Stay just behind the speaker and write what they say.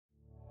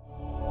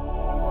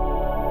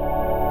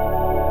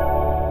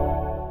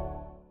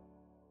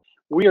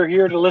we are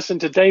here to listen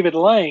to David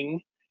Lang,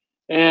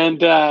 and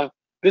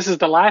this is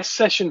the last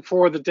session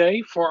for the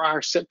day for our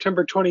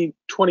September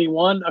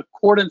 2021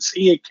 Accordance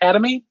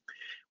E-Academy.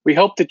 We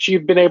hope that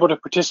you've been able to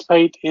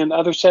participate in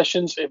other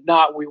sessions. If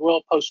not, we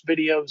will post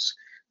videos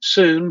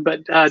soon.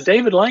 But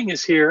David Lang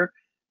is here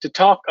to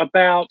talk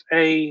about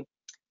a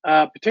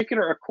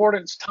particular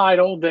accordance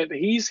title that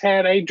he's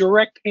had a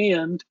direct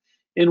hand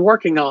in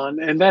working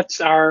on, and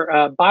that's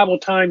our Bible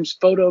Times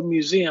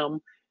PhotoMuseum,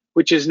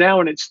 which is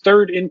now in its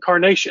third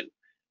incarnation.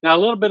 Now, a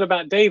little bit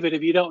about David,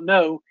 if you don't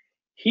know,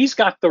 he's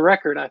got the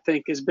record, I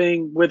think, as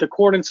being with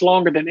Accordance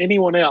longer than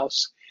anyone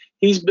else.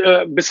 He's,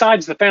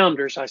 besides the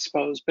founders, I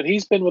suppose, but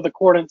he's been with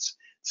Accordance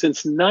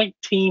since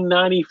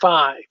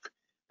 1995.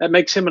 That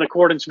makes him an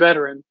Accordance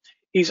veteran.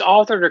 He's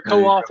authored or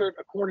co-authored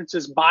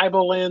Accordance's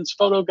Bible Lens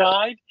Photo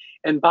Guide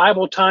and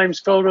Bible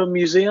Times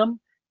PhotoMuseum,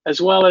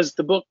 as well as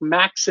the book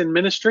Max in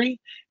Ministry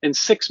and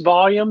 6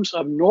 volumes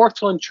of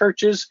Northland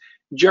Church's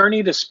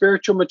Journey to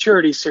Spiritual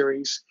Maturity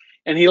series.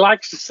 And he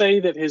likes to say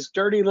that his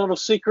dirty little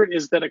secret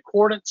is that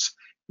Accordance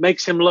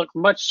makes him look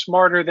much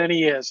smarter than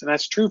he is. And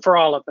that's true for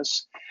all of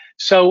us.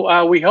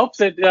 So we hope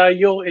that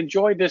you'll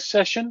enjoy this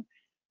session.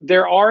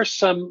 There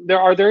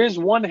is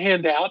one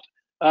handout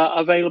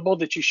available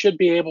that you should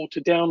be able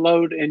to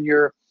download in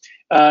your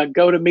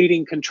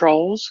GoToMeeting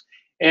controls.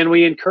 And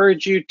we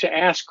encourage you to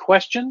ask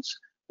questions.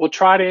 We'll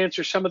try to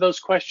answer some of those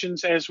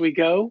questions as we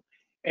go.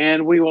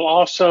 And we will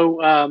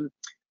also,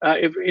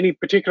 if any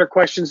particular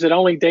questions that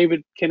only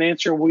David can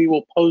answer, we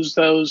will pose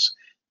those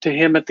to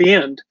him at the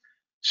end.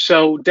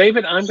 So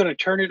David, I'm going to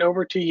turn it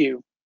over to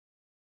you.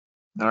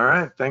 All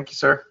right, thank you,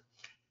 sir.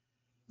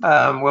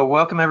 Well,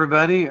 welcome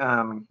everybody.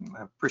 I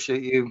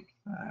appreciate you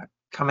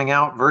coming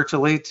out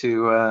virtually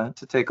to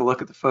take a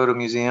look at the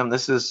PhotoMuseum.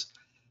 This has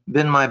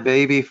been my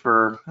baby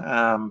for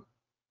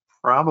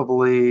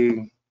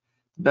probably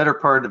better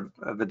part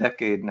of a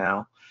decade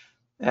now.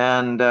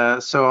 And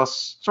so I'll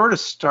sort of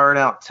start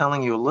out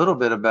telling you a little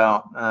bit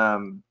about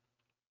how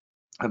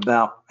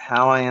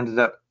I ended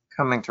up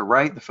coming to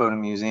write the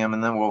PhotoMuseum,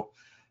 and then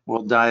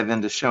we'll dive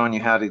into showing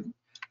you how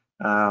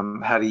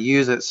to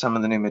use it, some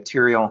of the new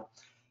material.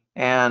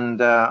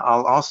 And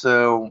I'll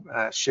also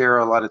share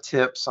a lot of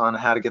tips on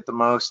how to get the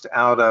most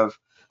out of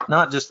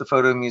not just the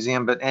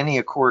PhotoMuseum, but any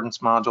Accordance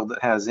module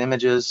that has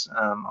images.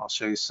 I'll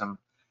show you some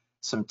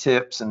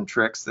tips and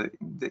tricks that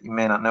you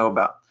may not know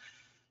about.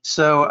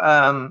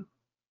 So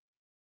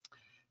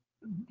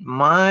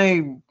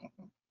my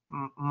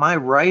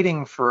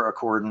writing for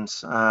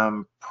Accordance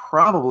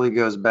probably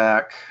goes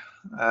back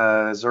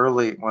as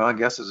early, well, I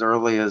guess as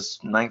early as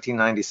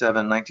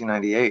 1997,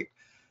 1998.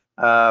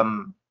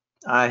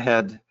 I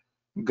had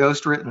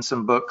ghostwritten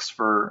some books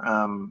for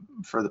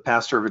the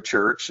pastor of a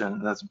church,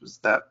 and that was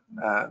that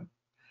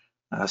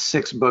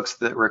 6 books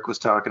that Rick was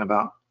talking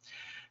about.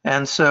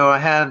 And so I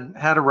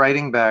had a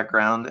writing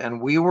background, and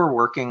we were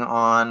working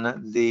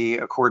on the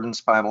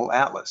Accordance Bible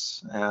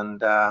Atlas, and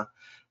the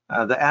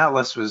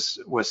Atlas was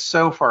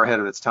so far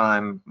ahead of its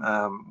time.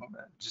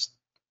 Just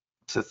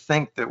to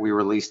think that we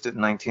released it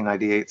in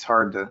 1998, it's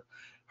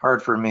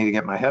hard for me to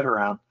get my head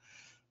around.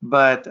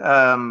 But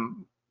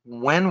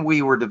when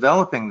we were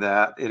developing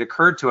that, it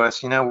occurred to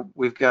us,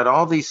 we've got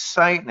all these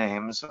site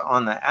names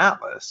on the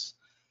Atlas.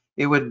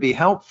 It would be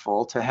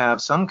helpful to have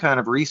some kind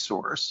of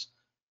resource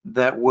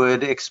that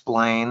would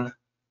explain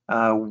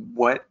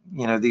what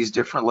these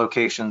different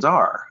locations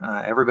are.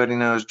 Everybody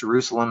knows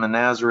Jerusalem and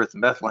Nazareth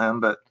and Bethlehem,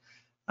 but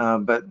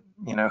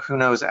who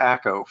knows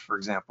Akko, for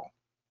example.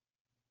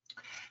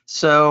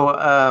 So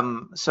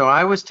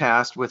I was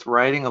tasked with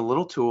writing a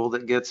little tool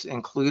that gets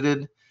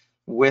included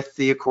with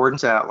the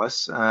Accordance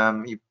Atlas.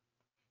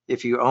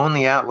 If you own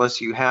the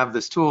Atlas, you have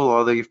this tool,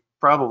 although you've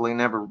probably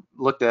never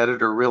looked at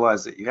it or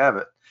realized that you have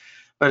it.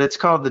 But it's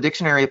called the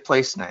Dictionary of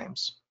Place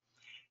Names,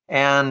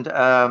 and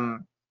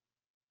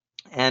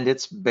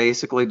it's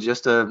basically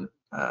just a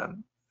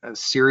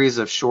series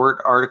of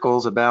short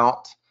articles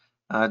about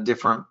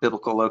different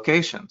biblical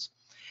locations.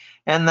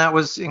 And that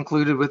was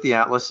included with the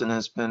Atlas and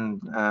has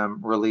been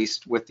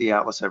released with the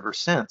Atlas ever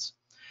since.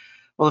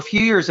 Well, a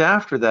few years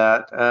after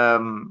that,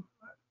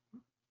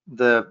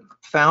 the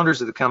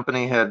founders of the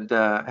company had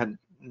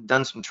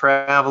done some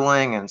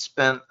traveling and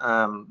spent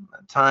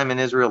time in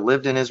Israel,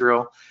 lived in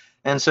Israel,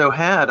 and so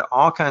had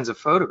all kinds of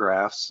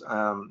photographs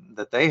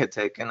that they had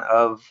taken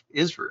of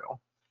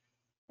Israel.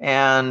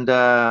 And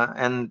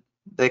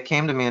they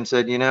came to me and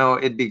said,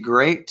 it'd be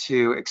great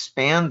to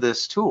expand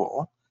this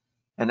tool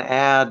and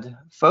add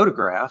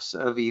photographs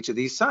of each of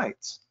these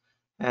sites.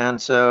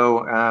 And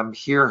so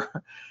here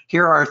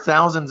are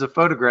thousands of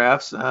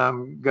photographs.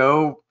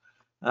 Go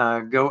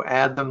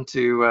add them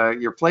to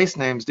your place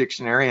names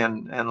dictionary,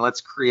 and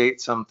let's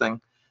create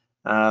something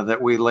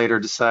that we later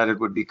decided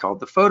would be called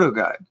the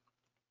PhotoGuide.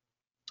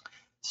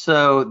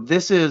 So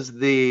this is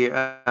the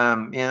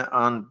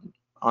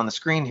on the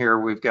screen here,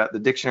 we've got the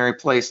dictionary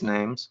place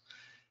names,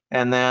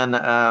 and then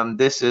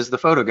this is the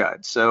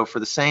PhotoGuide. So for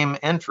the same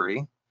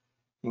entry,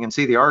 you can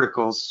see the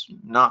article's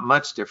not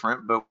much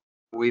different, but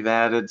we've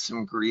added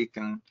some Greek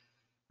and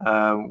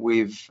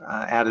we've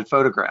added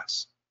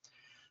photographs.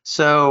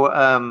 So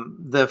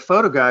the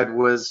PhotoGuide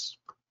was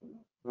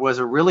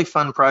a really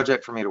fun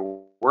project for me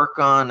to work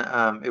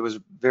on. It was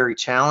very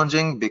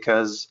challenging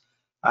because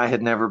I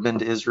had never been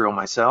to Israel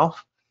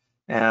myself.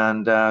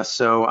 And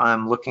so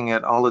I'm looking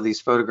at all of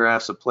these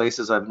photographs of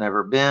places I've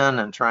never been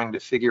and trying to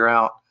figure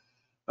out,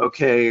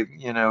 okay,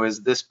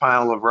 is this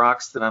pile of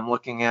rocks that I'm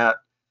looking at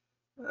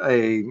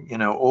a,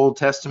 Old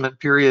Testament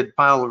period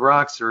pile of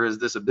rocks, or is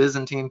this a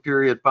Byzantine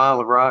period pile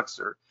of rocks,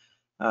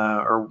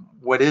 or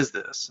what is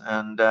this?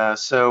 And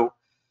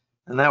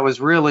and that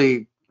was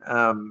really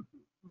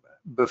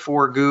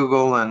before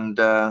Google and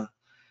all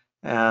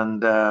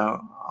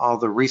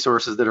the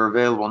resources that are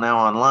available now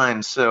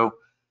online. So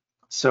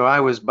I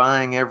was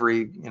buying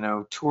every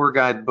tour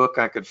guide book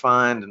I could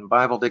find and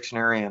Bible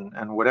dictionary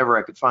and whatever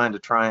I could find to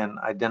try and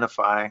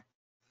identify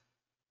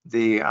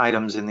the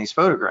items in these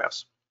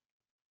photographs.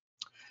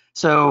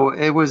 So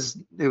it was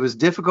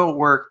difficult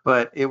work,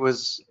 but it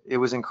was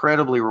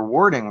incredibly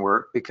rewarding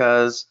work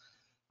because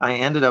I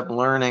ended up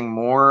learning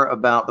more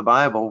about the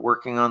Bible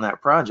working on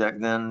that project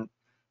than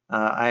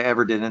I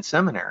ever did in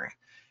seminary.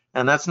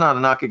 And that's not a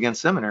knock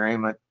against seminary.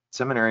 My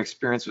seminary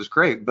experience was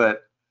great,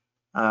 but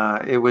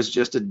it was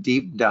just a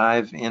deep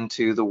dive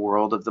into the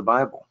world of the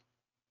Bible.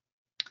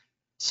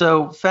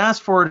 So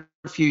fast forward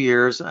a few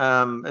years,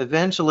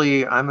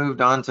 eventually I moved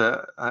on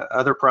to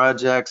other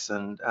projects,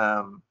 and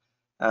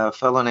a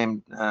fellow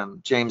named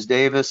James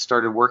Davis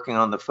started working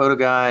on the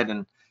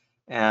PhotoGuide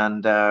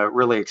and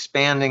really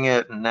expanding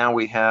it. And now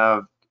we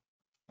have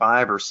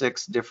 5 or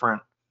 6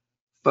 different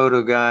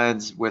photo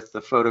guides with the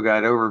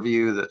PhotoGuide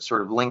overview that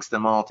sort of links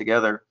them all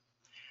together.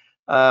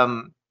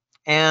 And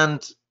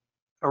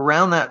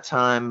around that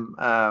time,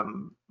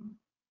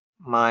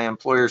 my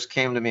employers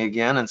came to me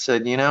again and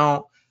said,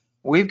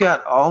 we've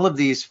got all of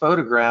these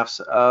photographs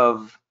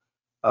of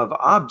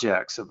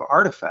objects, of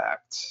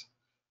artifacts,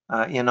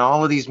 in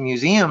all of these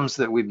museums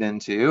that we've been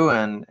to,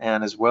 and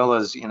as well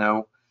as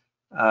even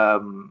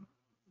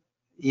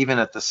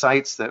at the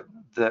sites that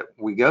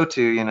we go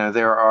to,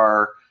 there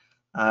are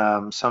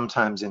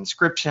sometimes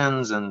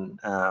inscriptions and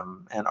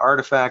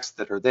artifacts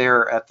that are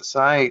there at the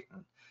site.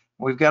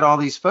 We've got all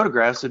these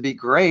photographs. It'd be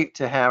great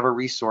to have a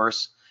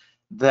resource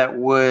that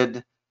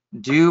would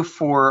do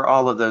for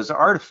all of those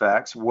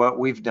artifacts what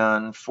we've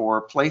done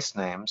for place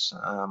names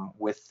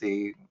with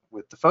the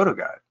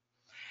PhotoGuide.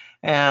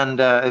 And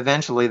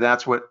eventually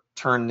that's what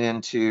turned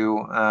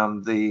into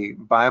the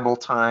Bible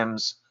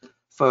Times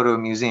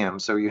PhotoMuseum.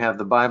 So you have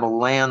the Bible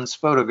Lands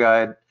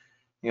PhotoGuide,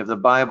 you have the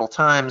Bible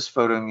Times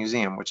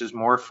PhotoMuseum, which is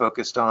more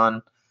focused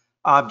on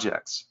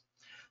objects.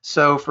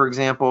 So for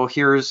example,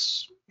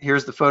 here's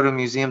the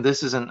PhotoMuseum.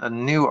 This isn't a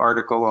new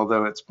article,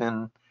 although it's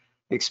been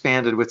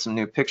expanded with some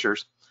new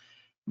pictures.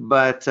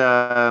 But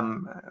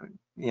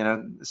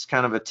it's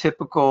kind of a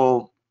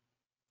typical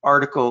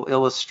article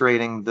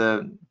illustrating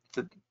the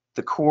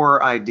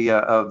core idea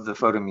of the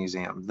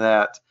PhotoMuseum,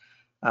 that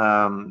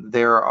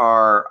there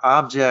are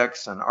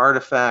objects and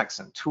artifacts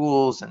and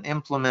tools and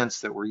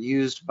implements that were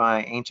used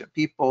by ancient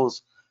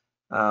peoples.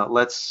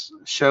 Let's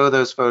show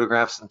those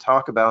photographs and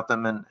talk about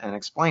them and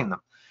explain them.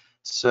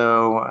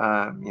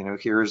 So,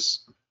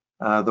 here's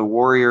the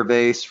warrior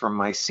vase from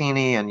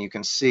Mycenae, and you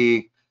can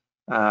see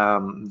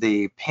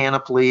the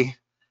panoply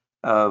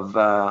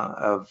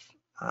of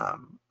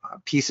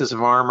pieces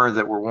of armor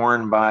that were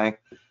worn by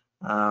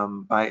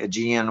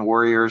Aegean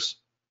warriors,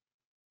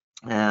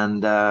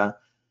 and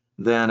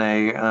then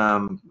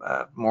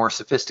a more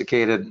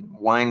sophisticated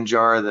wine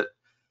jar that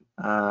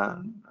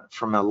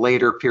from a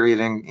later period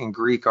in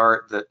Greek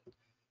art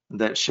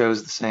that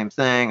shows the same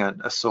thing,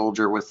 a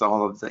soldier with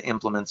all of the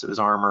implements of his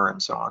armor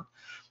and so on.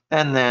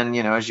 And then,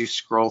 as you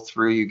scroll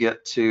through, you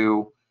get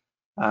to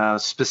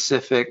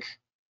specific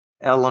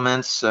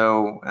elements.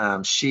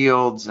 So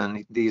shields,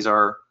 and these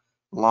are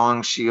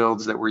long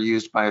shields that were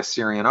used by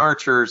Assyrian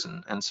archers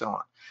and so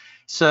on.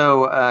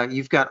 So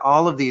you've got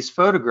all of these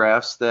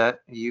photographs that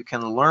you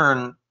can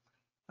learn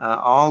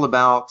all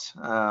about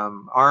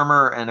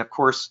armor. And of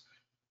course,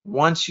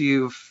 once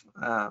you've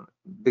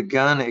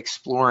begun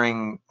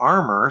exploring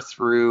armor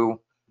through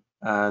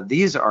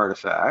these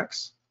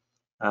artifacts,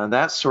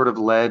 that sort of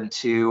led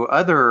to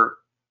other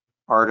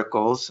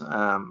articles.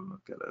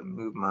 I've got to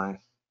move my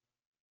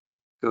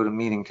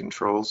GoToMeeting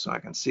controls so I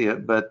can see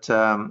it, but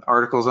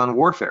articles on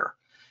warfare.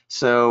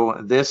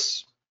 So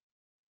this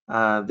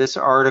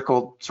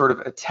article sort of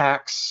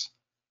attacks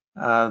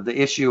the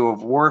issue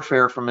of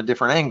warfare from a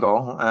different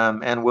angle,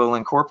 and will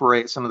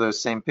incorporate some of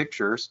those same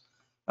pictures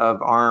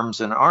of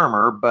arms and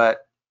armor,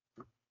 but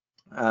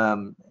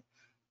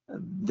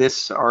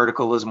this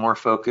article is more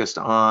focused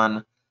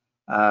on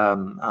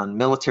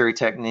military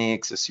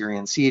techniques,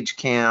 Assyrian siege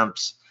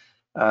camps,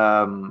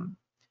 and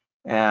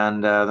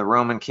the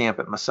Roman camp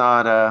at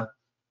Masada.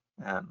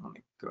 And let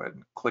me go ahead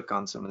and click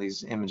on some of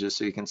these images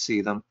so you can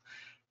see them.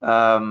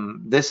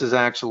 This is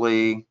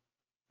actually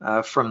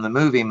from the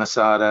movie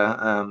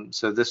Masada.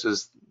 So this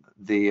was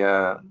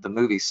the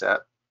movie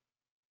set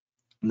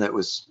that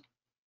was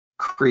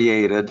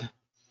created,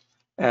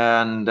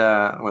 and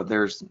well,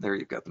 there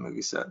you've got the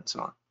movie set and so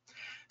on.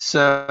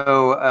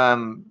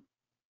 So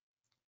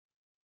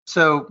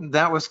so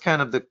that was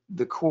kind of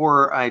the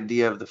core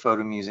idea of the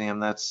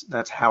PhotoMuseum.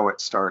 That's how it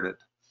started.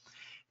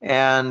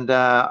 And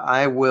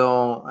I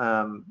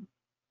will.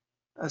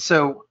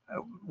 So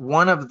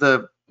one of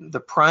the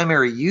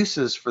primary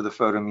uses for the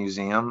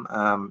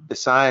PhotoMuseum,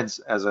 besides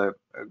as a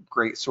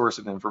great source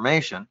of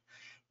information,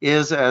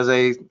 is as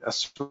a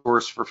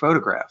source for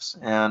photographs.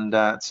 And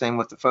same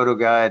with the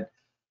PhotoGuide.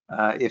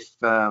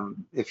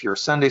 If you're a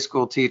Sunday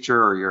school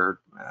teacher or you're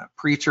a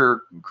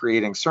preacher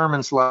creating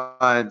sermon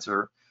slides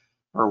or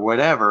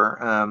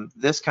whatever,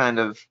 this kind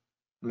of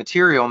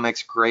material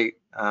makes great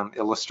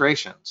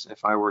illustrations.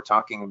 If I were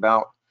talking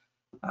about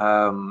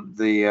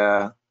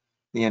the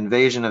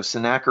invasion of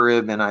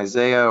Sennacherib in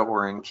Isaiah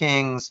or in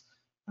Kings,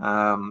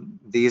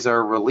 these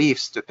are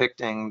reliefs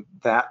depicting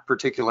that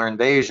particular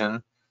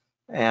invasion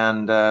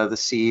and the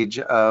siege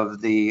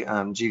of the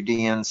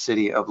Judean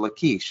city of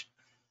Lachish.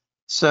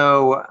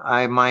 So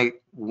I might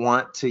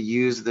want to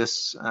use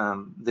this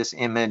this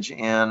image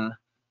in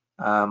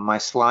my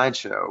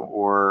slideshow,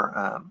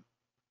 or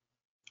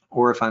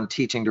if I'm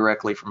teaching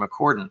directly from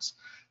Accordance,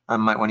 I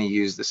might want to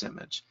use this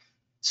image.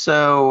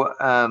 So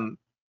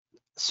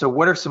so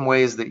what are some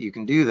ways that you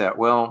can do that?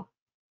 Well,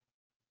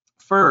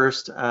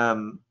 first,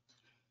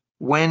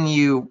 when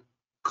you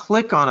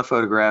click on a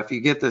photograph, you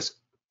get this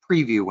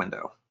preview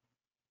window.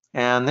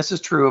 And this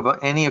is true of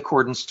any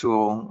Accordance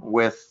tool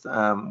with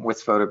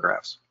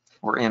photographs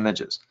or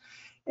images.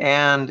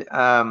 And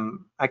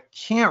I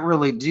can't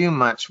really do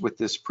much with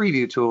this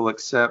preview tool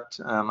except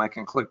I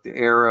can click the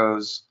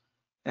arrows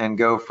and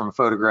go from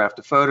photograph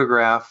to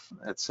photograph,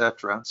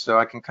 etc. So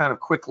I can kind of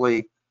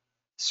quickly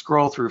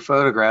scroll through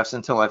photographs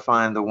until I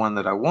find the one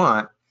that I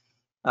want.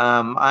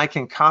 I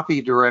can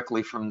copy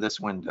directly from this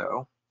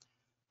window.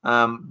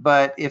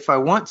 But if I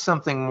want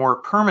something more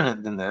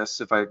permanent than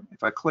this, if I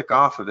click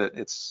off of it,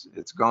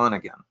 it's gone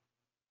again.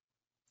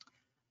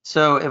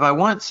 So if I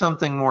want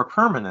something more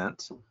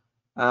permanent,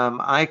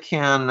 I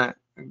can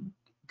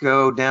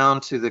go down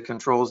to the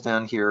controls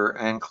down here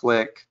and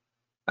click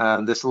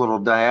this little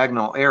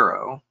diagonal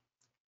arrow,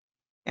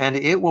 and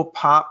it will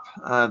pop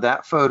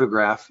that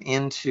photograph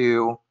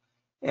into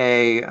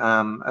a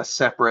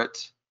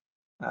separate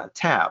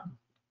tab.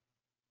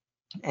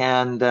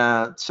 And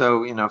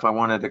so, you know, if I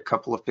wanted a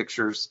couple of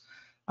pictures,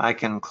 I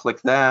can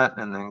click that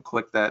and then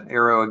click that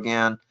arrow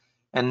again.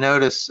 And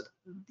notice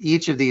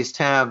each of these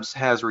tabs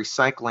has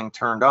recycling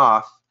turned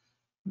off,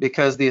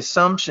 because the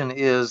assumption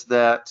is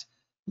that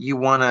you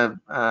want to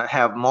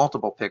have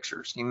multiple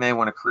pictures. You may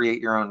want to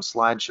create your own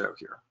slideshow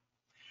here.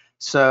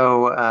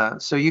 So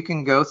so you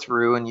can go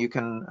through and you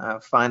can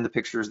find the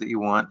pictures that you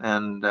want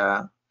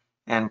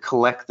and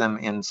collect them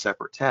in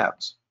separate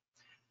tabs.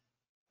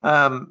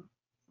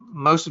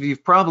 Most of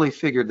you've probably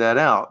figured that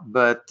out,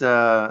 but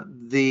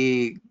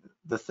the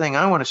thing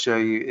I want to show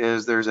you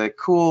is there's a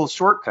cool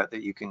shortcut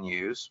that you can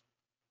use,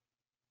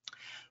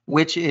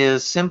 which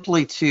is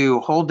simply to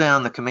hold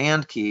down the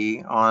Command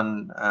key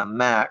on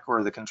Mac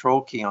or the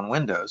Control key on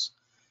Windows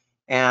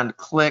and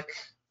click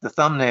the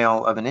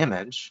thumbnail of an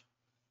image,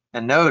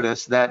 and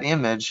notice that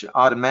image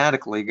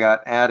automatically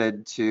got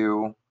added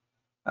to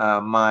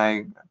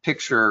my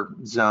picture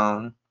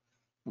zone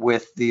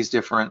with these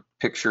different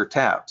picture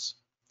tabs.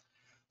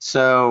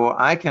 So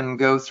I can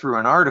go through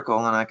an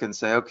article and I can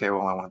say, okay,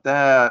 well, I want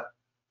that,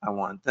 I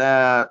want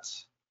that,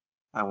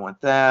 I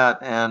want that,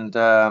 and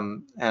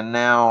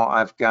now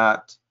I've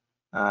got,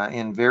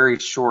 in very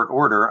short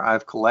order,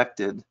 I've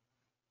collected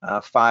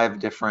 5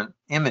 different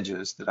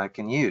images that I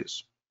can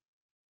use.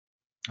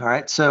 All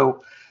right,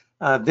 so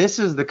this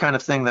is the kind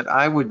of thing that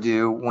I would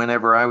do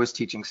whenever I was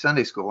teaching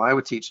Sunday school. I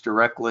would teach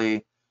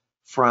directly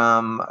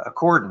from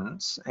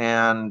Accordance,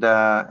 and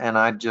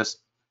I'd just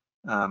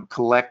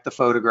collect the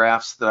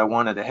photographs that I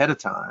wanted ahead of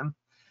time,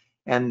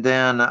 and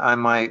then I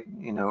might,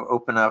 you know,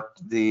 open up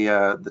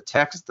the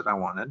text that I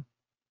wanted.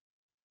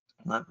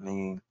 Let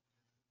me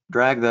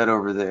drag that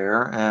over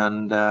there,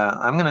 and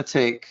I'm going to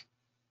take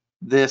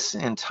this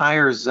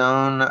entire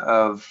zone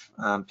of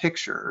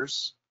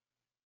pictures,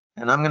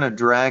 and I'm going to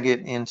drag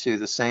it into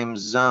the same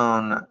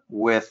zone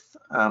with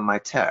my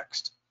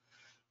text.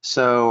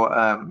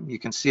 So you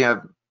can see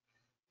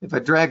if I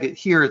drag it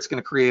here, it's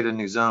going to create a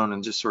new zone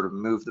and just sort of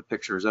move the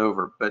pictures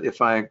over. But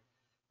if I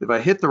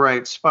hit the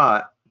right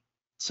spot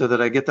so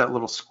that I get that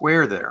little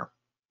square there,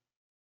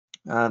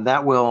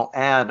 that will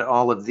add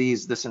all of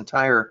this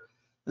entire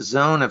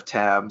zone of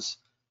tabs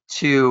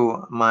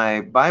to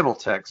my Bible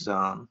text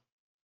zone,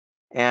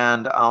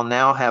 and I'll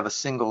now have a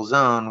single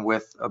zone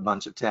with a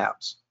bunch of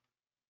tabs.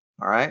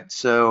 All right,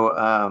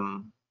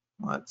 so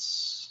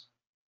let's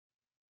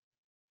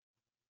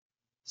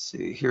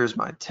see, here's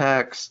my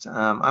text.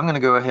 I'm going to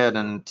go ahead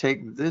and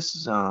take this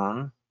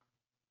zone.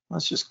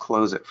 Let's just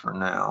close it for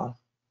now.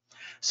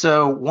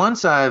 So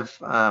once I've,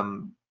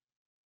 why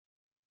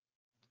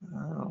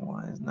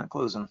isn't that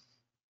closing?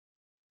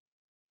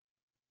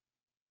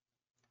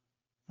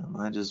 Am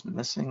I just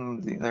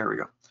missing there we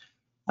go.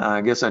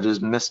 I guess I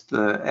just missed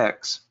the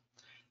X.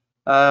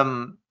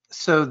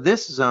 So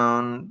this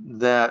zone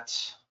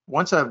that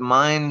once I've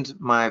mined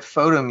my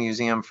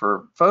PhotoMuseum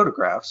for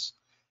photographs,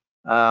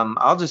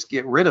 I'll just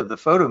get rid of the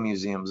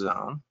PhotoMuseum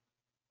zone,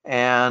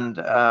 and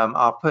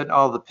I'll put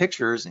all the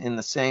pictures in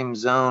the same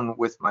zone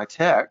with my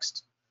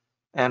text.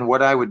 And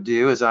what I would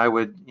do is I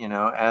would,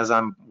 as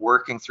I'm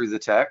working through the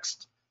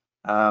text,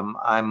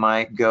 I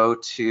might go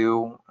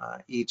to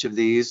each of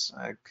these.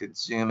 I could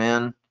zoom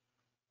in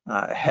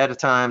ahead of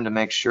time to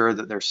make sure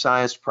that they're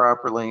sized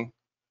properly.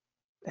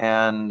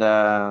 And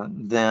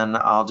then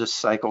I'll just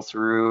cycle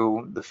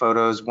through the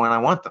photos when I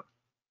want them.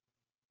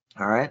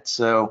 All right,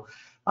 so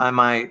I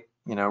might,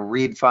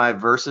 read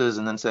 5 verses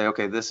and then say,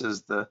 okay, this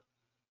is the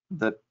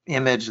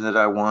image that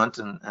I want,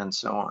 and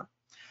so on.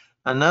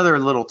 Another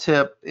little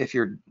tip, if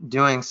you're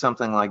doing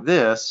something like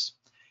this,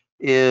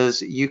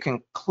 is you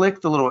can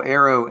click the little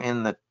arrow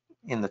in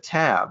the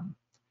tab,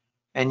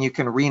 and you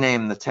can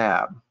rename the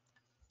tab.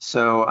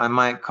 So I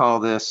might call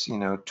this,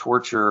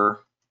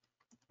 torture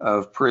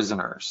of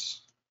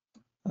prisoners,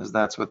 as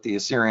that's what the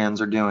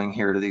Assyrians are doing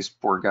here to these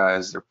poor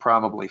guys. They're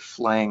probably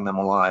flaying them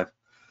alive.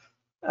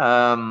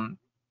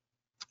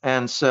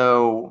 And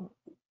so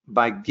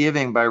by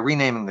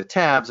renaming the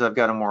tabs, I've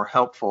got a more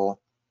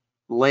helpful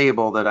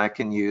label that I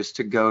can use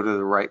to go to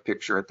the right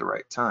picture at the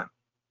right time.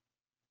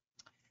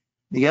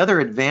 The other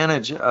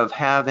advantage of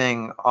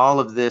having all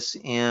of this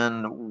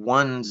in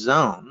one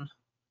zone,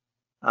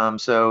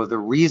 so the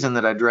reason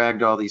that I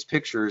dragged all these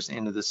pictures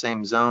into the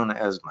same zone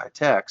as my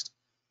text,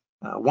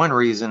 one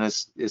reason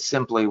is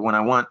simply when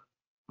I want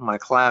my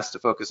class to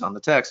focus on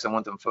the text, I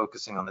want them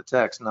focusing on the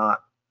text,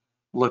 not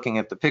looking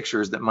at the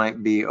pictures that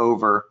might be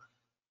over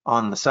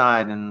on the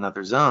side in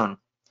another zone.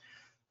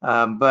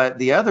 But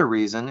the other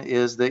reason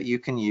is that you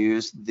can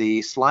use the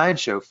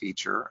slideshow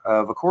feature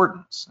of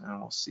Accordance, and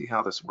we'll see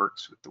how this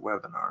works with the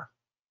webinar.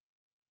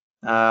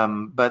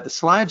 But the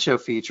slideshow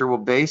feature will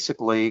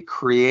basically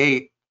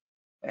create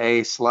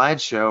a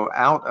slideshow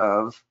out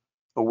of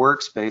a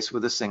workspace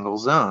with a single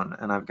zone.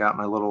 And I've got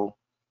my little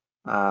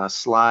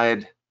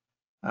slide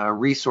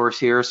resource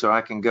here, so I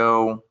can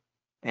go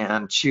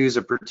and choose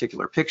a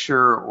particular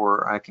picture,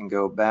 or I can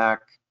go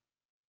back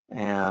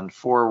and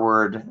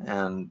forward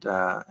and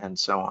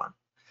so on.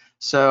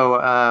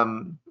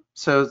 So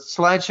so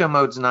slideshow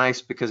mode's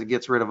nice because it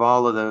gets rid of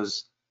all of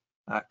those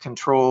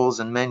controls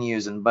and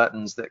menus and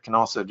buttons that can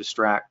also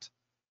distract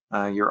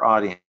your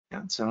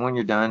audience. And when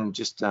you're done,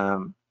 just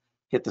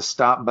hit the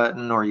stop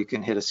button, or you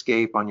can hit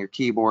escape on your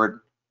keyboard,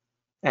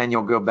 and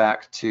you'll go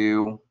back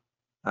to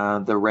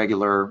the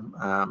regular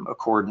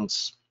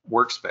Accordance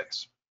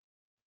workspace.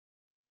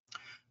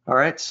 All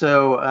right,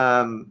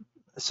 so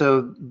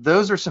so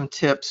those are some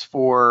tips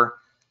for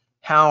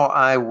how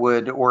I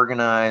would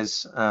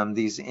organize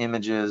these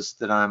images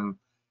that I'm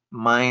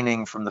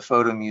mining from the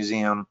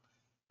PhotoMuseum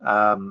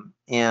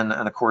in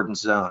an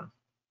Accordance zone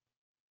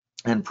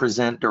and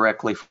present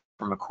directly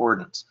from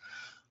Accordance.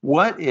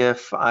 What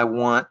if I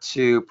want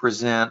to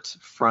present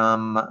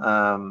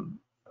from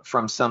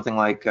something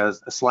like a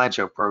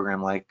slideshow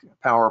program like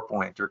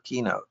PowerPoint or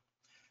Keynote?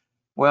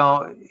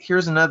 Well,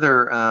 here's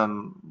another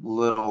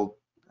little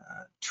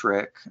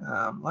trick.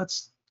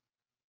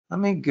 Let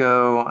me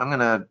go. I'm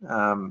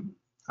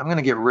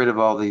gonna get rid of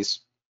all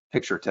these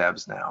picture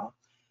tabs now.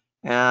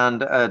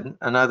 And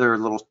another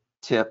little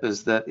tip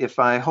is that if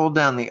I hold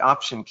down the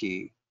Option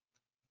key,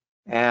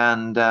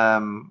 and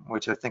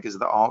which I think is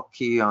the Alt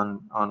key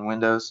on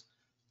Windows,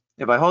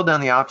 if I hold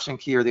down the Option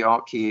key or the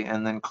Alt key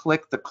and then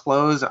click the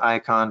close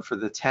icon for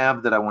the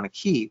tab that I want to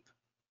keep,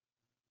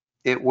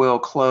 it will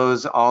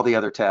close all the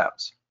other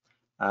tabs.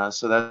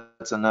 So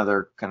that's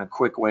another kind of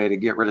quick way to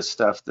get rid of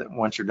stuff that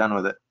once you're done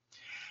with it.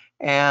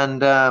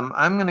 And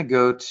I'm going to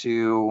go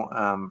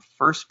to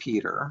 1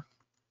 Peter.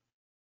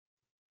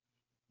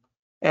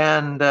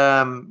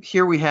 And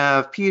here we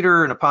have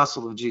Peter, an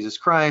apostle of Jesus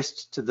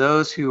Christ, to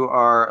those who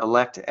are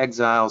elect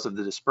exiles of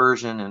the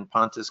dispersion in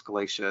Pontus,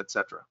 Galatia,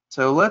 etc.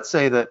 So let's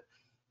say that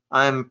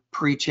I'm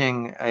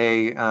preaching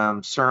a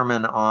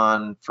sermon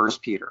on 1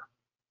 Peter.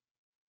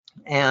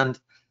 And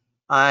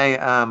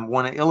I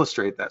want to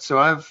illustrate that. So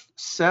I've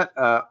set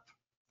up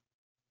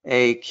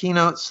a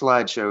Keynote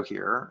slideshow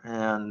here,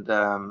 and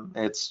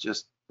it's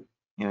just,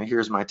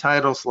 here's my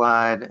title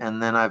slide,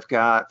 and then I've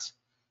got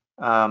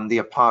the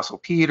Apostle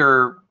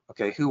Peter.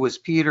 Okay, who was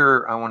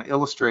Peter? I want to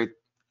illustrate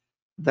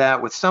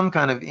that with some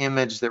kind of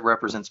image that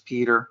represents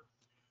Peter.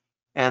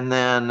 And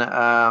then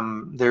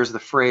there's the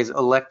phrase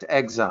elect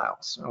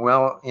exiles.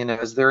 Well,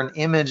 is there an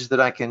image that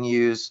I can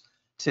use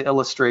to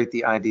illustrate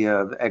the idea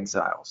of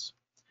exiles?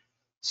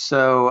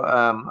 So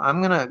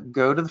I'm going to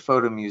go to the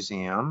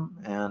PhotoMuseum,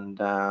 and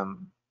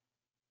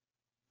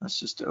let's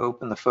just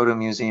open the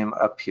PhotoMuseum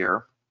up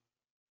here.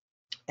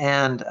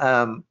 And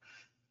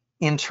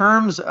in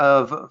terms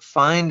of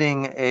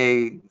finding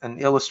an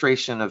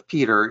illustration of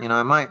Peter,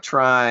 I might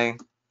try,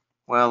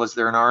 well, is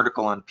there an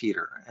article on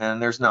Peter?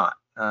 And there's not.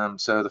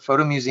 So the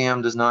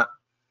PhotoMuseum does not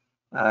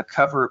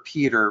cover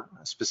Peter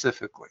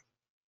specifically.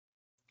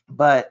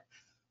 But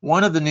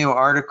one of the new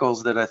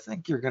articles that I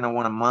think you're going to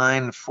want to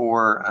mine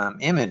for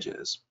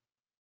images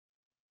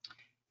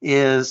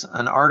is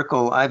an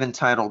article I've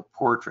entitled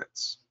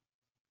Portraits.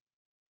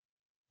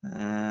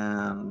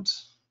 And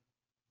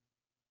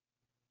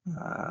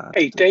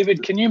Hey,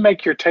 David, can you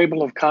make your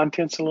table of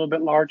contents a little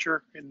bit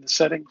larger in the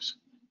settings?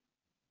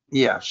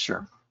 yeah,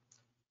 sure.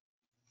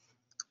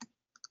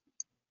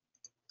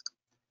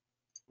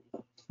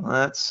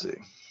 Let's see.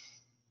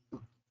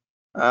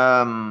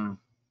 Sorry,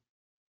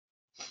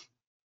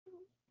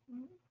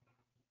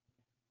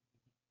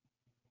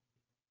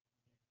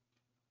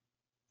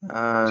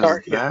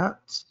 yeah.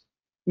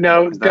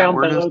 No, Is that down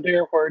where it is? below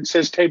there where it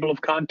says table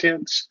of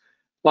contents,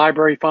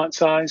 library font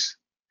size.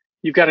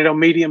 You've got it on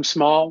medium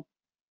small.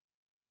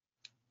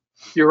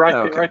 You're right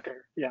there, Okay. right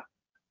there. Yeah.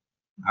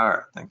 All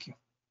right. Thank you.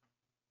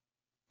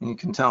 And you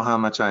can tell how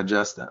much I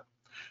adjust that.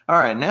 All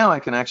right. Now I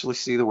can actually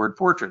see the word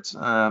portraits.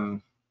 That's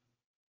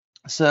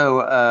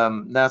what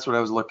I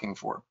was looking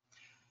for.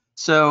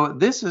 So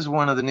this is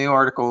one of the new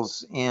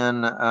articles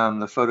in the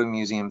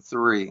PhotoMuseum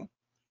 3.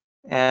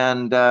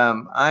 And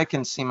I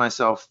can see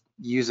myself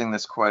using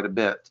this quite a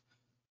bit.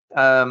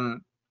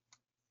 And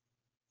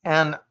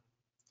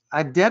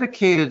I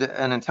dedicated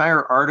an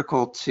entire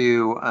article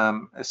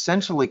to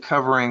essentially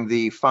covering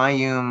the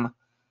Fayum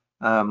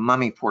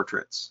mummy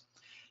portraits.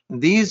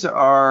 These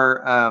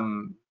are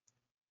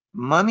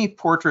mummy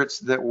portraits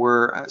that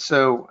were,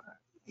 so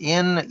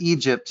in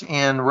Egypt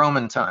in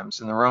Roman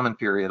times, in the Roman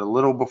period, a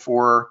little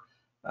before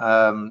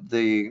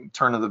the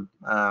turn of the,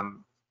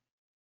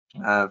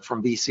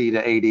 from BC to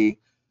AD,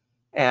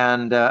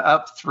 and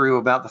up through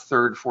about the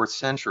 3rd, 4th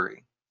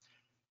century.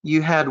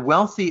 You had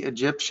wealthy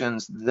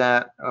Egyptians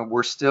that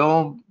were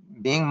still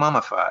being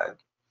mummified.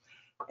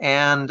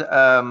 And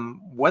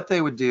what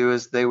they would do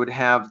is they would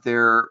have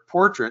their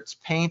portraits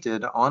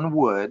painted on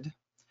wood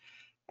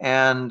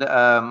and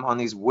on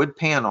these wood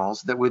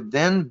panels that would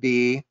then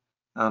be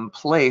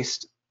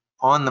placed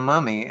on the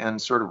mummy and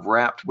sort of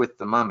wrapped with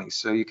the mummy.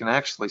 So you can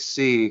actually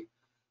see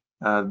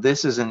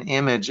this is an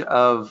image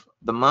of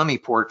the mummy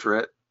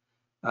portrait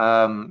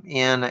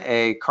in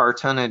a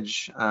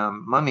cartonnage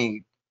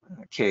mummy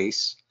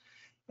case.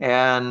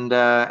 And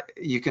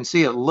you can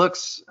see it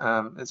looks,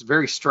 it's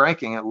very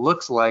striking. It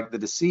looks like the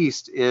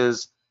deceased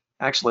is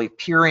actually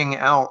peering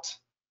out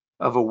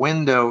of a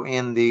window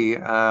in the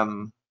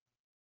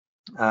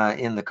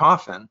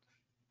coffin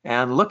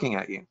and looking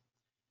at you.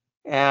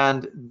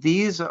 And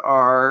these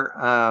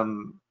are,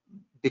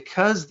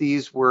 because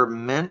these were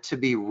meant to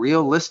be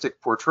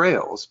realistic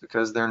portrayals,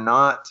 because they're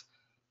not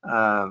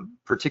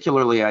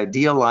particularly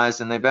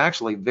idealized, and they've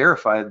actually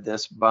verified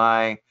this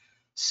by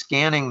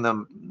scanning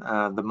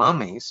the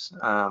mummies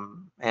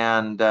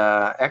and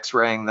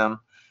x-raying them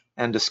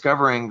and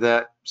discovering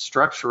that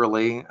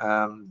structurally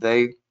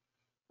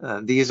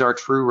these are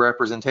true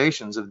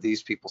representations of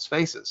these people's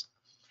faces.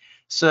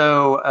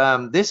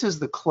 So this is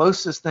the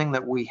closest thing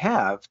that we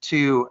have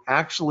to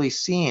actually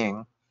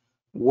seeing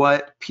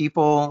what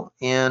people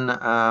in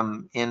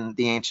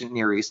the ancient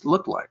Near East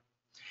look like.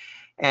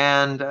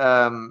 And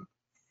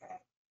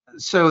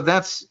so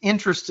that's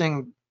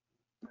interesting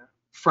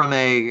from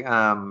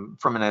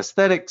an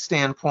aesthetic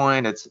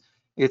standpoint.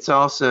 It's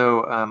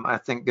also I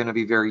think going to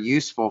be very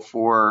useful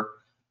for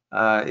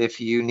if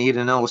you need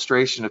an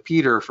illustration of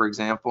Peter, for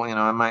example. You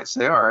know, I might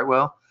say, all right,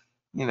 well,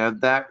 you know,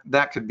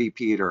 that could be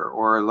Peter.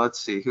 Or let's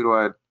see, who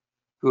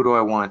do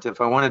I want?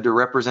 If I wanted to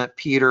represent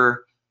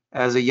Peter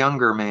as a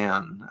younger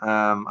man,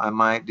 I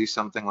might do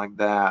something like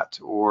that.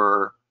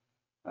 Or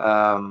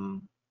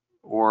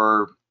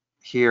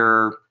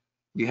here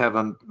you have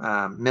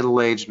a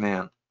middle-aged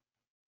man.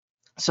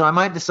 So I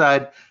might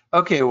decide,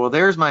 okay, well,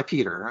 there's my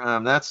Peter.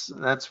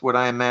 That's what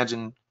I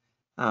imagine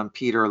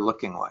Peter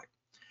looking like.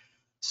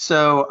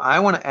 So I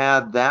want to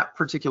add that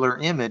particular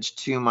image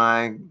to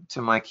my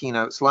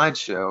Keynote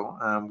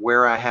slideshow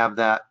where I have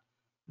that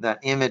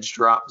image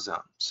drop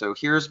zone. So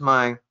here's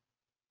my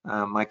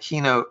my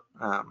Keynote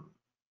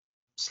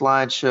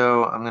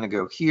slideshow. I'm going to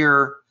go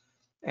here,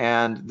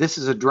 and this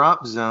is a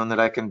drop zone that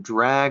I can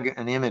drag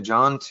an image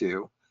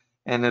onto,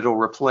 and it'll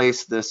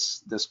replace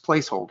this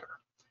placeholder.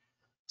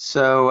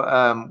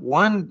 So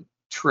one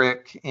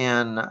trick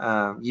in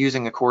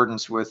using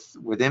accordance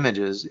with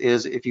images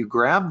is if you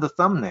grab the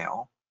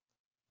thumbnail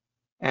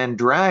and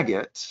drag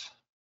it,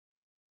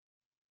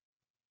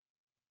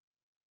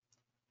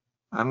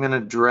 I'm going to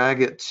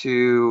drag it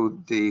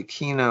to the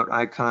Keynote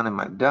icon in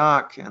my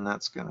dock, and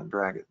that's going to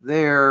drag it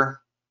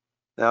there.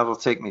 That'll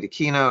take me to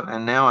Keynote,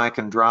 and now I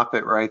can drop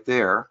it right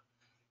there,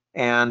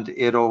 and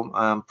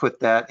it'll put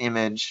that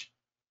image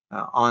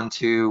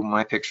onto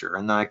my picture.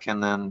 And I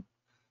can then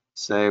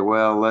say,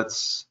 well,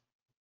 let's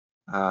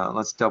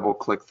double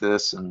click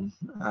this, and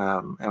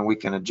we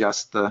can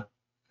adjust the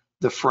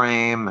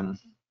frame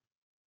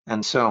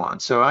and so on.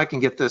 So I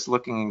can get this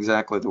looking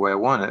exactly the way I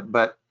want it,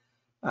 but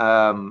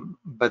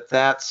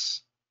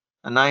that's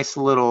a nice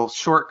little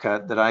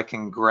shortcut that I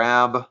can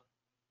grab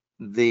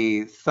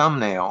the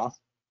thumbnail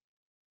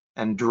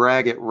and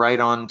drag it right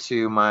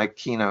onto my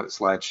Keynote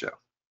slideshow.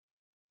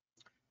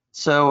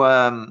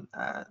 So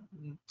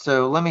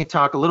so let me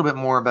talk a little bit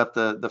more about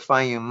the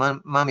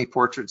Fayum mummy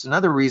portraits.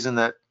 Another reason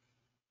that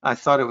I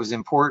thought it was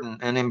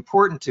important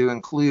to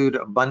include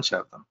a bunch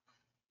of them.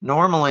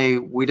 Normally,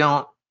 we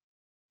don't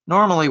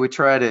Normally we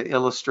try to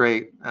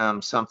illustrate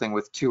something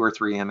with 2 or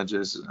 3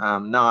 images,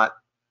 not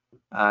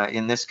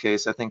in this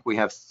case. I think we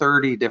have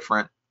 30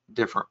 different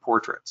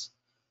portraits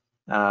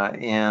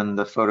in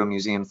the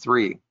PhotoMuseum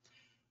 3.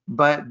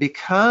 But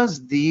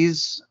because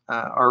these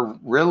are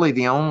really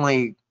the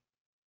only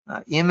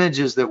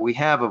images that we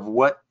have of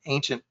what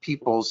ancient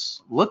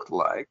peoples looked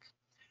like,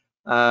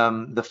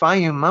 the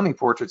Fayum mummy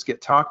portraits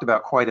get talked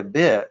about quite a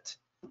bit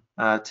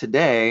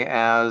today,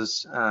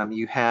 as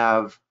you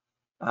have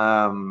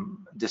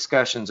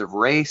discussions of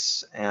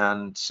race,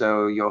 and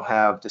so you'll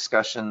have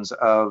discussions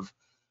of,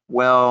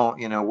 well,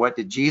 you know, what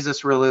did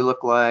Jesus really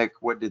look like?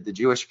 What did the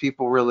Jewish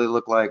people really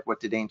look like? What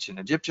did ancient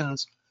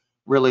Egyptians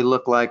really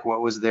look like?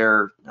 What was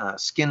their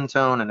skin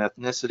tone and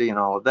ethnicity and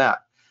all of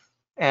that?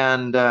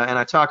 And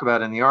I talk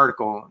about in the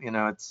article, you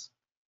know,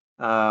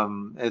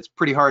 it's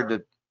pretty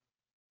hard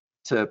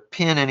to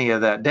pin any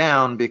of that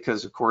down,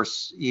 because of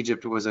course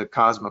Egypt was a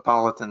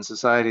cosmopolitan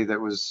society that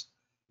was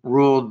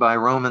ruled by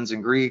Romans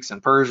and Greeks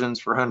and Persians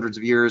for hundreds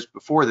of years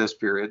before this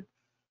period.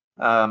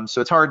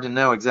 So it's hard to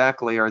know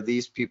exactly, are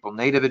these people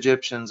native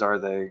Egyptians? Are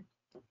they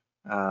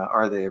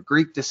of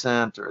Greek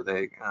descent? Are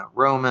they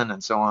Roman,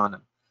 and so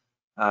on?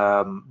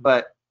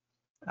 But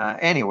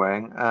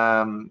anyway,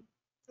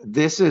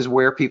 this is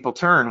where people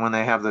turn when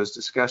they have those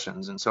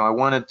discussions. And so I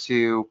wanted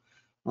to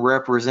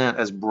represent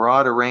as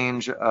broad a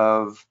range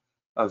of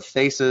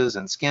faces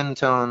and skin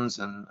tones,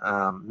 and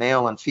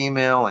male and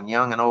female, and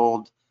young and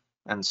old,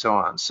 and so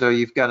on. So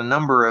you've got a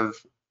number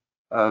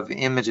of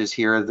images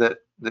here that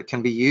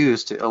can be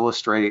used to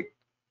illustrate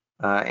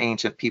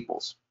ancient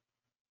peoples.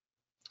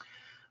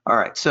 All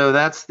right, so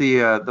that's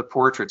the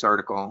portraits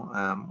article,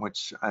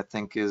 which I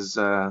think is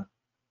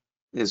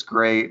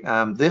great.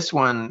 This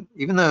one,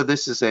 even though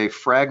this is a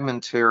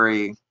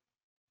fragmentary,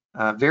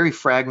 very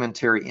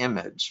fragmentary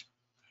image,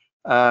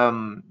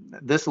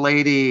 this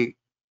lady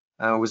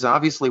was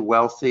obviously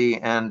wealthy,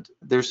 and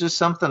there's just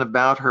something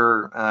about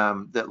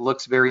her that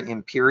looks very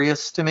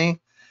imperious to me.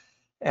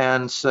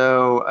 And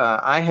so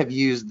I have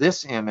used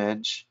this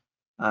image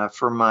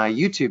for my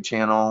YouTube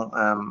channel.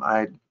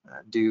 I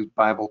do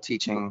Bible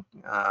teaching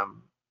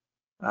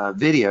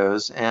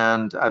videos,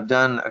 and I've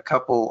done a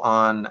couple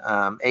on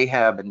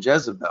Ahab and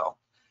Jezebel.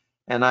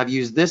 And I've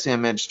used this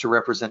image to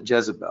represent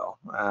Jezebel.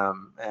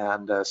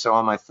 So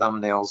all my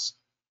thumbnails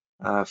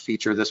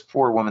feature this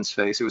poor woman's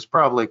face. It was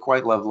probably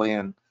quite lovely,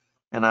 and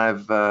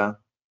I've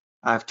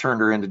turned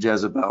her into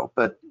Jezebel.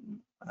 But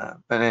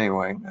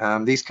anyway,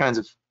 these kinds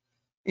of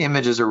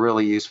images are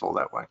really useful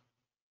that way.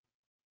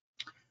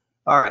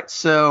 All right,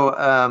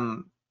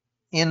 so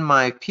in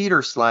my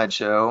Peter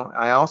slideshow,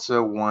 I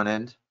also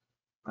wanted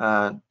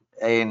an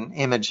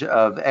image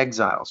of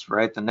exiles,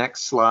 right? The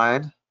next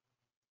slide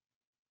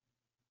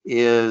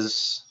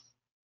is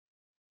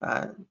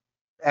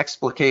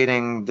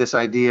explicating this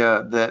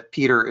idea that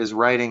Peter is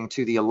writing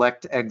to the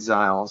elect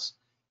exiles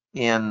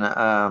in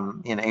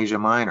Asia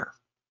Minor.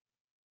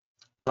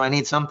 So I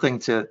need something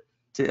to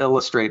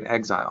illustrate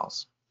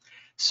exiles.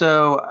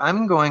 So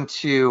I'm going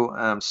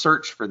to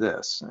search for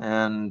this,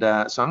 and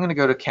so I'm going to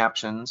go to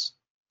captions,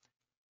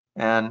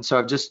 and so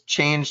I've just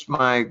changed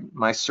my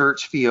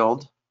search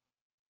field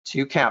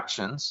to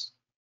captions,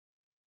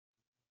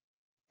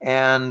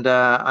 and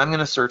I'm going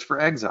to search for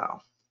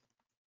exile,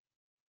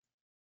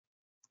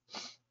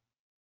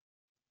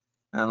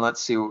 and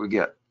let's see what we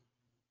get.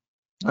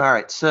 All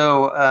right,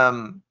 so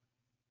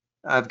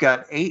I've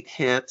got 8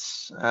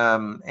 hits,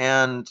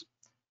 and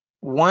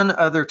one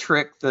other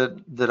trick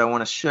that I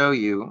want to show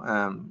you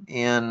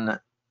in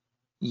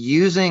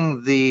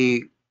using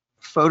the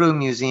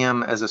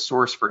PhotoMuseum as a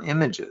source for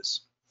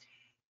images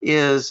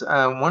is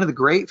one of the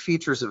great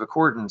features of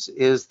Accordance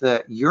is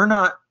that you're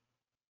not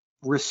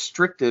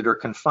restricted or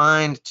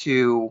confined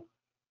to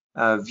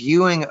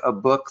viewing a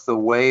book the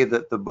way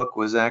that the book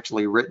was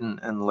actually written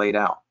and laid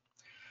out.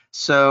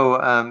 So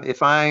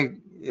if I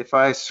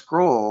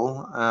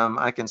scroll,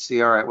 I can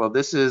see, all right, well,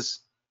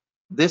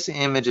 this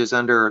image is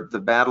under the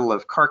Battle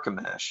of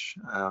Carchemish.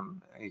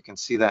 You can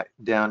see that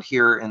down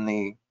here in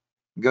the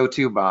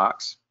go-to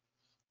box,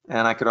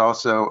 and I could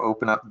also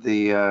open up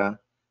the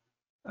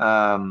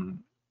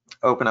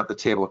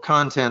table of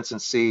contents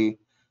and see,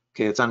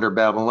 okay, it's under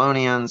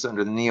Babylonians,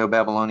 under the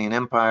Neo-Babylonian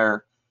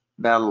Empire,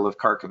 Battle of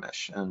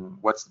Carchemish. And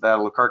what's the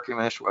Battle of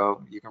Carchemish?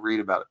 Well, you can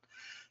read about it.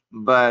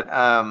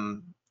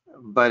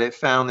 But it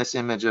found this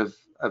image of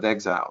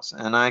exiles,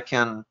 and I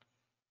can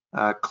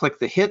click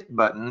the hit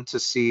button to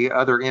see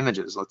other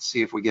images. Let's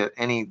see if we get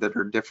any that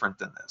are different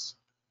than this.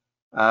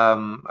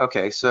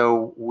 Okay,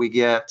 so we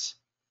get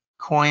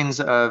coins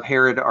of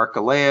Herod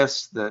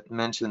Archelaus that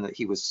mention that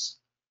he was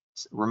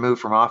removed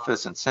from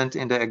office and sent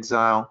into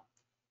exile.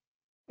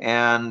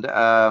 And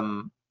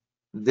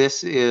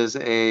this is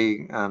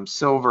a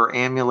silver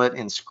amulet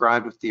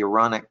inscribed with the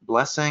Aaronic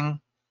blessing.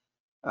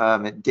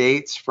 It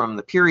dates from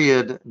the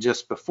period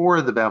just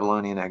before the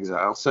Babylonian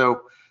exile.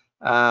 So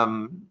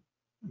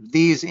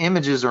these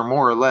images are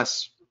more or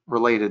less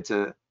related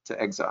to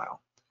exile.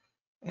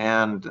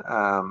 And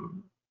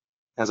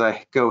as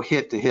I go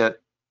hit to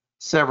hit,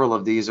 several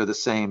of these are the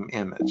same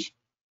image.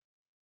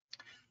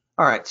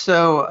 All right,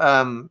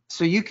 so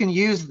you can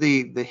use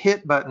the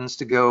hit buttons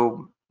to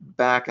go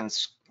back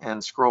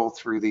and scroll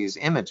through these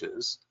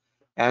images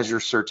as you're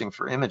searching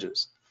for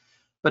images.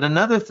 But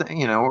another thing,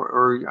 you know,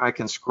 or I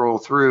can scroll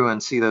through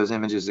and see those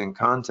images in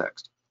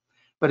context.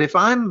 But if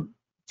I'm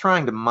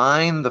trying to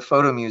mine the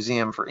photo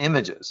museum for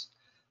images,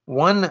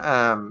 one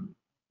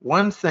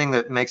thing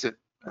that makes it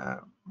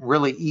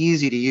really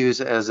easy to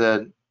use as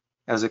a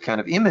kind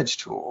of image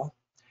tool,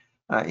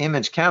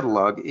 image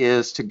catalog,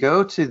 is to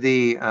go to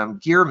the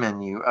gear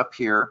menu up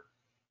here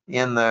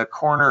in the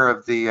corner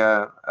of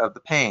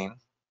the pane.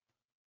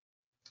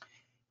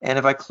 And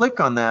if I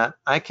click on that,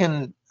 I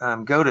can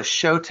go to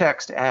Show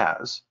Text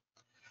As,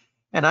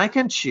 and I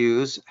can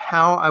choose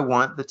how I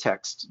want the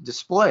text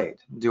displayed.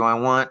 Do I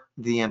want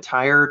the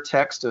entire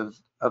text of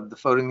the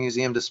photo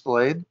museum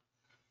displayed?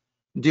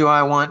 Do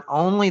I want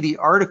only the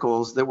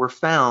articles that were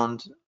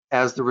found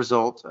as the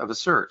result of a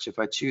search? If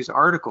I choose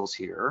articles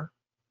here,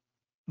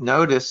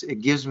 notice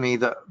it gives me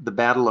the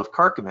Battle of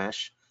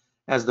Carchemish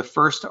as the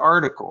first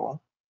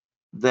article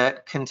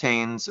that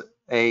contains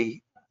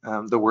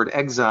the word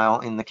exile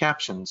in the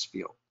captions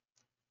field.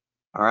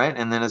 All right,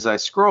 and then as I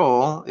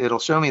scroll, it'll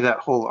show me that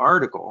whole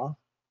article.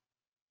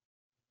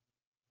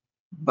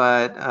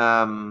 But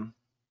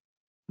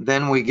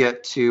then we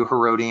get to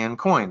Herodian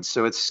coins.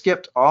 So it's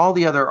skipped all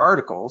the other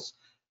articles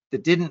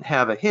that didn't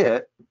have a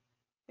hit,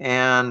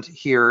 and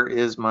here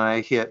is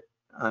my hit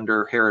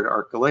under Herod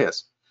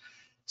Archelaus.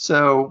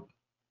 So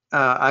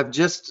I've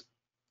just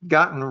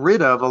gotten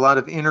rid of a lot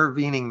of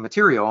intervening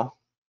material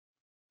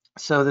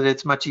so that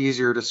it's much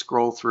easier to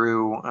scroll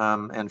through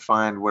and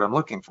find what I'm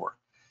looking for.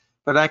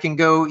 But I can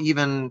go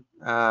even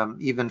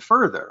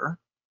further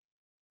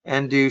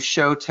and do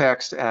show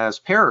text as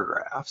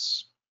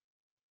paragraphs.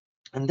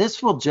 And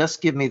this will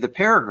just give me the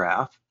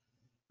paragraph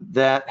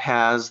that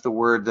has the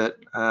word that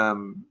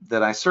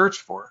I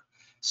searched for.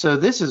 So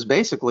this is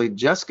basically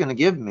just going to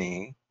give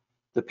me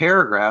the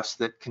paragraphs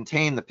that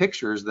contain the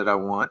pictures that I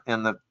want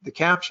and the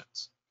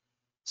captions.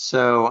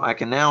 So I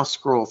can now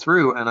scroll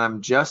through and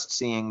I'm just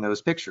seeing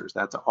those pictures.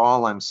 That's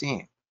all I'm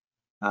seeing.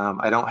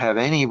 I don't have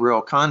any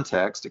real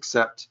context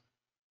except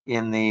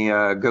in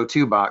the go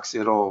to box,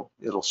 it'll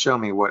show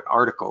me what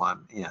article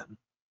I'm in.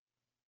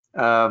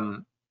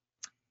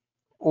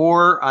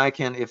 Or I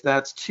can, if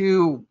that's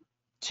too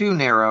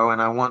narrow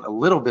and I want a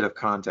little bit of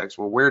context,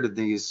 well, where did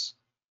these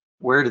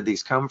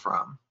come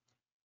from?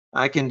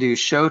 I can do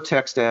show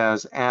text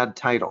as add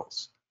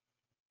titles.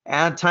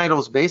 Add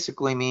titles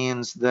basically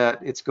means that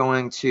it's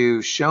going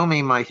to show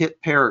me my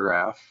hit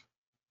paragraph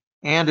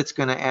and it's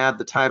going to add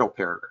the title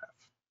paragraph.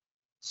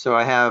 So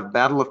I have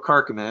Battle of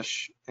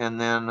Carchemish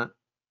and then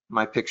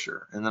my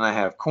picture, and then I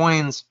have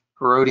coins,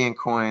 Herodian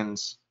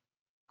coins,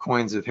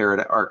 coins of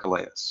Herod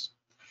Archelaus.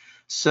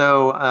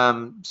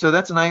 So so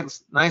that's a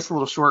nice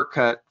little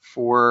shortcut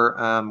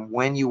for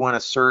when you want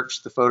to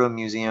search the photo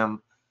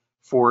museum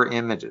for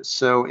images.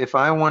 So if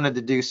I wanted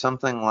to do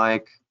something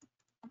like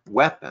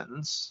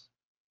weapons,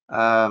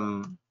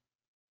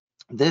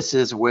 this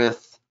is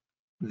with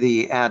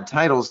the add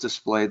titles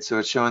displayed, so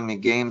it's showing me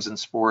games and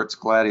sports,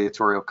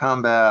 gladiatorial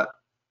combat,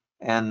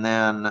 and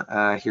then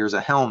here's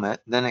a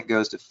helmet. Then it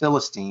goes to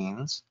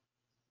Philistines.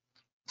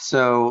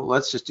 So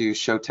let's just do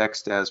show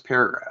text as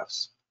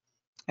paragraphs.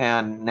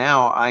 And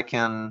now I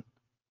can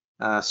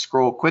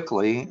scroll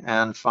quickly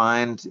and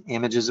find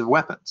images of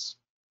weapons,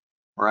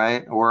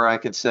 right? Or I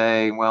could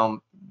say,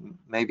 well,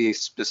 maybe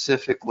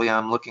specifically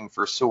I'm looking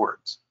for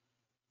swords.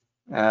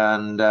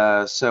 And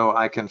so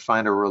I can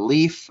find a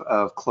relief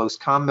of close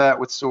combat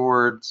with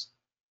swords.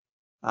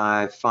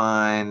 I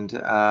find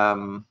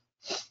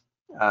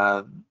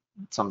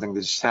something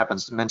that just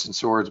happens to mention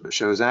swords but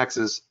shows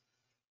axes.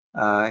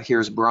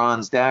 Here's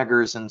bronze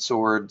daggers and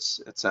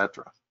swords,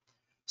 etc.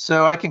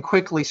 So I can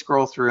quickly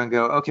scroll through and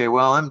go, okay,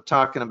 well, I'm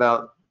talking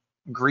about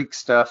Greek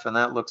stuff and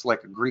that looks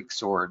like a Greek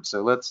sword.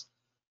 So let's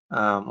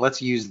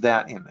use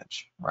that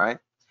image, right?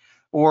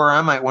 Or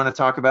I might want to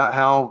talk about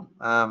how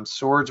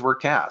swords were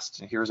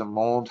cast. Here's a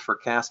mold for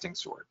casting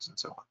swords and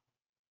so on.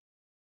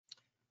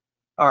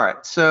 All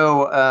right,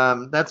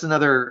 so that's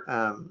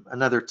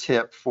another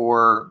tip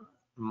for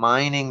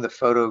mining the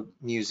photo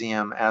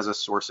museum as a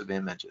source of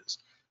images.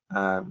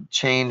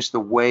 Change the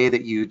way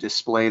that you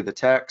display the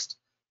text,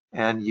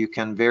 and you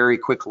can very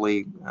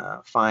quickly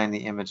find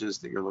the images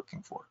that you're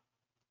looking for.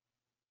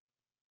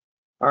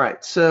 All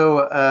right,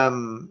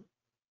 so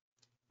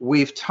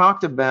we've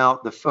talked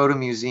about the photo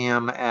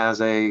museum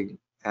as a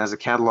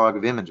catalog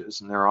of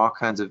images, and there are all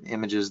kinds of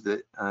images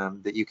that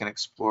that you can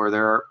explore.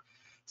 There are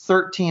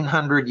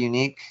 1,300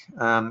 unique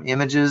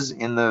images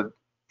in the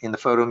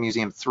Photo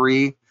Museum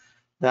 3.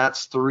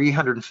 That's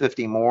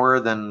 350 more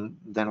than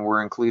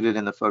were included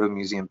in the Photo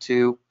Museum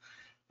 2,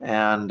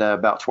 and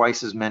about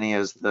twice as many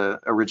as the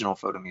original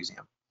Photo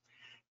Museum.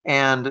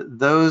 And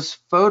those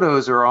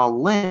photos are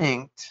all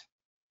linked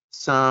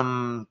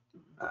some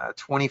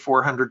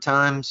 2,400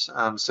 times.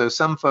 So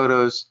some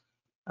photos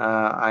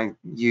I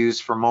use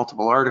for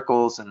multiple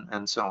articles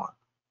and so on.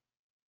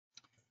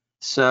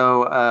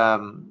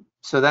 So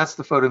so that's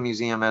the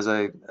PhotoMuseum as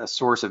a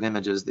source of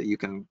images that you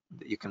can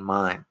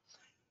mine.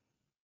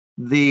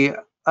 The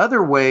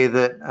other way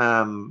that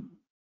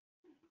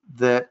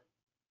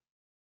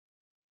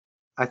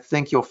I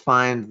think you'll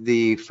find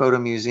the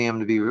PhotoMuseum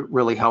to be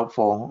really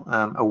helpful,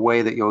 a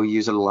way that you'll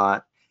use it a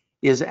lot,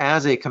 is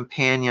as a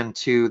companion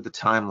to the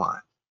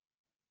timeline.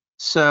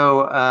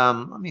 So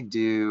let me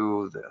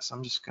do this.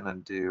 I'm just gonna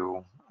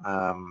do,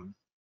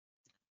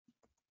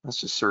 let's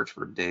just search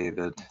for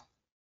David.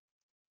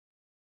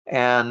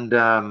 And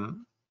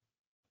I'm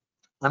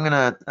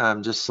gonna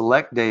just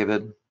select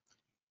David.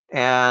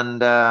 And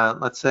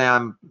let's say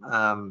I'm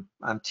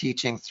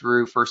teaching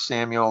through 1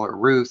 Samuel or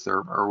Ruth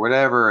or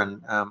whatever,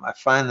 and I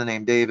find the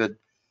name David,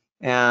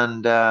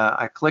 and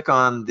I click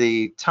on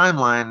the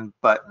timeline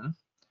button.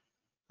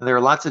 There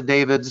are lots of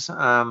Davids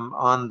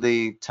on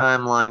the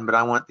timeline, but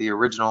I want the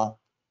original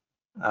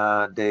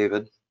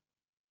David.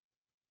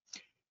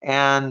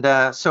 And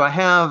so I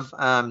have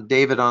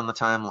David on the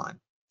timeline.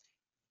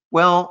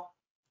 Well,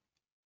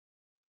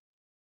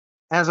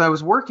 as I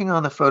was working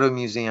on the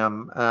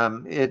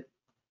PhotoMuseum,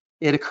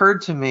 it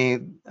occurred to me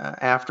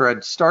after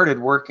I'd started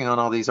working on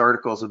all these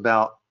articles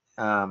about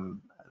the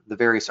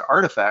various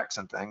artifacts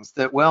and things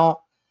that,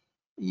 well,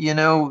 you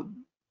know,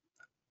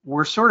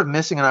 we're sort of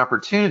missing an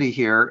opportunity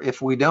here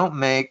if we don't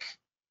make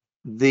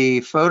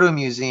the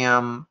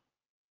PhotoMuseum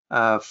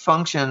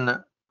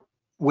function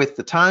with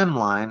the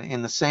timeline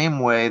in the same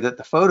way that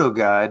the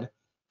PhotoGuide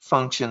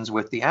functions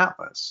with the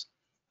atlas.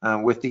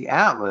 With the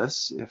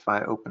atlas, if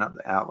I open up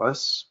the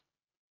atlas,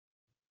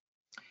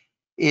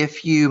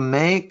 if you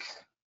make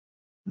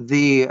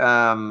the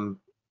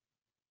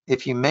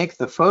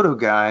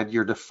PhotoGuide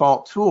your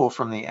default tool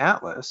from the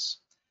atlas,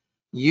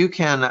 you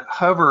can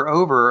hover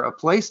over a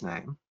place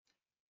name,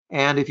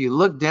 and if you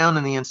look down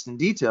in the instant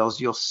details,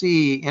 you'll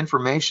see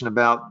information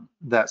about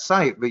that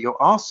site, but you'll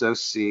also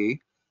see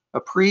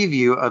a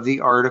preview of the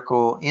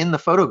article in the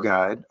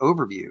PhotoGuide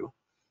overview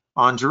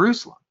on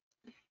Jerusalem.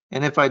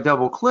 And if I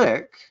double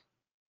click,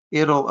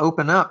 it'll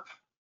open up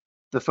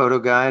the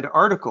PhotoGuide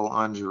article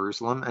on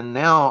Jerusalem, and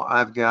now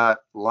I've got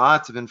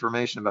lots of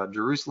information about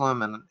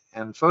Jerusalem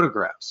and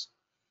photographs.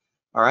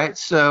 All right,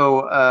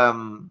 so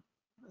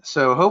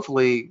so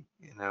hopefully,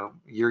 you know,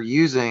 you're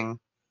using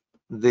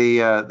the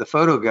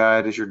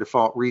PhotoGuide as your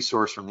default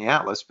resource from the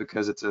atlas,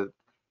 because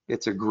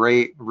it's a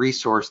great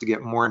resource to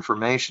get more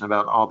information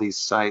about all these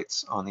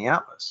sites on the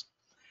atlas.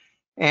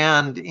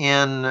 And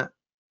in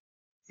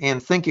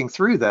thinking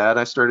through that,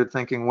 I started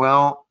thinking,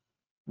 well,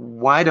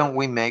 why don't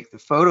we make the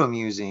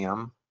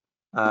PhotoMuseum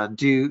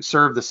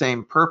serve the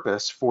same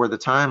purpose for the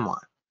timeline?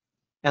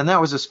 And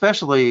that was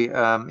especially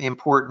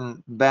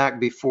important back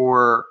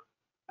before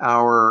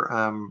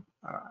our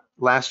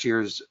last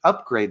year's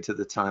upgrade to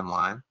the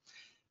timeline,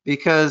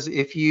 because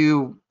if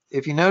you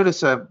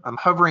notice, I'm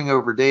hovering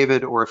over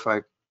David, or if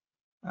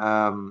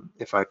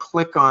I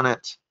click on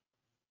it,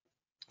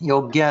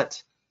 you'll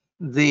get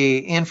the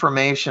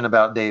information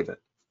about David.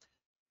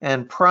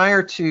 And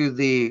prior to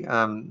the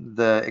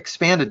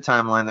expanded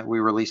timeline that we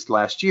released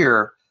last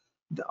year,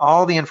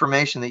 all the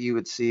information that you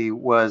would see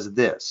was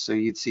this. So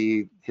you'd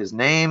see his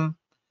name,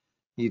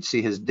 you'd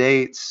see his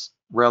dates,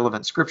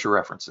 relevant scripture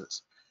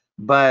references.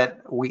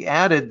 But we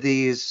added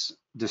these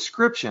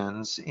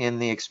descriptions in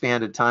the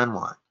expanded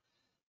timeline.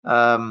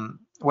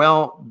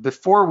 Well,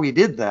 before we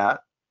did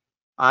that,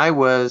 I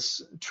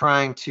was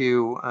trying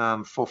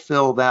to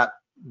fulfill that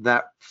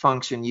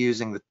function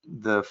using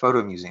the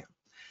PhotoMuseum.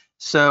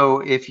 So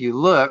if you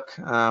look,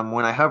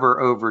 when I hover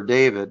over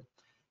David,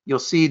 you'll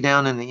see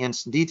down in the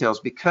instant details,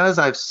 because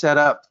I've set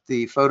up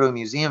the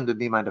PhotoMuseum to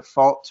be my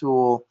default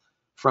tool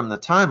from the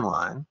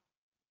timeline,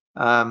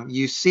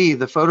 you see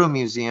the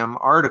PhotoMuseum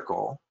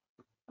article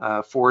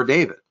for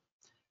David.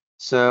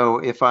 So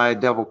if I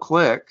double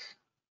click,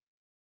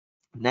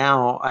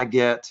 now I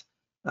get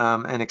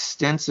an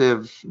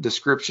extensive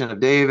description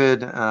of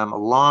David, a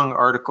long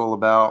article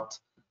about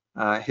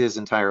his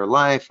entire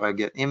life. I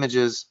get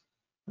images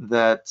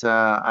that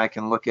I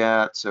can look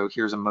at. So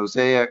here's a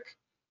mosaic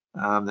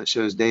that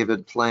shows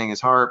David playing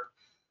his harp.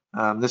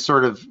 This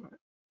sort of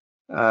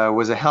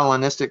was a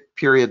Hellenistic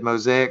period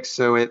mosaic,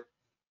 so it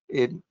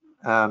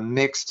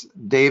mixed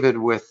David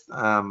with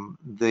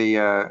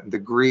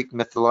the Greek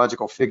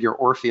mythological figure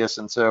Orpheus,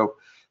 and so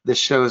this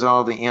shows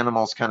all the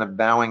animals kind of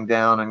bowing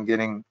down and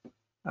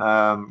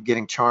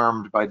getting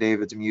charmed by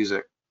David's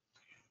music.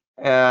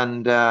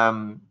 And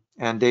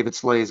David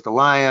slays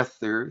Goliath.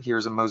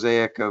 Here's a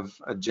mosaic of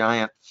a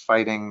giant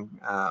fighting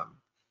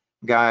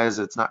guys.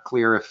 It's not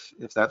clear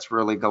if that's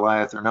really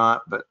Goliath or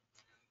not, but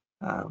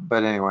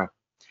anyway.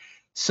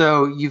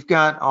 So you've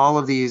got all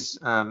of these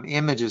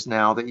images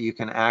now that you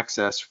can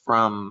access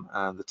from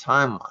the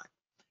timeline.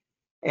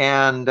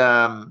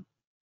 And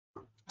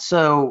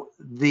so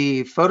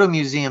the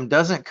PhotoMuseum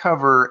doesn't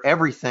cover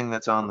everything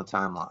that's on the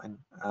timeline,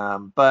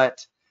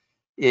 but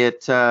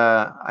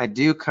I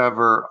do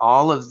cover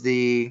all of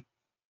the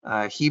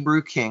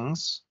Hebrew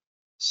kings.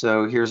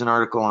 So here's an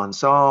article on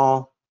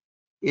Saul,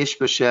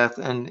 Ishbosheth,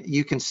 and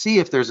you can see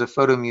if there's a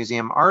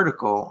PhotoMuseum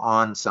article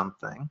on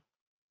something.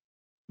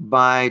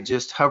 by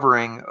just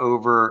hovering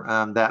over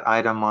that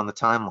item on the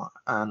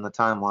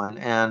timeline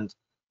and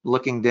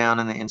looking down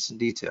in the instant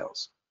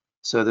details.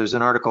 So there's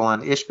an article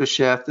on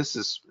Ishbosheth. This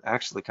is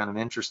actually kind of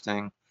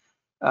interesting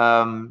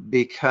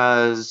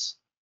because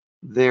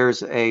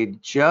there's a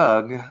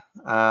jug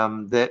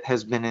that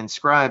has been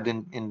inscribed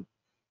in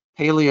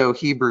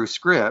Paleo-Hebrew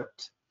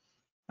script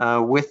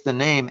with the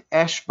name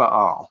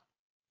Eshbaal.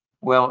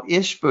 Well,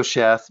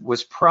 Ishbosheth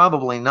was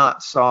probably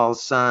not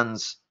Saul's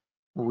son's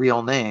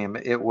real name.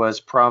 It was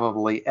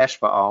probably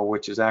Eshbaal,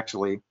 which is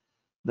actually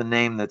the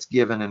name that's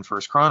given in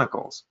First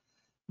Chronicles.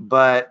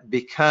 But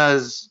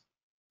because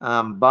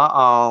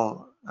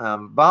Baal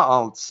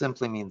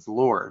simply means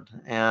Lord,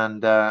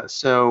 and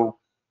so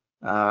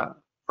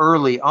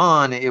early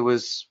on it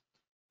was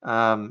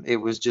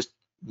just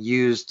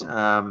used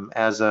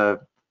as a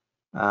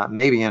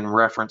maybe in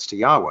reference to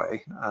Yahweh,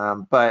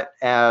 but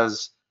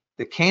as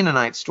the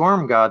Canaanite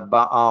storm god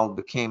Baal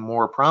became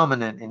more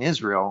prominent in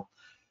Israel,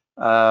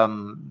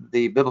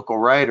 the biblical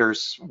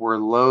writers were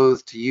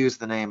loath to use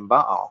the name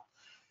Baal.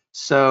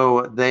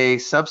 So they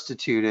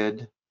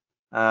substituted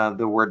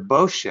the word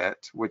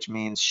Boshet, which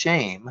means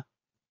shame,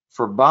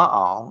 for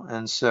Baal,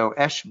 and so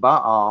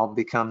Eshbaal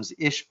becomes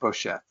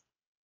Ishbosheth.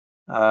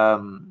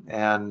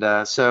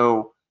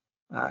 So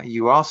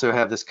you also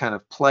have this kind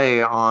of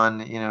play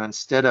on,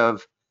 instead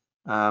of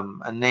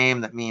a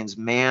name that means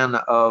man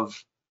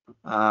of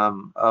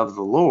the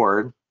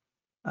Lord,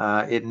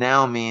 it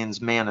now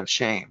means man of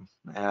shame,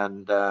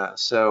 and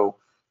so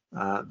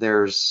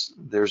there's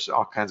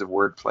all kinds of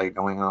wordplay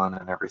going on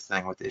and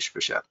everything with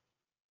Ishbosheth.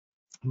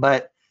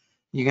 But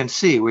you can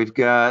see we've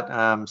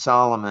got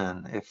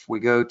Solomon. If we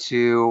go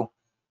to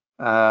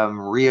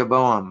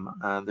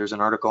Rehoboam, there's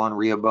an article on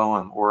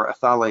Rehoboam or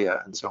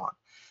Athaliah and so on.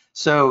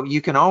 So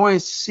you can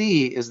always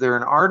see, is there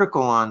an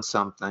article on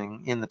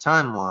something in the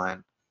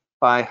timeline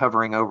by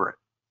hovering over it.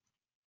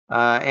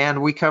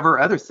 And we cover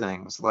other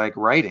things like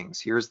writings.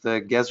 Here's the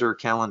Gezer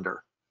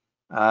calendar.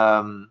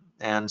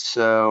 And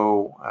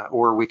so,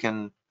 or we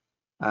can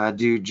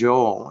do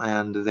Joel,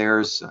 and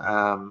there's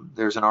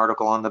an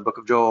article on the book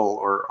of Joel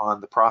or on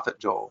the prophet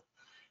Joel.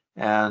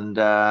 And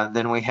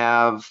then we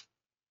have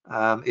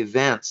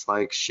events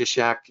like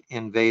Shishak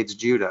invades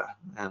Judah.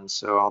 And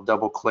so I'll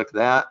double click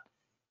that.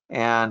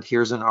 And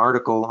here's an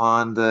article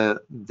on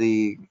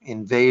the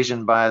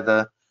invasion by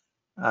the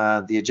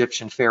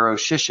Egyptian pharaoh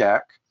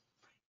Shishak.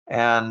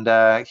 And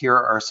here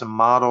are some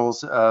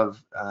models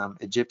of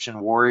Egyptian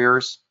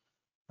warriors.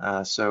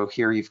 So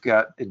here you've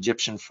got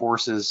Egyptian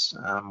forces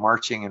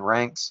marching in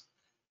ranks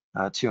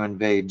to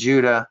invade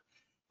Judah.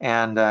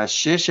 And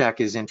Shishak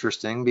is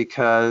interesting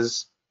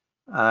because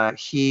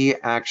he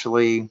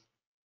actually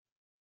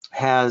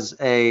has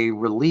a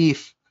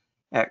relief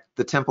at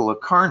the temple of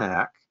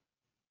Karnak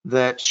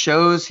that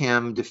shows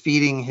him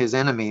defeating his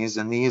enemies,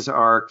 and these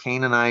are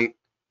Canaanite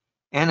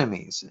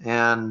enemies.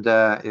 And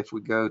if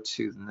we go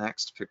to the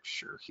next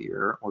picture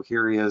here, well,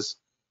 here he is.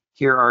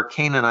 Here are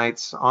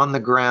Canaanites on the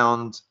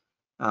ground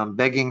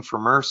begging for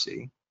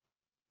mercy.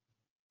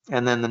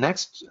 And then the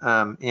next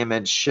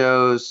image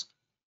shows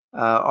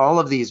all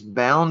of these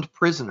bound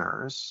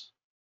prisoners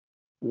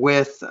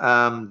with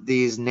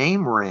these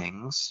name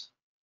rings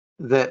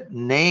that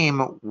name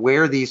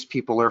where these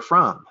people are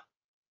from.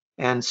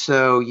 And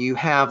so you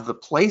have the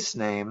place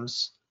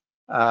names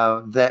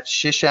that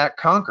Shishak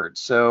conquered.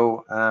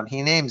 So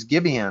he names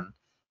Gibeon.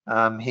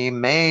 He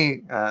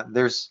may, I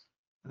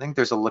think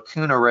there's a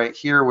lacuna right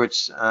here,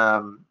 which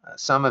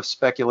some have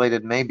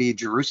speculated may be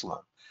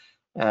Jerusalem,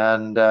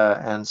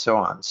 and so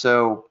on.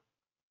 So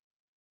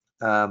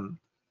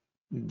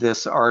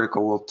this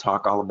article will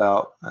talk all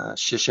about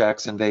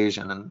Shishak's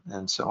invasion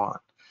and so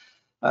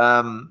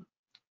on.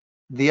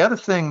 The other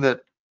thing that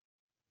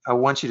I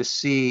want you to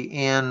see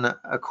in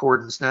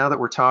accordance, now that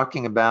we're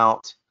talking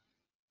about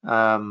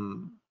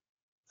an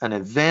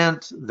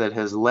event that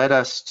has led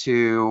us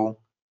to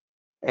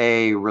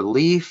a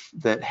relief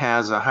that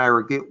has a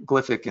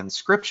hieroglyphic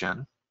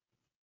inscription,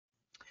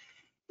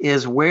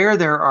 is where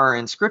there are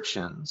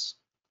inscriptions.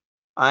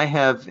 I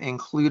have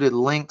included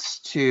links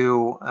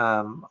to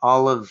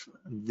all of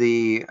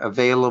the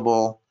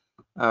available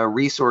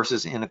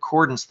resources in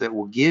accordance that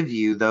will give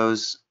you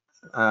those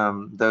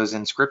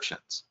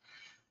inscriptions.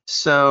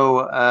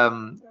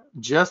 So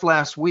just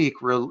last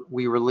week,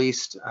 we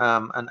released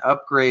an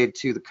upgrade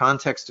to the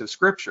context of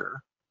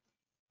Scripture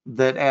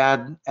that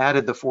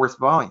added the 4th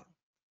volume.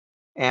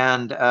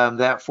 And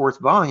that 4th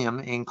volume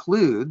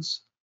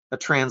includes a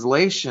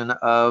translation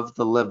of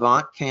the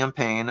Levant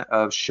campaign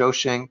of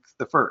Shoshenq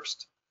I.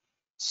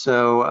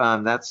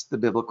 So that's the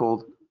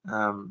biblical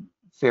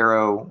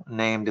pharaoh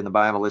named in the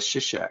Bible as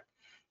Shishak.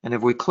 And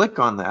if we click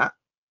on that,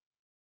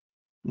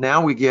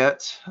 now we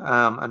get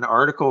an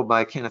article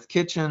by Kenneth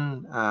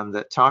Kitchen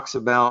that talks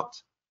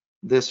about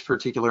this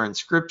particular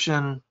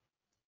inscription,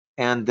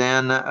 and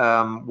then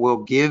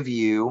we'll give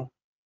you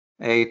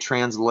a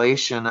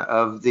translation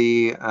of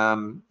the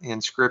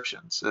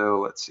inscription. So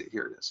let's see,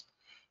 here it is.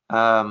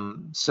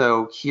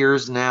 So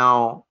here's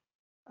now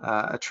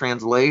a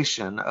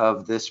translation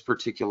of this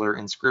particular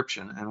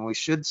inscription, and we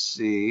should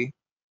see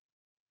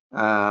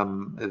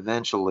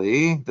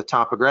eventually the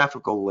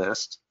topographical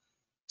list.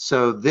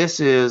 So this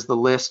is the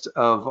list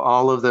of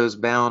all of those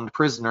bound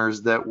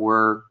prisoners that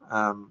were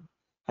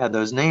had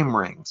those name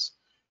rings,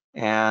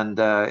 and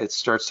it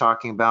starts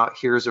talking about,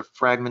 here's a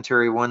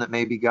fragmentary one that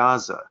may be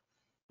Gaza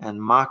and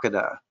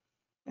Makkedah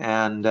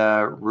and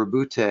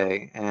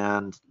Rebute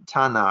and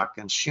Tanakh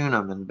and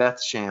Shunem and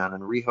Bethshan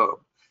and Rehob.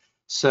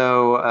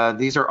 So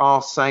these are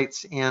all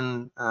sites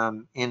in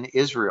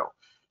Israel.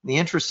 The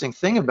interesting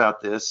thing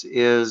about this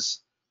is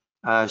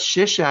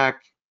Shishak,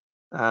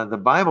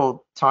 the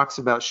Bible talks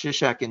about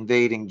Shishak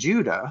invading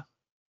Judah,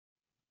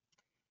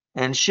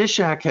 and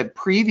Shishak had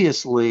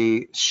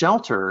previously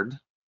sheltered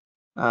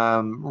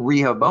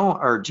Rehoboam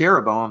or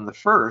Jeroboam the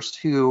first,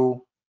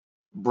 who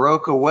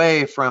broke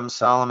away from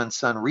Solomon's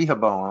son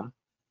Rehoboam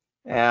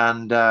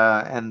and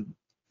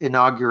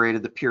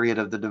inaugurated the period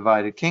of the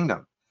divided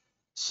kingdom.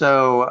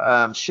 So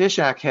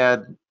Shishak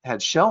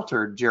had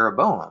sheltered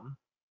Jeroboam,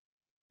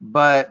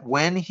 but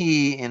when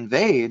he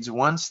invades,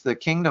 once the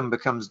kingdom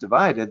becomes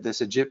divided,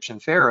 this Egyptian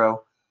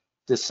pharaoh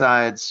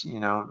decides,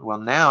 well,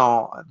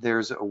 now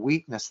there's a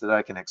weakness that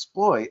I can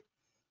exploit,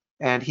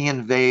 and he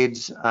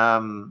invades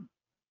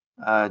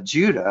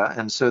Judah.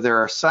 And so there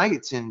are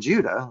sites in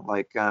Judah,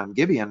 like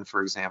Gibeon,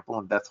 for example,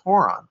 and Beth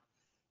Horon,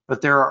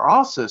 but there are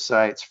also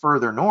sites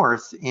further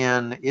north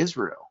in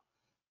Israel.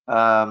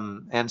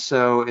 And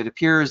so it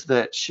appears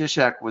that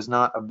Shishak was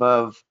not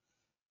above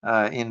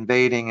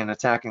invading and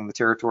attacking the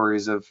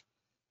territories of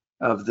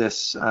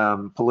this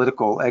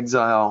political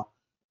exile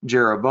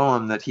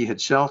Jeroboam that he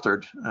had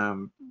sheltered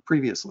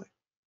previously.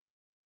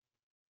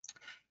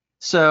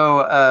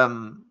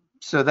 So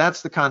so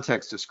that's the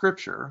context of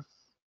Scripture.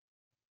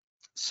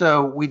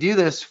 So we do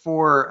this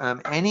for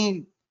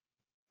any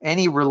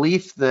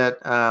relief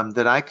that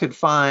that I could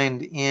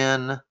find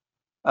in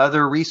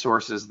other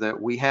resources that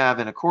we have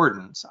in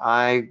accordance.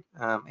 I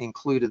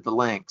included the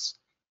links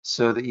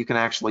so that you can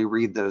actually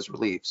read those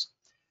reliefs.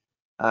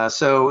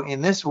 So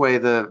in this way,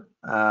 the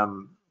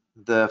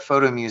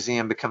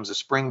PhotoMuseum becomes a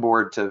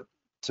springboard to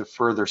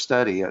further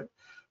study it,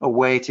 a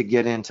way to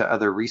get into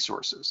other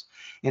resources.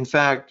 In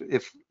fact,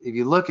 if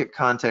you look at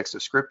Context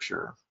of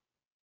Scripture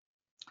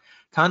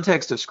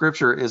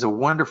is a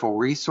wonderful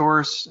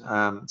resource.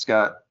 It's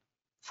got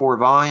 4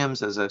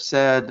 volumes, as I've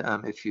said.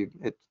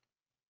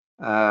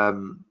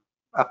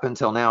 Up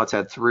until now, it's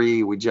had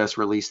 3. We just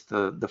released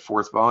the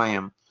 4th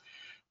volume.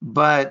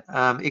 But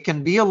it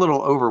can be a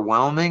little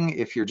overwhelming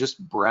if you're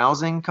just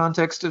browsing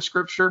Context of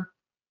Scripture,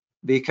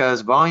 because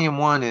volume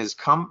 1 is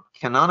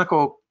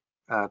canonical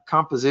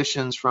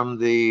compositions from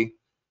the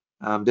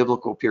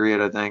biblical period,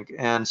 I think.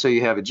 And so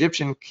you have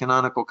Egyptian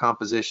canonical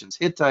compositions,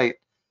 Hittite,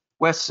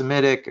 West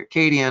Semitic,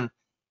 Akkadian,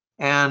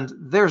 and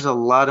there's a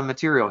lot of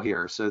material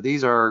here. So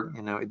these are,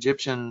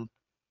 Egyptian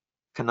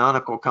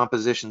canonical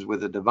compositions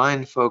with a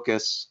divine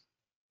focus,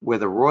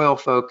 with a royal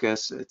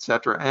focus,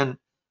 etc. And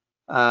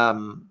I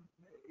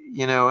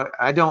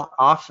don't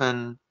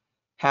often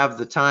have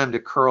the time to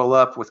curl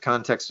up with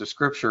Context of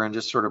Scripture and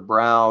just sort of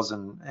browse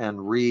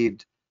and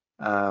read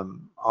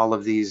all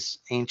of these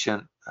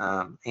ancient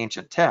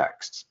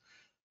texts.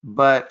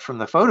 But from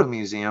the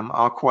PhotoMuseum,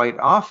 I'll quite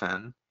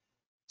often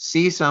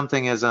see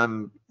something as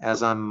I'm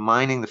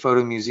mining the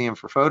PhotoMuseum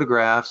for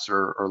photographs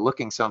or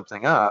looking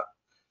something up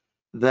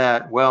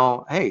that,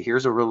 well, hey,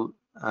 here's a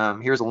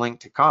link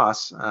to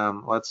COS.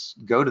 Let's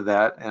go to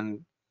that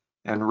and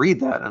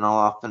read that, and I'll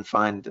often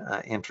find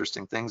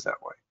interesting things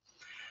that way.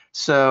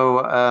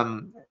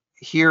 So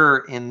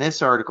here in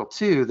this article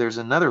too, there's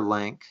another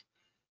link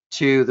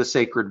to the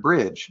Sacred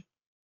Bridge.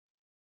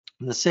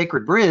 And the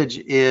Sacred Bridge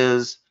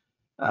is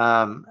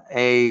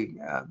a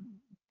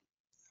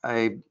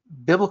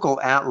biblical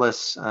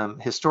atlas,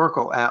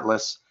 historical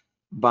atlas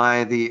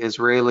by the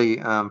Israeli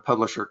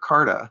publisher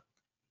Carta.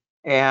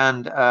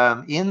 And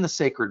in the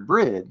Sacred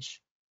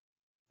Bridge,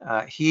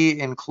 he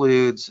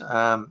includes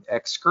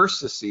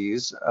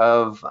excursuses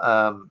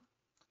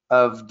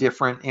of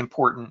different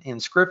important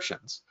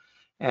inscriptions.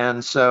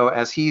 And so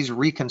as he's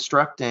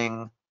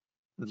reconstructing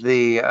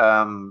the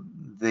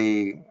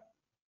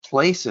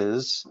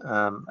places,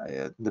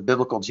 the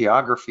biblical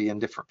geography in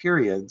different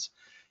periods,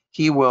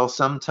 he will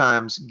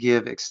sometimes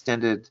give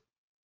extended,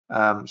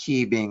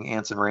 he being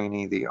Anson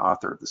Rainey, the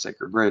author of the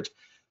Sacred Bridge,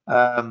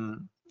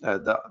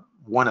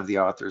 one of the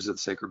authors of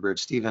the Sacred Bridge.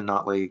 Stephen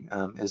Notley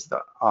is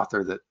the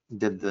author that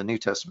did the New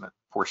Testament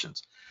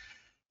portions,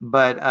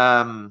 but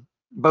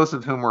both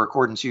of whom were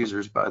accordance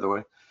users, by the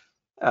way.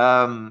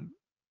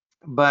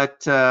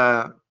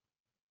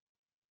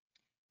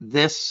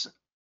 This,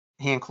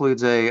 he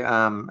includes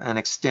an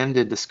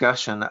extended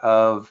discussion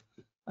of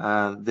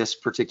this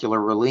particular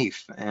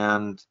relief,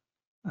 and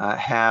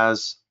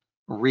has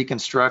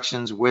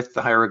reconstructions with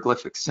the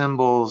hieroglyphic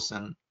symbols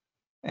and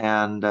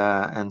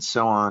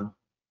so on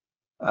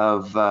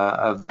of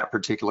that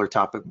particular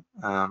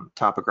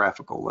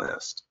topographical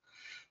list.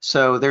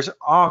 So there's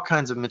all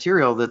kinds of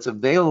material that's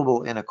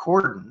available in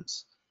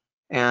accordance,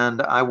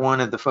 and I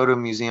wanted the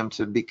PhotoMuseum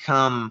to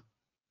become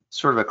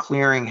sort of a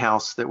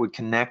clearinghouse that would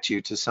connect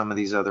you to some of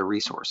these other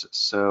resources.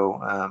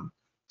 So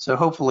so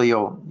hopefully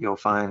you'll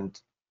find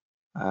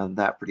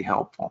that pretty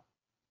helpful.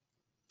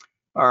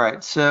 All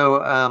right, so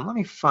let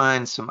me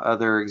find some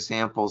other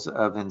examples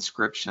of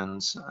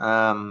inscriptions.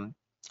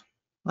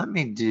 Let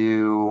me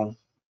do,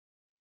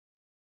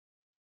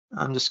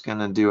 I'm just going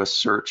to do a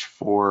search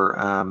for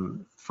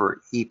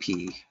EP.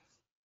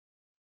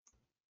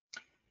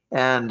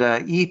 And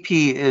EP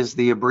is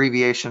the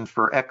abbreviation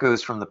for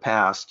Echoes from the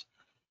Past,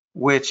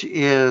 which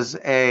is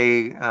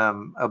a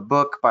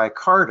book by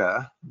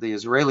Carta, the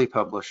Israeli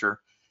publisher,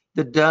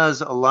 that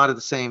does a lot of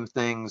the same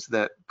things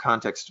that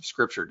Context of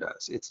Scripture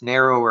does. It's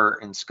narrower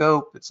in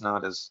scope, it's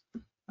not as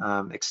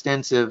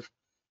extensive,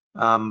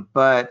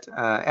 but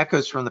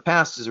Echoes from the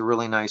Past is a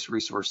really nice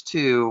resource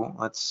too.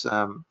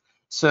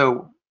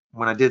 So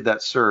when I did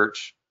that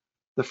search,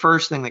 the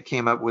first thing that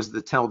came up was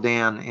the Tel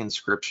Dan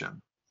inscription.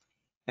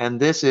 And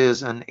this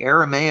is an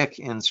Aramaic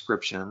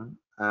inscription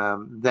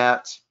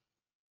that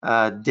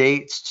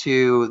dates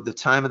to the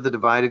time of the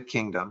divided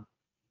kingdom.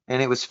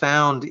 And it was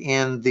found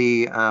in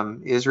the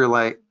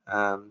Israelite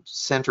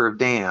center of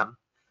Dan.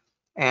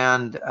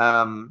 And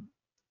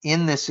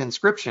in this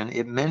inscription,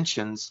 it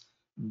mentions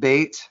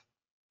Beit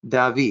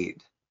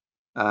David.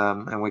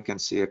 And we can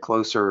see a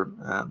closer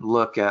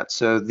look at.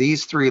 So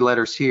these three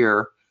letters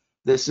here,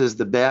 this is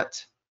the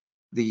Bet,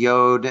 the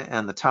Yod,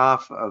 and the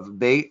Taf of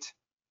Beit.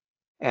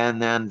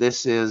 And then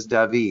this is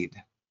David.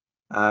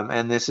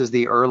 And this is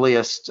the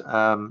earliest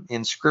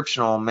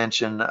inscriptional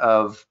mention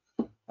of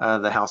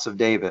the House of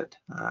David.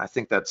 I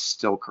think that's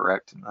still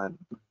correct.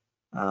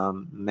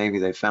 Maybe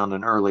they found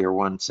an earlier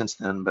one since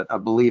then, but I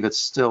believe it's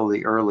still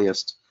the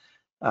earliest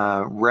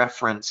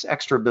reference,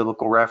 extra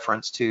biblical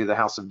reference to the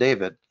House of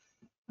David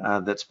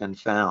that's been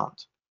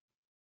found.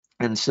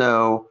 And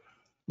so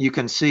you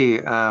can see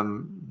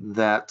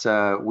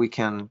that we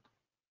can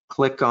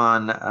click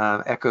on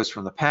Echoes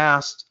from the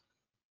Past,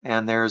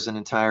 and there's an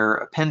entire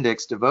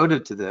appendix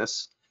devoted to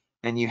this.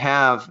 And you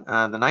have,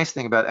 the nice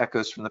thing about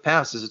Echoes from the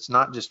Past is it's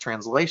not just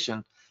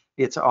translation,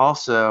 it's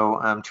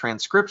also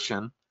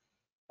transcription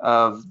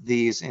of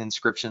these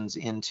inscriptions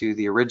into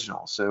the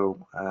original.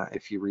 So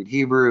if you read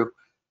Hebrew,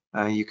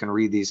 you can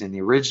read these in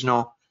the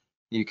original.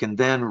 You can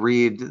then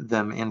read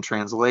them in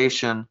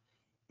translation,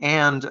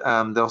 and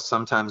they'll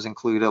sometimes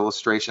include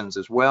illustrations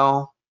as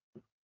well.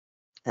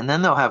 And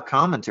then they'll have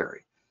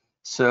commentary.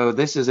 So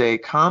this is a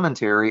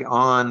commentary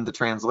on the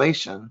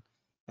translation,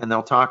 and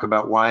they'll talk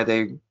about why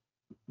they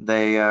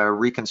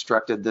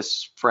reconstructed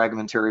this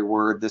fragmentary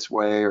word this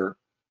way or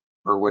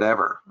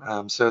whatever.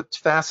 So it's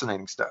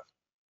fascinating stuff.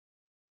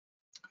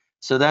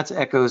 So that's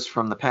Echoes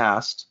from the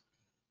Past.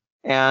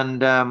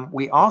 And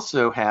we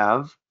also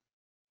have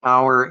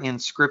our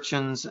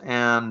inscriptions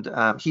and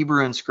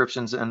Hebrew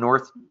inscriptions and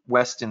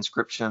Northwest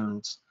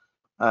inscriptions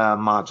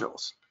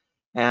modules.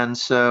 And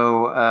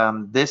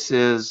so this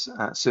is,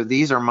 so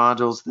these are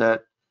modules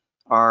that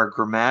are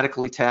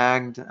grammatically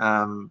tagged.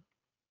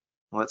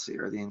 Let's see,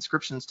 are the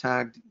inscriptions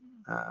tagged?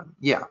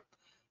 Yeah.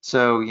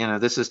 So, you know,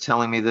 this is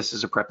telling me this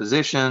is a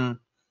preposition.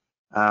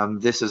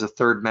 This is a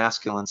third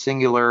masculine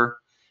singular.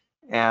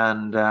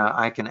 And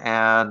I can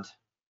add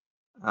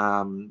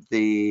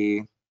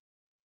the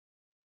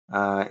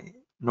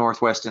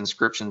Northwest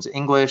inscriptions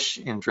English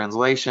in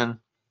translation.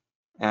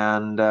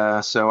 And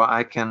so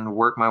I can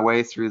work my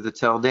way through the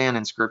Tel Dan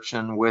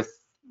inscription with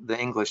the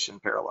English in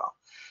parallel.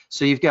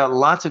 So you've got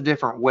lots of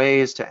different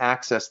ways to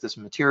access this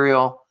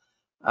material.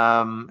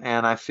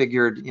 And I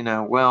figured, you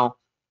know, well,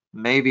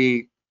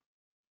 maybe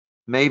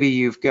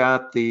you've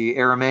got the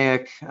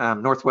Aramaic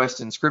Northwest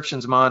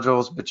inscriptions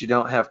modules, but you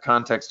don't have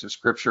Context of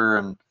Scripture,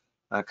 and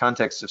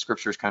Context of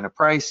Scripture is kind of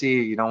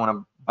pricey. You don't want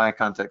to buy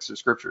Context of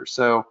Scripture.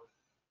 So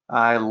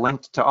I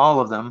linked to all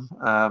of them,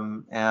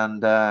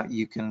 and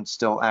you can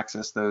still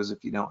access those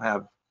if you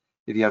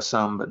have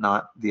some but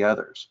not the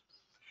others.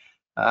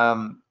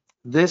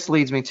 This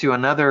leads me to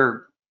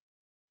another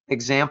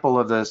example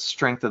of the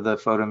strength of the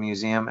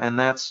PhotoMuseum, and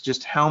that's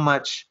just how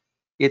much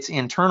it's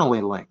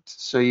internally linked.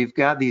 So you've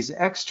got these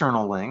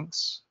external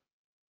links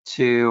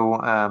to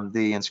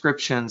the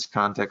inscriptions,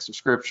 Context of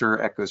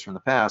Scripture, Echoes from the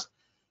Past,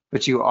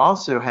 but you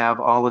also have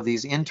all of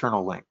these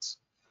internal links.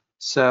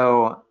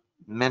 So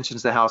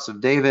mentions the House of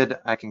David,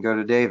 I can go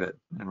to David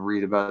and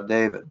read about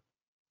David.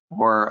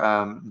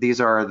 Or these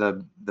are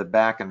the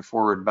back and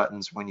forward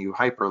buttons when you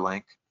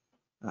hyperlink.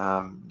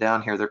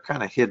 Down here, they're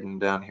kind of hidden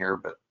down here,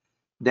 but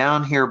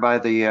down here by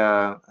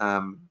the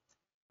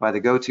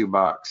go-to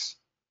box,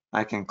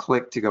 I can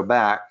click to go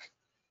back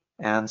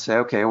and say,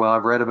 okay, well,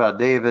 I've read about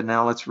David,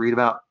 now let's read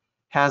about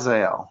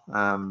Hazael,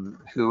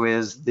 who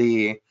is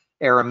the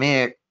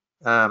Aramaic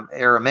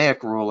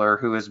ruler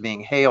who is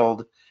being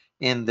hailed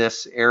in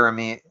this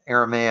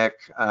Aramaic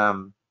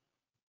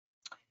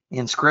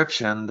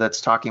inscription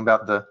that's talking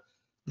about the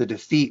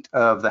defeat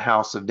of the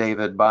House of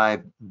David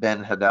by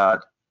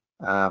Ben-Hadad,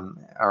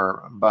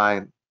 or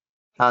by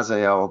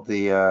Hazael,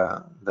 the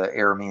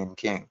Aramean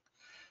king.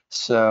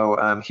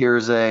 So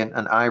here's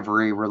an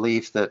ivory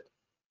relief that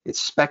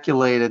it's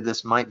speculated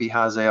this might be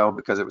Hazael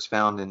because it was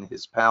found in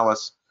his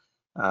palace,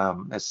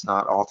 It's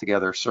not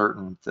altogether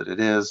certain that it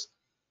is,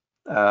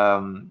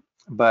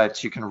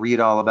 but you can read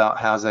all about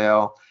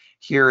Hazael.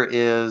 Here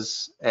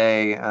is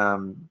a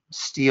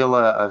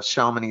stela of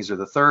Shalmaneser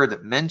III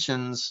that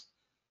mentions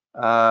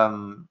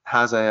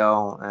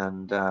Hazael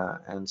and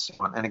so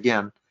on. And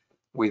again,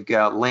 we've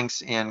got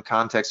links in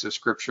context of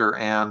scripture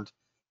and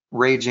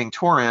Raging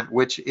Torrent,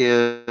 which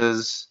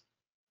is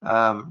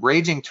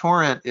Raging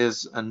Torrent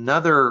is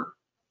another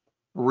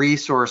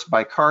resource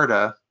by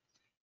Carta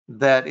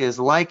that is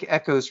like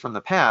Echoes from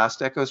the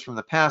Past. Echoes from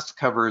the Past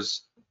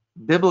covers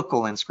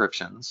biblical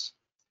inscriptions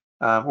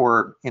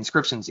or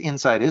inscriptions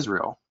inside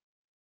Israel,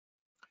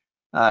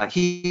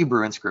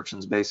 Hebrew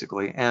inscriptions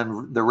basically,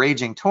 and the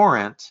Raging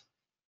Torrent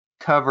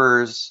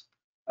covers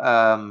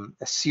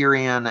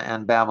Assyrian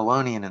and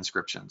Babylonian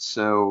inscriptions.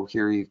 So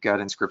here you've got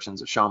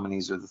inscriptions of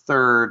Shalmaneser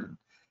III,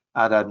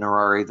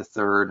 Adad-Nirari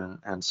III,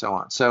 and so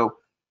on. So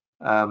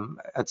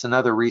it's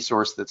another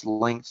resource that's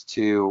linked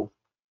to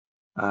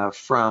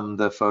from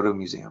the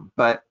PhotoMuseum.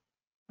 But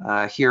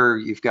here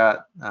you've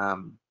got,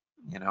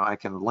 I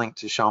can link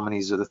to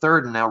Shalmaneser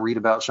III and now read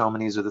about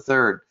Shalmaneser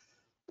III.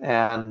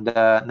 And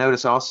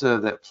notice also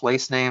that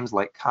place names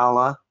like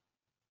Kala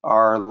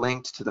are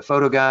linked to the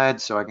PhotoGuide,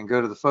 so I can go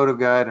to the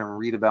PhotoGuide and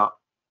read about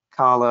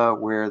Kala,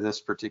 where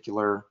this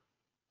particular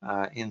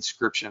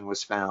inscription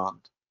was found,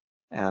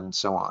 and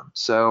so on.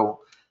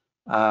 So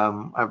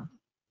I've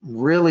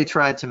really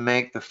tried to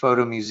make the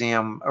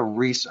PhotoMuseum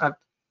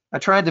I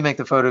tried to make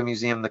the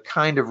PhotoMuseum the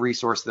kind of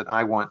resource that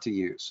I want to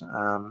use,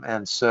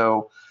 and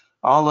so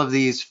all of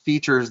these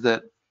features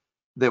that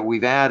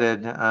we've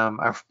added,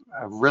 I've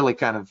really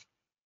kind of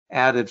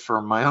added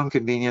for my own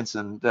convenience,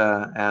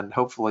 and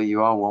hopefully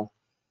you all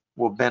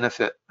will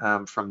benefit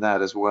from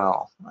that as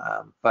well.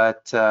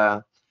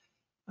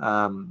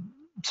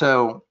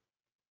 So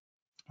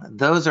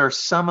those are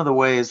some of the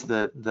ways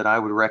that I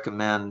would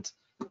recommend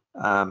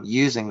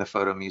using the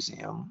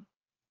PhotoMuseum.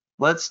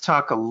 Let's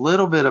talk a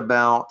little bit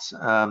about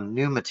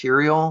new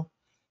material.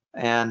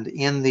 And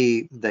in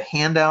the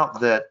handout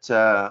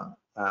that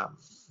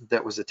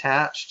was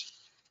attached,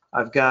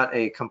 I've got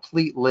a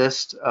complete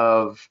list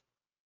of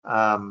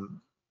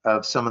some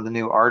of the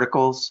new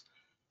articles.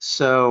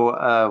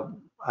 So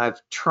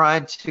I've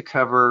tried to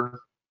cover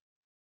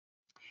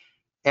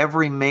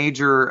every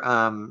major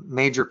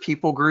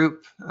people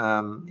group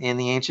in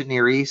the ancient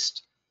Near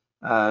East.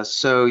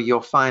 So you'll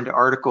find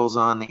articles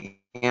on the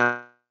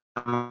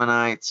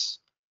Ammonites,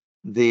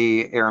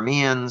 the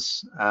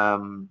Arameans,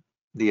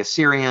 the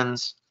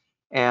Assyrians,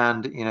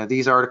 and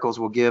these articles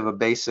will give a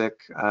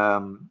basic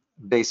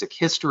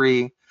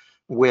history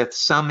with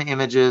some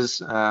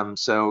images.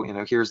 So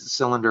here's the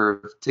cylinder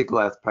of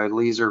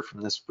Tiglath-Pileser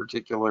from this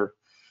particular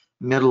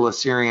Middle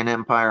Assyrian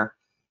Empire.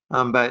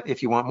 But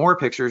if you want more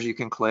pictures, you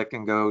can click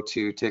and go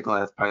to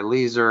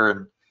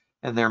Tiglath-Pileser,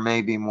 and there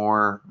may be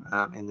more.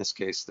 In this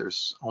case,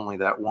 there's only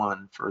that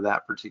one for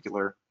that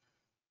particular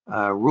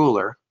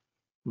ruler.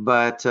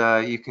 But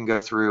you can go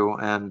through,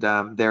 and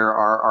there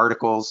are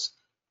articles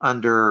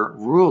under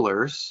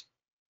rulers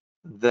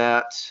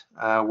that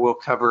will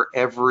cover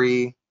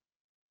every,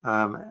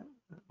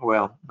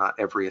 well, not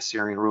every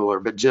Assyrian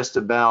ruler, but just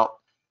about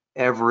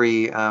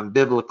every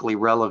biblically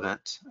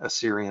relevant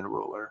Assyrian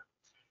ruler,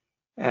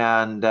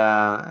 and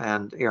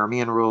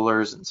Aramean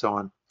rulers, and so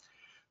on.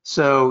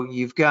 So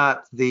you've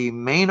got the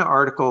main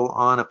article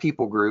on a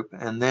people group,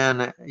 and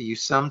then you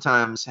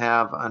sometimes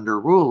have under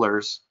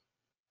rulers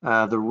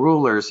the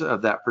rulers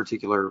of that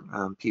particular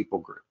people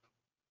group.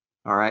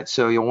 All right,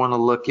 so you'll want to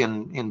look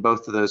in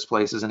both of those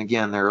places, and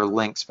again, there are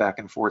links back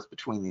and forth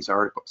between these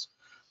articles.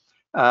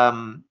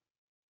 So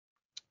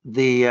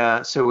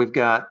we've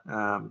got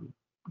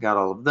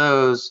all of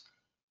those.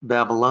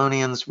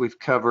 Babylonians we've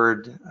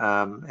covered,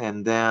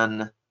 and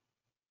then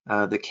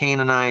the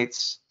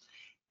Canaanites.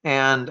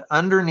 And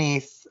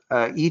underneath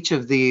each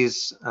of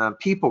these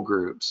people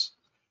groups,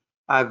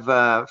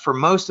 for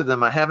most of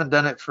them, I haven't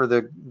done it for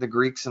the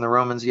Greeks and the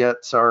Romans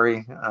yet.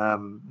 Sorry,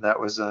 that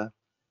was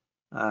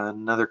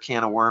another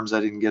can of worms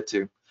I didn't get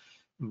to.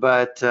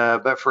 But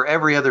for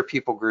every other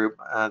people group,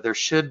 there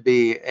should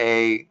be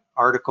a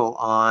article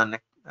on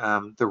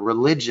the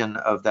religion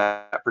of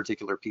that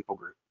particular people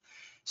group.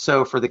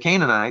 So for the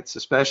Canaanites,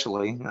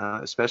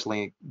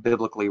 especially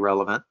biblically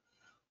relevant,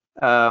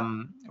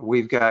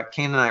 we've got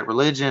Canaanite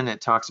religion. It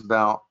talks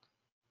about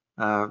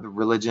the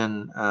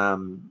religion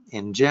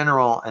in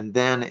general, and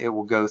then it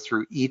will go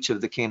through each of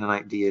the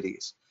Canaanite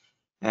deities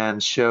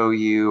and show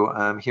you,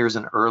 here's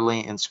an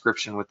early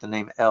inscription with the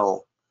name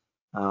El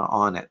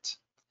on it.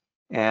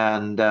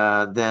 And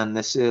then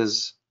this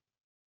is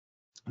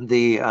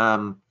the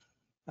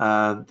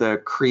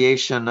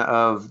creation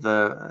of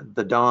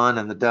the dawn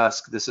and the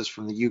dusk. This is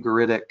from the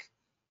Ugaritic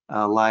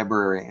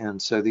library.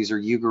 And so these are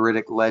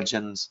Ugaritic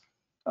legends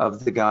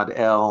of the god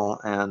El,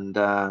 and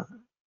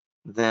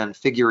then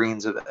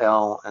figurines of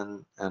El,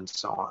 and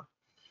so on.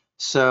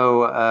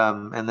 So,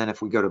 and then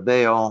if we go to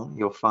Baal,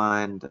 you'll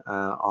find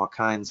all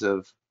kinds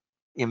of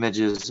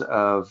images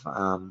of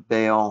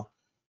Baal.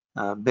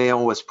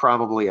 Baal was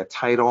probably a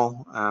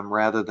title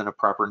rather than a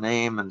proper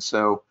name, and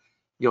so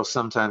you'll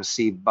sometimes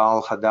see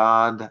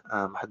Baal-Hadad.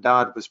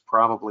 Hadad was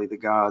probably the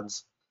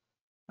god's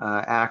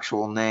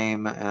actual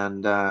name,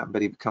 and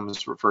but he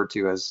becomes referred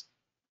to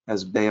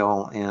as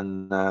Baal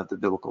in the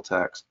biblical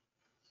text.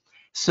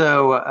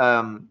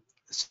 So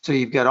so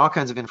you've got all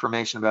kinds of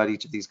information about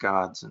each of these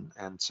gods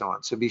and so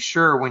on. So be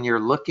sure when you're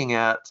looking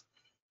at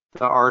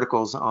the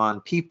articles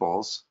on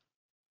peoples,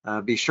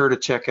 be sure to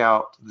check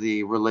out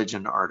the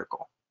religion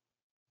article.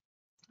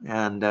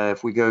 And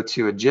if we go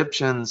to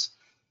Egyptians,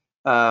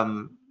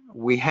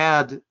 we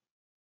had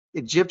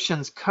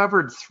Egyptians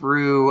covered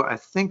through, I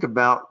think,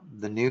 about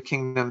the New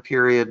Kingdom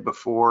period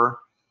before.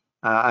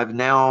 I've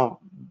now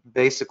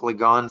basically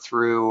gone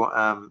through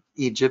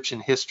Egyptian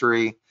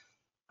history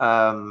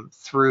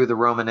through the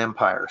Roman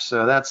Empire.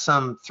 So that's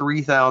some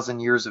 3,000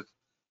 years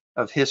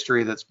of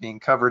history that's being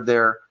covered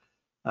there.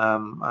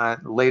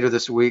 Later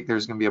this week,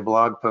 there's going to be a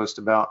blog post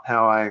about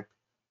how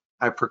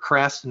I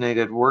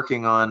procrastinated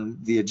working on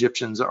the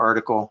Egyptians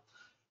article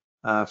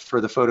for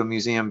the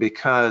PhotoMuseum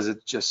because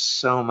it's just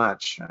so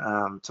much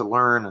to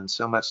learn and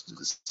so much to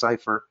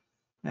decipher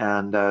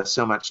and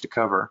so much to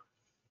cover.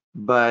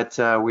 But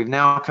we've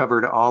now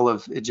covered all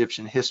of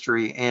Egyptian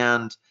history,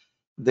 and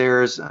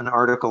there's an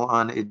article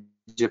on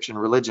Egyptian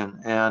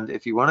religion. And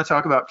if you want to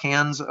talk about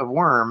cans of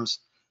worms,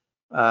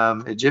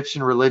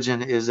 Egyptian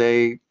religion is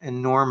an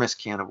enormous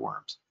can of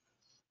worms.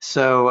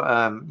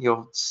 So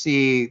you'll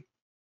see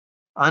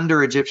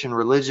under Egyptian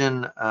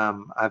religion,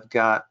 I've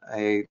got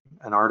an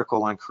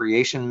article on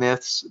creation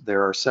myths.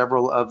 There are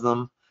several of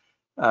them.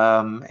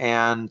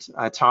 And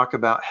I talk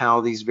about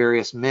how these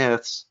various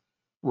myths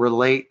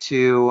relate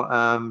to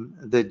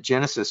the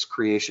Genesis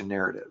creation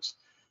narratives.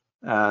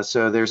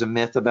 So there's a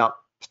myth about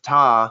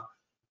Ptah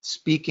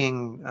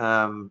speaking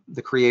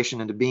the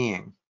creation into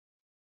being.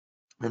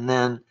 And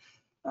then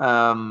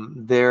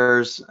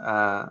there's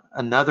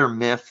another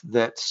myth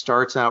that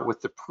starts out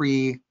with the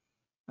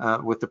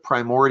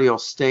primordial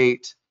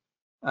state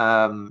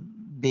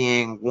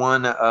being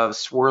one of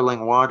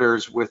swirling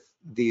waters with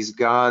these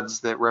gods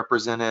that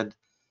represented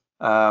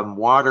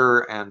water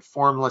and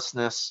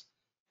formlessness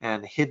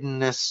and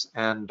hiddenness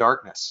and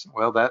darkness.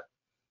 Well, that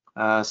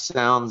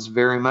sounds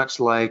very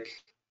much like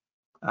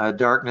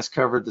darkness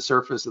covered the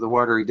surface of the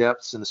watery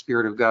depths and the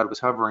Spirit of God was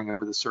hovering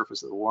over the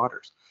surface of the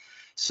waters.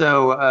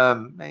 So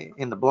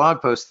in the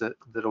blog post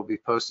that'll be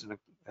posted in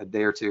a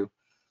day or two,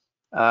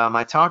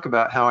 I talk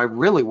about how I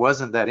really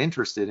wasn't that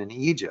interested in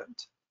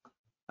Egypt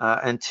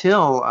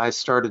until I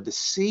started to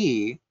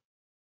see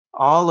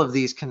all of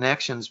these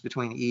connections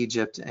between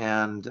Egypt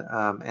and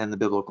the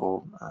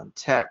biblical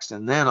text,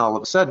 and then all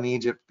of a sudden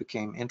Egypt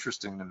became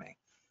interesting to me,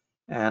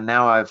 and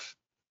now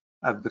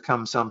I've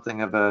become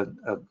something of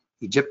a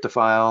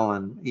Egyptophile,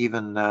 and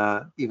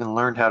even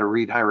learned how to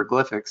read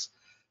hieroglyphics,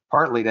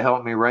 partly to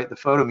help me write the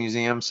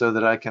PhotoMuseum so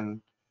that I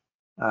can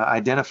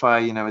identify,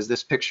 is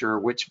this picture,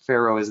 which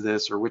pharaoh is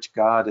this, or which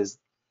god is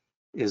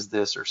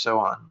this, or so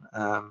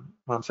on.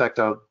 Well, in fact,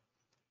 I'll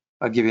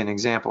give you an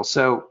example.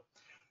 So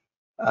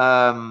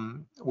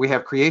we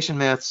have creation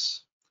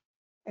myths,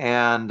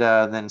 and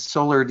then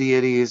solar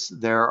deities.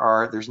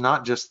 There's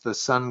not just the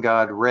sun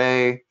god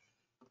Re.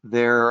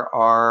 There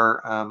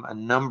are a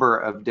number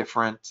of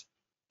different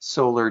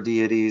solar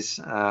deities,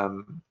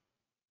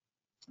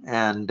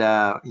 and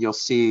you'll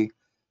see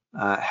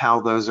how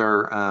those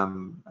are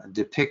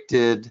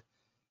depicted.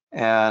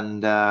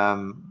 And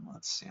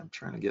let's see, I'm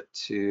trying to get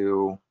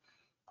to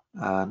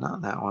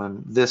not that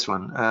one, this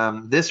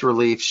one. This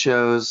relief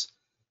shows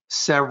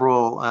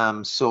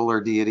several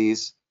solar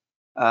deities.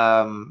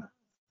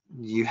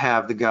 You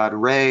have the god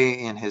Re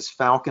in his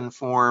falcon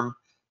form.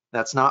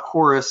 That's not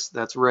Horus,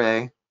 that's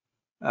Re.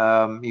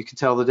 You can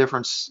tell the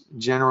difference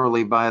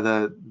generally by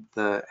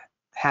the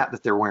hat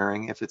that they're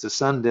wearing. If it's a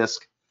sun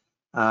disk,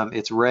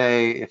 it's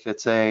Re. If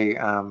it's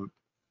a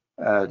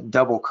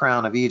double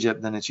crown of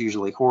Egypt, then it's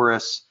usually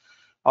Horus.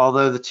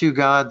 Although the two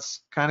gods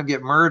kind of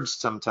get merged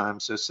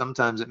sometimes, so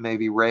sometimes it may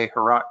be Re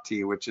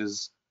Herakti, which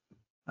is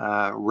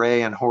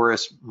Re and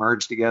Horus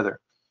merged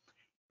together.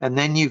 And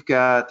then you've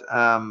got,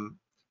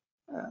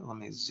 let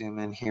me zoom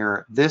in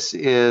here. This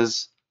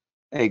is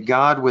a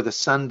god with a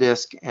sun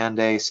disk and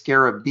a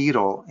scarab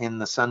beetle in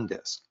the sun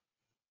disk.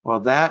 Well,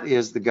 that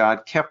is the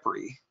god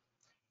Khepri.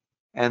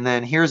 And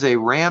then here's a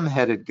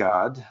ram-headed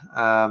god.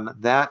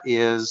 That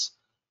is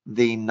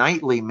the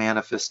nightly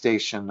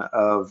manifestation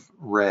of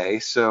Re.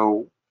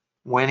 So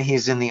when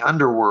he's in the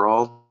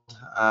underworld,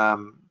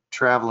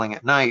 traveling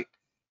at night,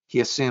 he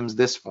assumes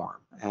this form.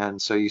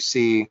 And so you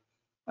see,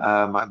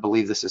 I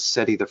believe this is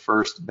Seti the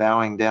First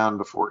bowing down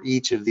before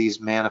each of these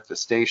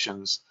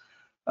manifestations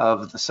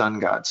of the sun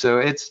god. So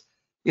it's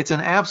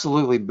an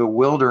absolutely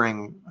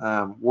bewildering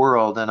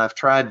world, and I've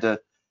tried to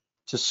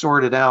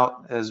sort it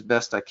out as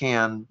best I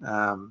can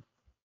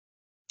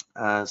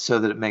so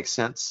that it makes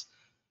sense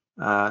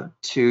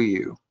to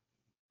you.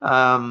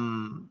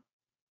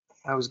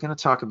 I was going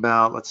to talk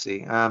about, let's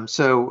see,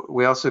 so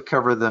we also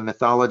cover the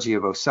mythology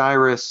of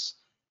Osiris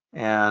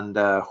and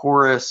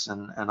Horus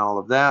and all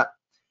of that.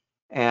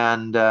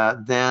 And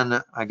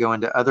then I go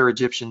into other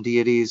Egyptian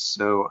deities.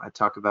 So I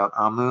talk about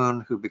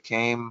Amun, who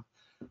became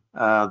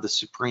the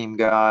supreme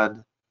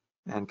god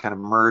and kind of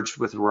merged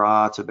with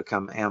Ra to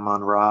become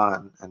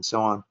Amun-Ra, and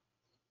so on.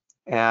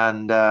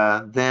 And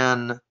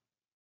then,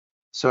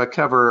 so I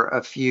cover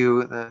a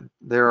few.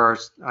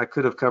 I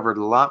could have covered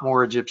a lot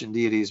more Egyptian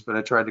deities, but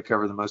I tried to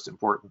cover the most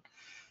important.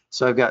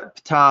 So I've got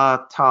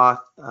Ptah,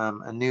 Thoth,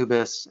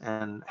 Anubis,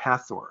 and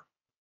Hathor.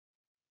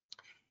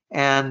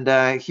 And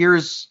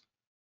here's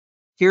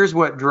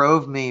what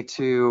drove me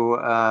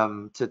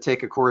to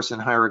take a course in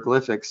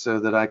hieroglyphics, so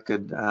that I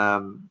could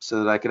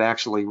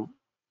actually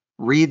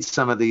read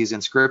some of these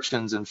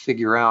inscriptions and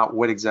figure out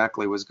what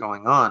exactly was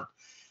going on.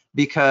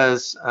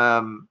 Because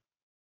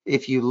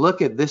if you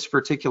look at this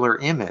particular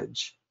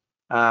image,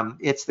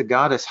 it's the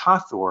goddess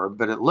Hathor,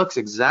 but it looks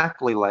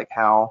exactly like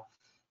how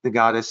the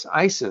goddess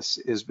Isis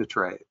is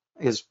portrayed.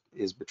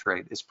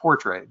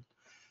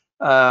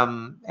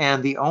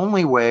 And the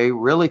only way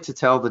really to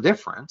tell the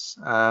difference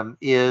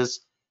is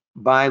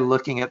by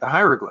looking at the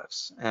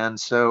hieroglyphs. And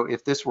so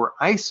if this were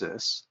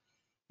Isis,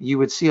 you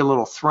would see a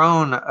little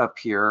throne up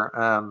here,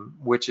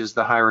 which is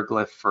the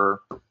hieroglyph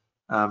for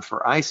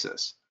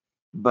Isis.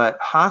 But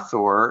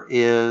Hathor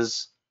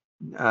is,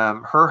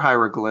 her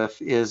hieroglyph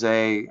is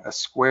a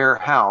square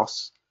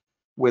house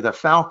with a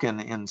falcon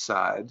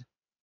inside.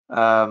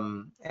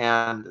 And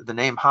the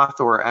name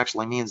Hathor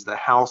actually means the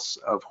house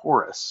of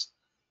Horus.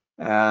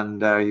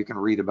 And you can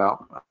read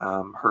about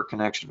her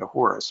connection to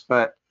Horus.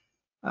 But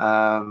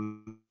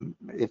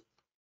if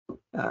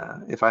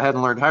I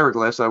hadn't learned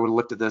hieroglyphs, I would have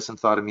looked at this and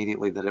thought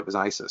immediately that it was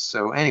Isis.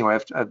 So anyway,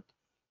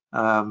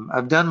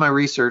 I've done my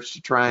research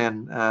to try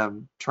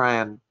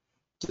and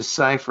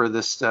decipher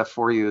this stuff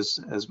for you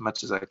as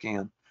much as I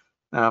can.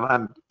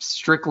 I'm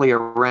strictly a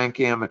rank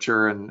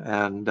amateur,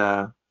 and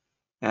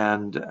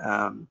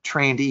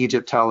trained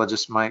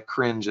Egyptologists might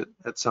cringe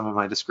at some of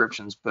my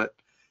descriptions, but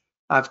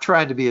I've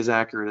tried to be as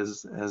accurate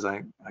as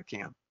I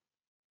can.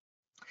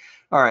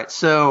 All right,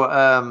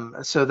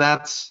 so so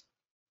that's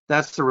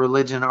the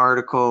religion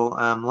article.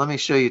 Let me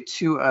show you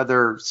two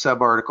other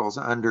sub-articles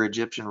under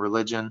Egyptian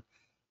religion.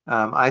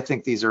 I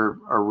think these are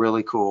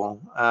really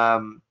cool.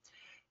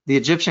 The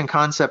Egyptian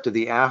concept of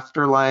the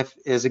afterlife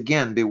is,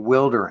 again,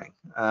 bewildering.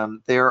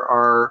 There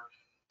are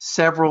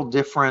several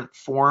different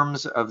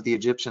forms of the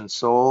Egyptian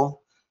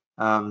soul.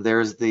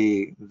 There's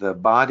the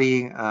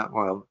body.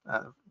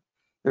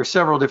 There's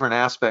several different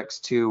aspects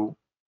to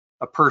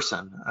a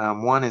person.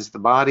 One is the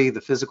body,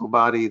 the physical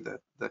body, the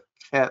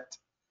ket,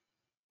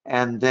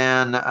 and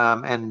then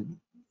and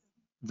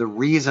the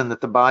reason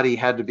that the body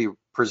had to be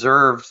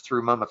preserved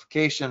through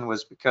mummification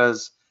was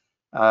because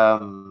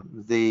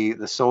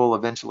the soul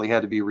eventually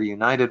had to be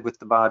reunited with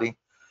the body.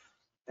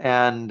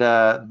 And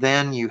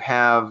then you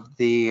have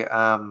the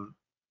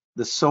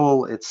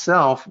soul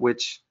itself,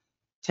 which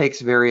takes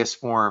various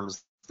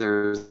forms.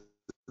 There's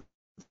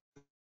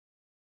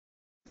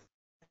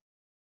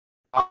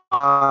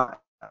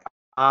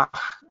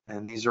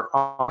and these are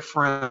all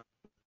different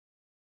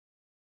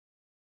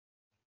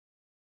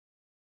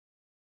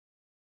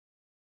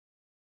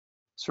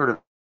sort of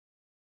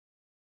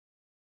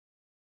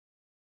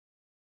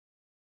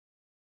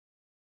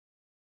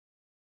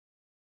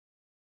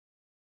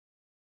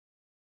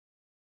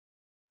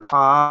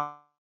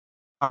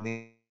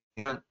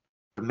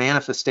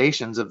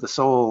manifestations of the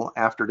soul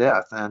after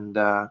death.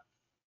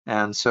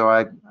 And so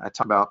I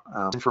talk about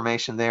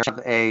information there.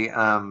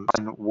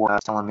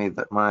 Telling me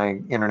that my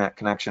internet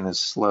connection is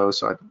slow,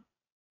 so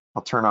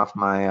I'll turn off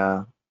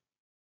my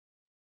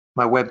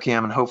my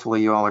webcam, and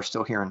hopefully you all are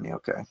still hearing me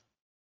okay.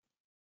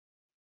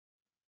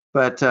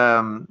 But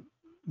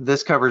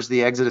this covers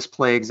the Exodus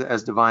plagues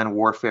as divine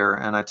warfare,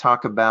 and I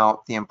talk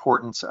about the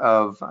importance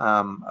of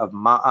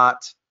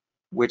Ma'at,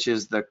 which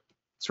is the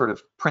sort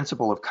of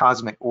principle of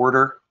cosmic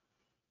order,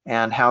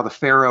 and how the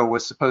Pharaoh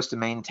was supposed to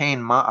maintain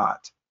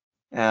Ma'at.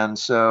 And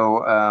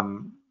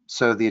so,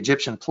 so the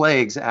Egyptian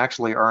plagues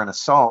actually are an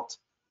assault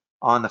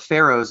on the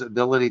Pharaoh's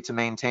ability to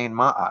maintain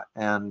Ma'at,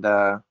 and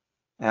are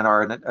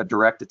a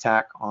direct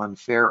attack on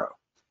Pharaoh.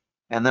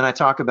 And then I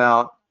talk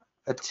about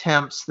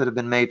attempts that have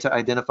been made to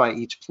identify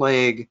each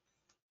plague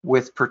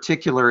with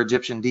particular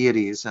Egyptian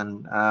deities,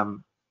 and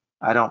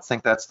I don't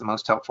think that's the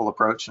most helpful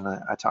approach, and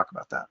I talk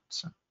about that.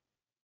 So,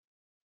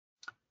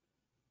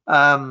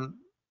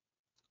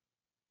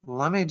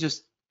 let me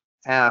just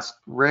ask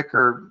Rick,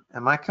 or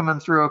am I coming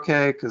through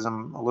okay? Because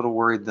I'm a little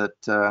worried that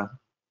that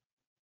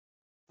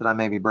I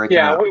may be breaking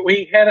up. Yeah,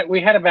 we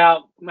had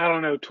about, I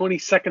don't know, 20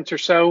 seconds or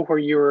so where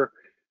you were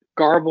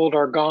garbled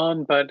or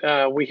gone, but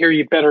we hear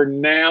you better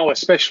now,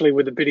 especially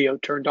with the video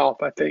turned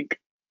off, I think.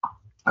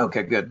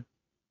 Okay, good.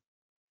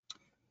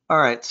 All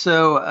right,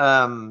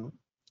 so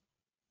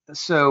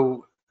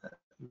so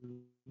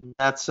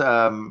that's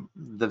the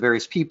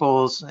various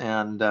peoples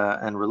and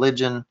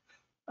religion.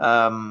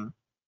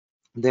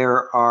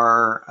 There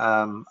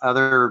are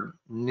other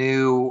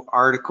new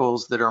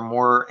articles that are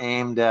more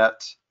aimed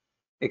at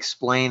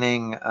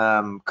explaining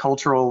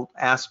cultural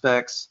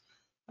aspects.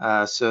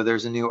 So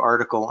there's a new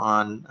article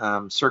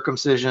on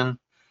circumcision.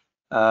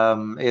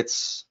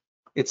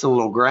 It's a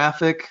little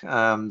graphic.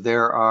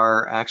 There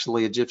are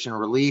actually Egyptian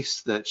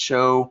reliefs that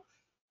show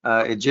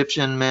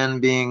Egyptian men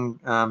being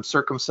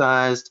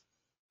circumcised.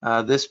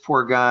 This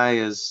poor guy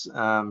is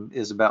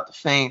about to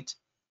faint.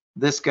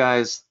 This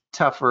guy's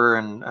tougher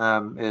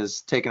and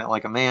is taking it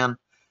like a man.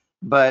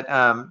 But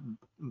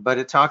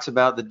it talks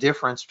about the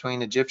difference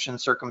between Egyptian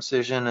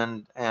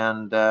circumcision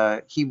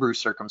and Hebrew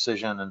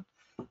circumcision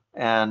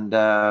and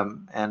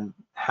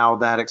how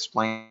that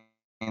explains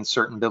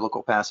certain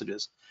biblical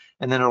passages.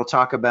 And then it'll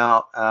talk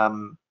about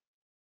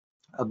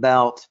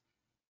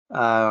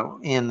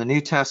in the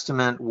New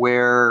Testament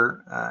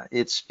where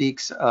it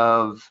speaks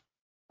of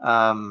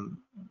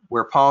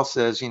where Paul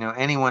says,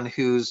 anyone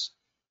who's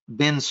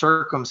been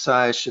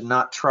circumcised should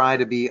not try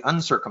to be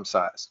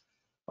uncircumcised.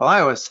 Well, I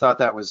always thought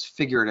that was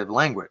figurative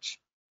language,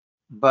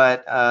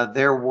 but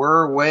there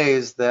were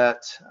ways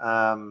that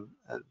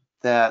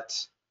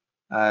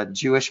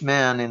Jewish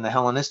men in the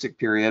Hellenistic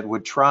period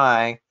would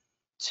try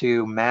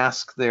to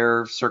mask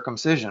their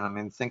circumcision. I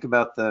mean, think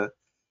about the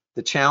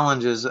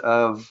challenges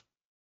of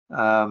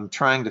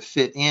trying to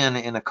fit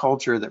in a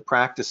culture that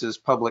practices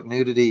public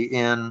nudity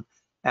in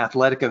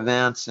athletic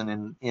events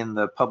and in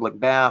the public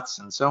baths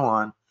and so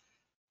on.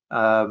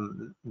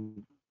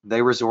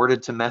 They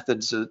resorted to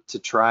methods to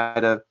try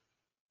to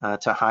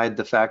hide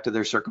the fact of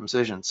their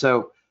circumcision.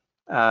 So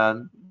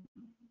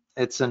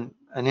it's an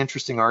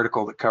interesting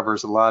article that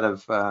covers a lot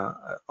of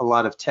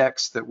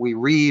text that we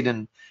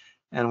read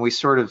and we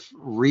sort of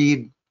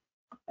read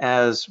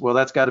as, well,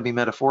 that's got to be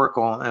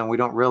metaphorical, and we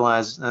don't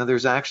realize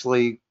there's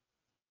actually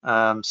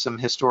some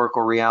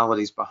historical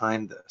realities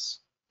behind this.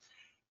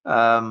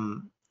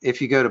 If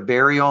you go to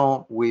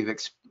burial, we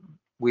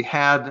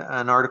had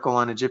an article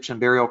on Egyptian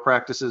burial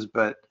practices,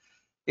 but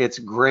it's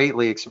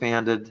greatly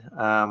expanded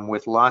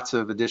with lots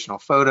of additional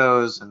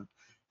photos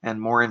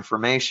and more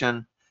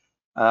information.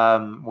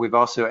 We've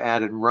also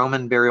added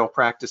Roman burial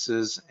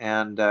practices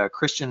and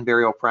Christian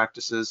burial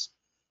practices.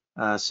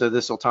 So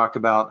this will talk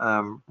about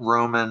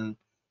Roman,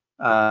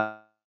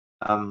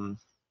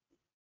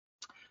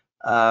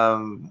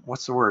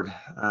 what's the word?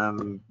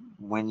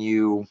 When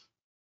you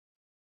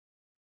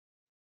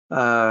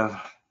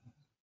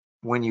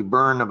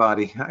burn a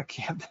body,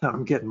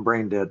 I'm getting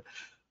brain dead.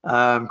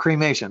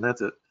 Cremation,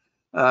 that's it.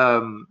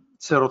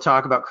 So it'll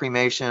talk about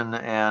cremation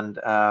and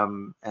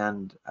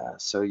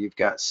so you've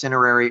got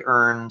cinerary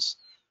urns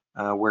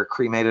where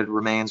cremated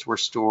remains were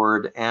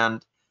stored.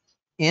 And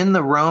in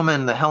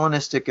the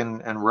Hellenistic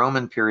and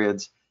Roman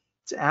periods,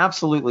 it's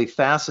absolutely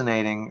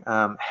fascinating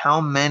how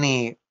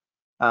many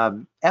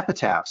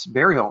epitaphs,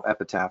 burial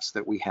epitaphs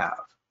that we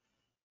have.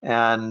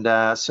 And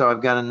so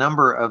I've got a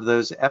number of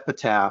those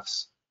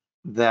epitaphs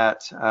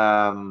that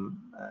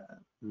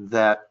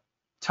that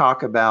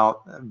talk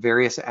about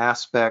various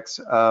aspects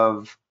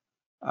of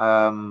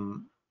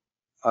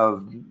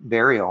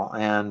burial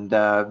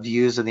and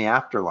views of the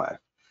afterlife.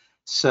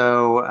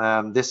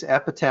 So this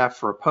epitaph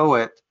for a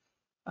poet,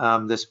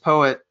 this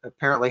poet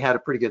apparently had a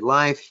pretty good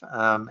life,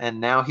 and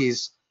now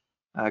he's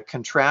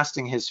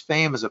contrasting his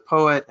fame as a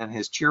poet and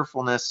his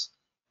cheerfulness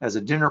as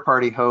a dinner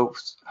party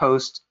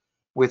host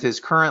with his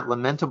current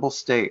lamentable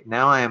state.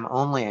 Now I am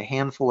only a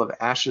handful of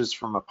ashes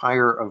from a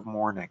pyre of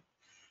mourning.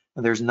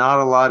 And there's not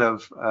a lot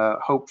of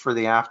hope for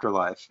the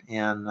afterlife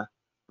in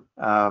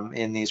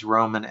these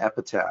Roman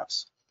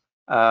epitaphs.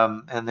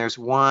 And there's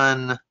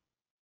one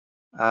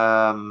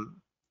for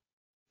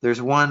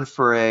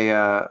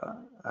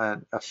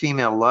a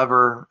female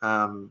lover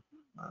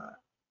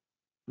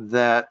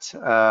that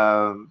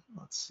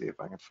let's see if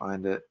I can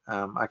find it.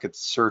 I could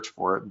search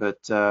for it, but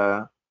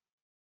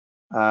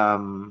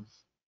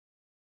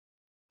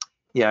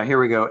yeah, here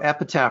we go.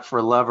 Epitaph for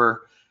a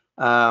lover.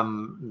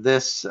 The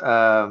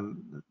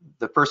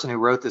person who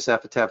wrote this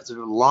epitaph, it's a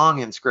long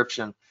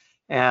inscription,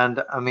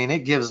 and I mean,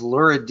 it gives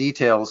lurid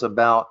details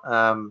about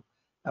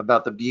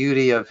the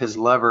beauty of his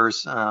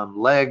lover's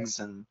legs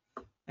and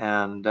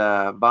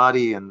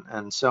body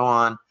and so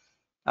on.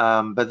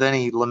 But then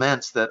he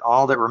laments that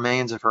all that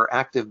remains of her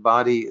active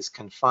body is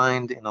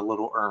confined in a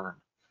little urn.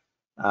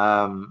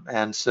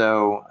 And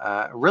so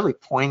really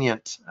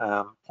poignant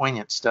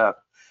stuff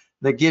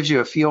that gives you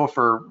a feel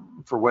for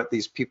what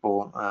these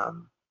people,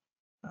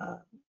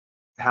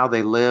 how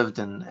they lived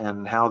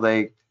and how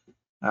they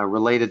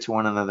related to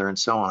one another and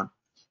so on.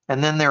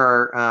 And then there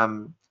are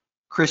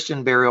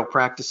Christian burial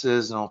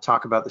practices, and I'll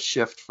talk about the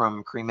shift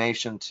from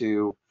cremation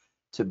to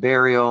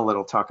burial.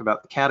 It'll talk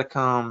about the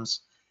catacombs.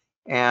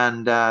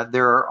 And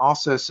there are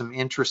also some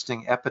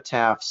interesting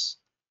epitaphs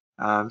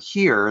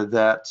here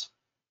that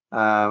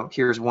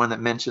here's one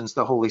that mentions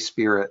the Holy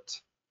Spirit.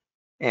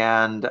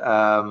 And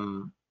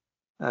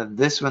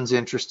this one's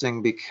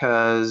interesting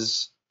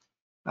because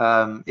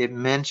it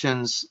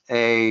mentions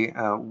a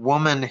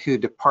woman who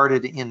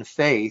departed in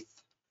faith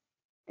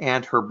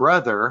and her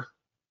brother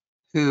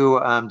who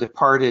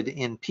departed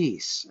in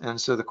peace.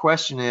 And so the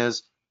question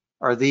is,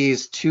 are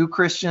these two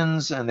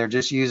Christians and they're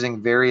just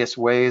using various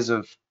ways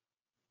of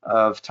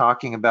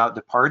talking about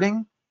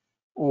departing?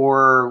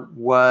 Or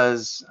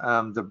was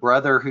the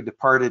brother who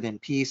departed in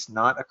peace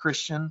not a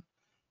Christian?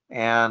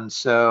 And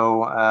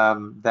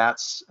so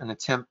that's an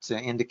attempt to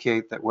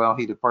indicate that, well,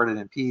 he departed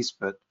in peace,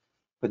 but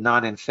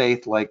not in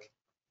faith, like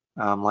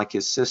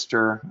his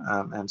sister,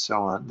 and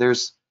so on.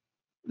 There's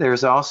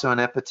also an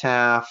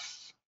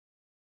epitaph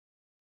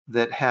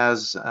that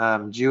has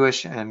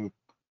Jewish and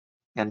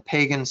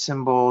pagan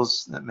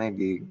symbols that may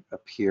be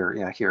up here.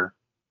 Yeah, here.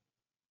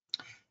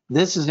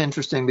 This is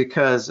interesting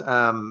because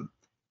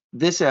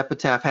this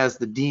epitaph has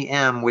the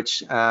DM,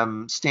 which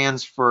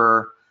stands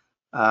for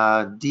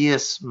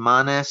Dies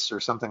Manes or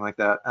something like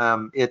that.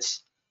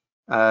 It's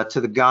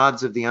to the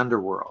gods of the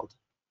underworld.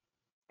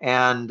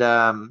 And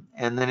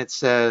then it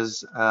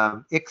says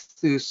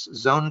Ichthus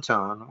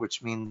Zonton,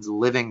 which means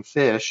living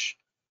fish,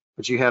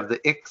 but you have the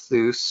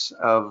Ichthus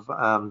of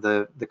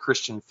the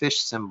Christian fish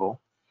symbol,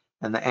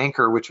 and the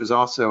anchor, which was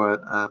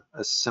also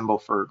a symbol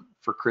for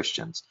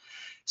Christians.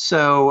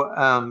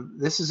 So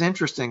this is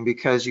interesting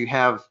because you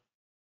have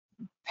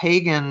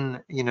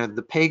pagan,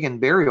 the pagan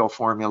burial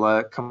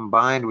formula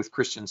combined with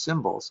Christian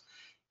symbols.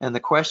 And the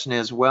question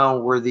is,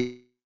 well, were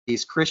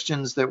these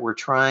Christians that were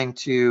trying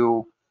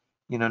to,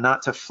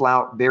 not to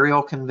flout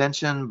burial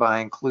convention by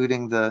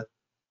including the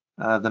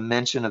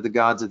mention of the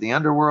gods of the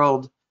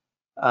underworld?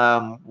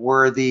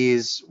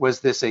 Was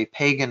this a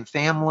pagan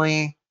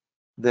family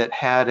that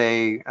had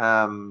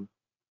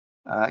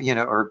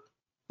or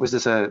was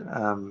this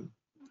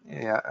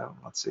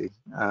let's see.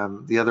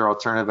 The other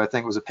alternative, I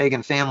think, was a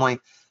pagan family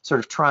sort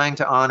of trying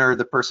to honor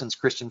the person's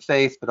Christian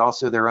faith, but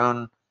also their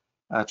own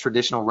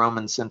traditional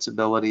Roman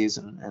sensibilities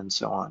and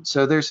so on.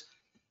 So there's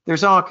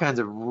all kinds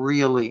of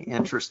really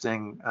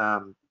interesting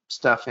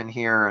stuff in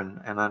here,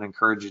 and I'd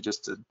encourage you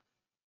just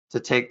to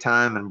take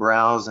time and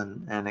browse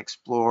and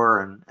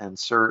explore and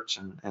search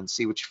and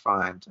see what you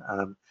find.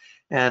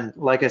 And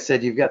like I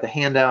said, you've got the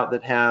handout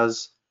that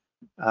has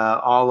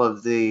all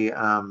of the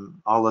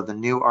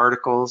new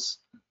articles,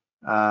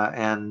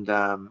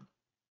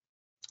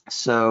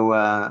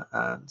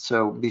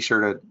 so be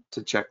sure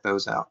to check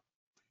those out.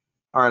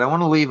 All right, I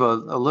want to leave a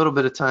little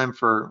bit of time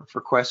for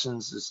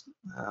questions.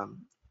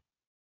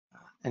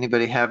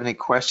 Anybody have any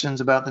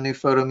questions about the new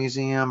photo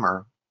museum?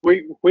 Or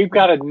We've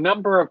got a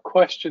number of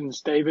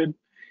questions, David,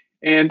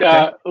 and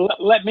okay.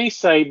 let me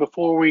say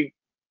before we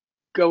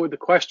go with the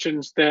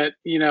questions that,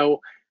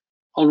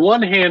 on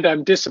one hand,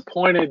 I'm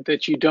disappointed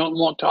that you don't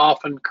want to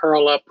often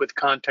curl up with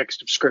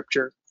context of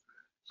Scripture.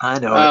 I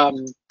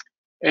know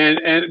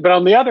it. But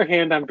on the other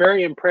hand, I'm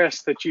very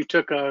impressed that you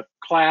took a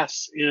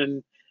class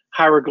in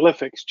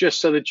hieroglyphics just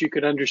so that you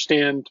could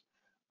understand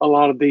a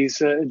lot of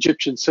these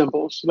Egyptian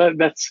symbols.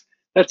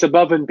 That's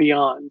above and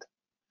beyond.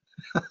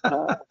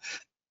 Yeah,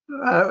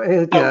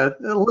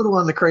 a little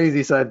on the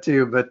crazy side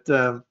too, but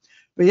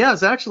yeah,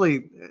 it's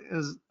actually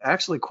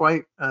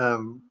quite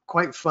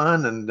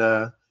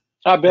fun,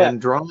 I bet. and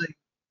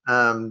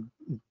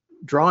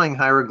drawing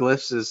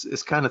hieroglyphs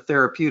is kind of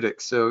therapeutic.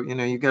 So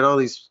you get all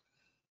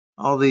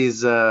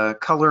these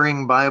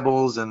coloring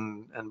Bibles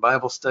and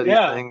Bible study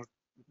Yeah. things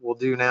we'll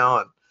do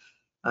now,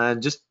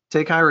 and just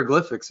take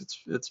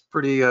hieroglyphics. It's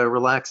pretty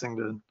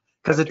relaxing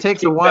because it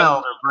takes a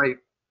while to write.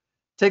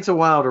 Takes a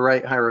while to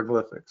write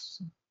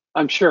hieroglyphics.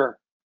 I'm sure.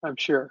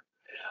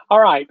 All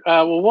right.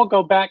 Well, we'll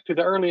go back to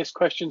the earliest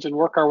questions and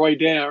work our way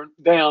down.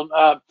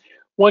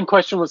 One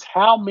question was,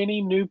 how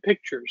many new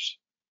pictures?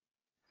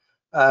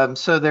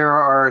 So there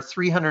are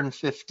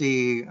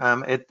 350.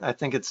 I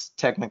think it's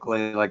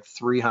technically like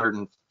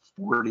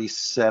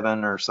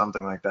 347 or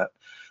something like that.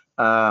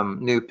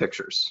 New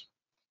pictures.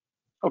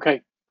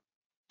 Okay.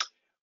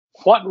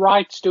 What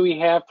rights do we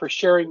have for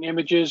sharing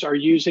images or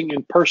using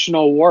in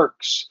personal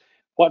works?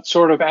 What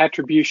sort of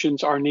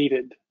attributions are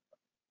needed?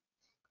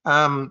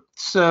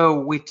 So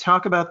we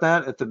talk about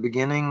that at the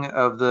beginning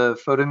of the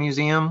photo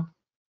museum,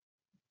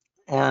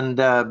 and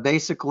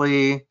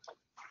basically,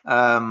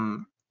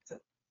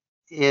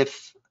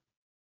 if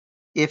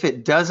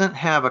it doesn't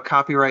have a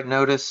copyright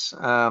notice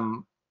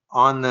on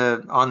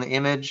the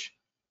image,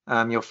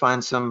 you'll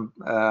find some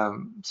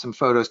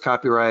photos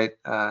copyright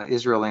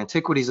Israel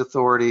Antiquities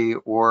Authority,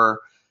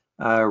 or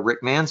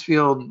Rick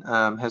Mansfield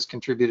has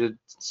contributed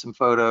some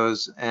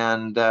photos,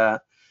 and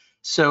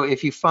so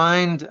if you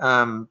find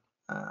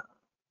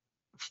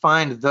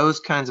those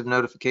kinds of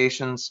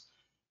notifications,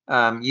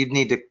 you'd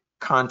need to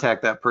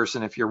contact that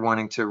person if you're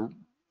wanting to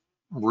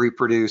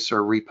reproduce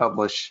or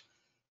republish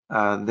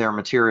their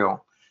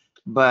material.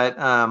 But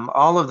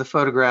all of the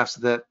photographs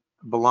that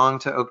belong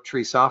to Oak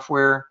Tree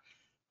Software,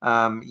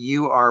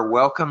 you are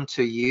welcome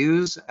to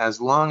use, as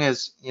long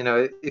as,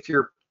 if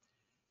you're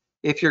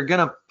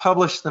going to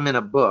publish them in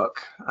a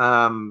book,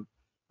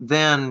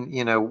 then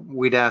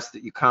we'd ask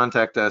that you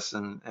contact us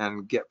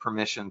and get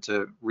permission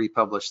to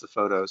republish the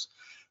photos.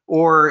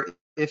 Or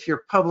if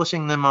you're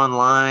publishing them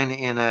online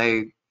in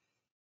a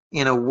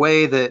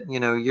way that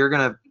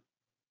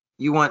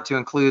you want to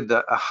include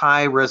a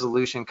high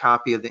resolution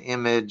copy of the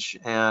image,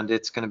 and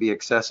it's going to be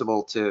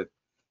accessible to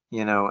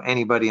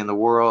anybody in the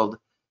world,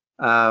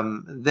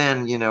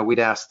 then we'd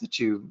ask that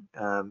you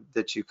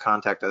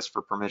contact us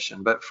for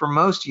permission. But for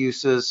most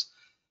uses,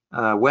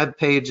 web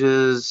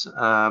pages,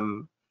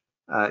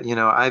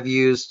 I've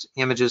used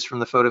images from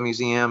the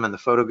PhotoMuseum and the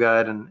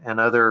PhotoGuide and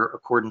other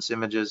accordance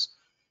images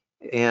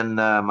in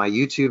my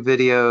YouTube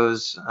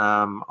videos,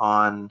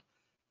 on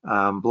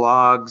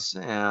blogs,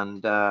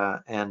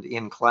 and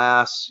in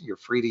class. You're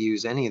free to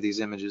use any of these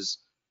images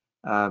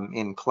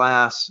in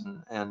class,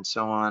 and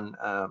so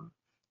on,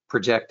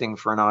 projecting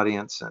for an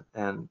audience,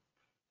 and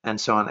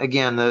so on.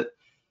 Again,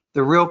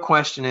 the real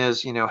question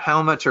is,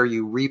 how much are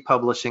you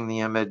republishing the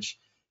image,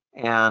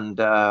 and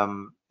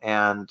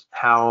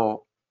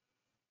how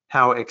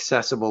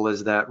accessible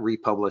is that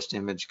republished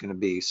image going to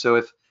be? So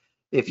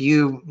if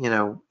you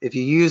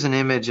use an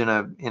image in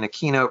a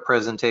keynote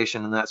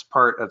presentation, and that's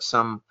part of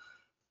some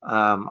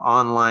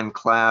online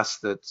class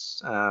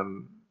that's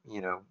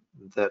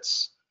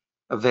that's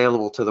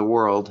available to the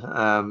world,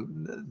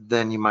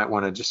 then you might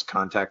want to just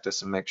contact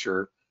us and make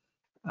sure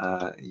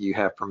you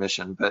have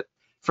permission. But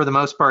for the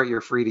most part,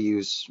 you're free to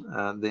use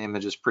the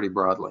images pretty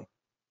broadly.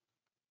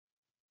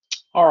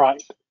 All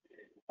right.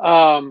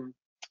 Um,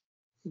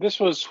 this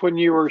was when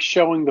you were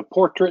showing the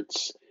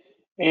portraits.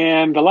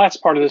 And the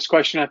last part of this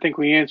question, I think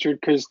we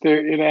answered, because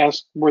it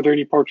asked, were there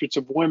any portraits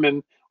of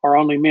women or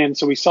only men?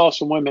 So we saw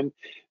some women.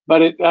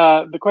 But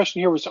the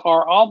question here was,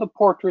 are all the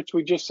portraits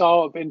we just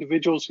saw of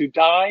individuals who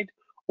died,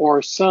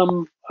 or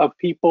some of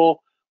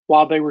people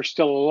while they were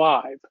still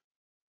alive?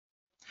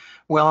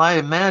 Well, I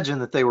imagine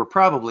that they were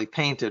probably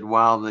painted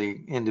while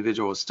the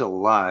individual was still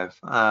alive,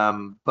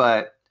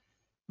 but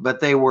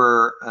they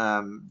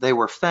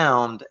were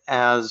found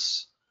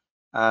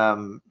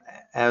um,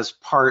 as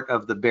part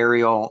of the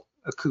burial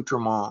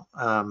accoutrement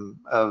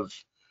of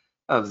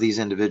these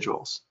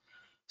individuals.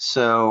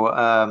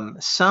 So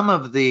some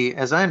of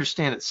as I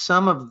understand it,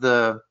 some of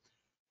the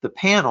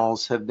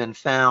panels have been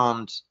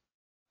found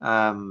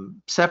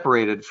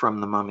separated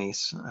from the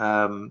mummies.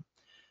 And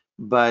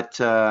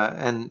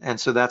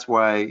so that's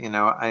why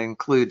I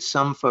include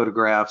some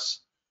photographs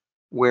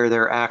where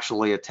they're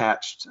actually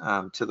attached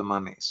to the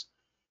mummies.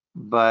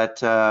 But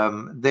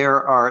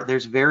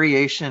there's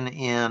variation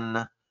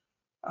in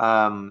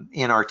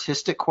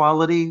artistic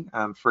quality.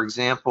 For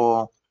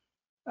example,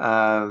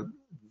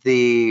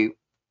 the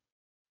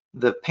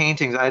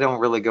paintings, I don't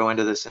really go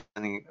into this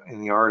in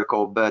the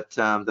article, but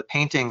the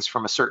paintings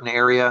from a certain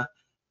area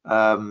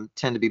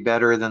tend to be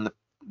better than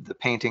the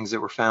paintings that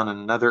were found in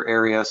another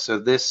area. So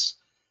this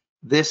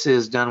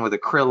is done with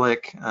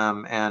acrylic,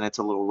 and it's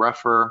a little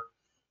rougher.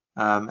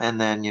 And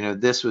then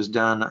this was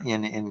done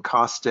in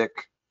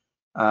encaustic,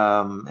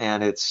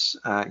 and it's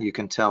you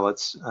can tell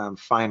it's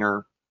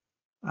finer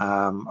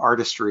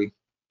artistry.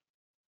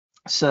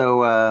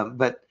 So,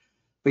 but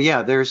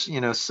yeah, there's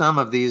some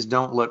of these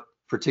don't look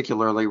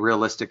particularly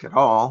realistic at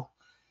all,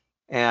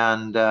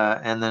 and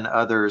then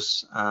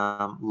others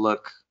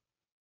look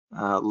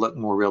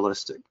more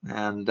realistic,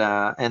 and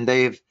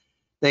they've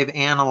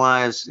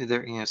analyzed,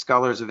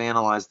 scholars have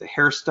analyzed the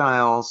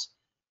hairstyles,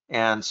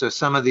 and so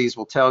some of these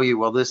will tell you,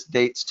 well, this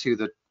dates to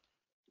the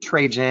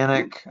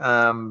Trajanic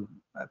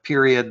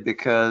period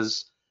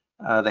because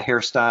the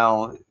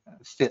hairstyle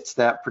fits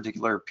that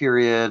particular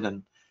period,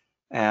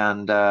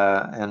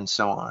 and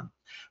so on.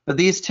 But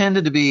these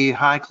tended to be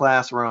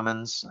high-class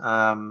Romans.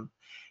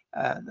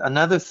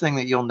 Another thing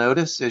that you'll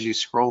notice as you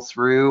scroll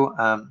through,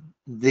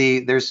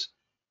 there's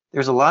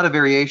a lot of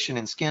variation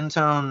in skin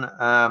tone,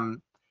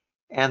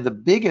 and the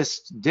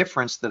biggest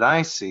difference that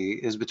I see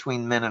is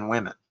between men and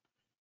women.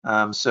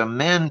 So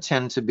men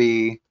tend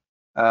to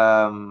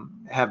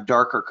have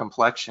darker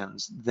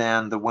complexions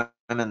than the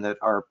women that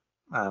are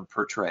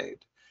portrayed.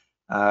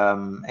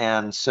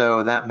 And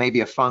so that may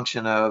be a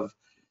function of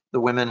the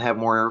women have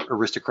more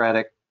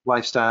aristocratic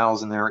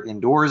lifestyles and they're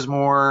indoors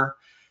more,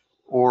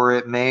 or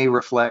it may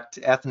reflect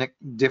ethnic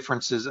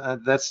differences.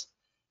 That's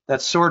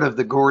sort of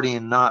the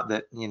Gordian knot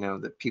that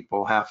that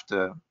people have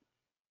to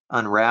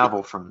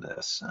unravel from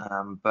this.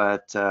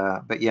 But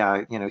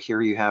yeah,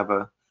 here you have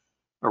a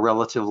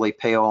relatively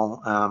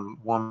pale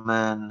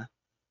woman,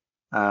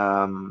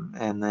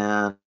 and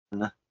then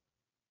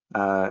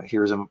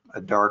here's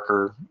a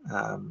darker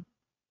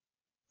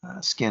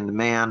skinned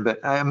man.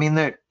 But I mean,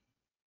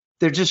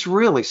 they're just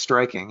really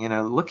striking.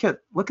 Look at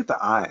the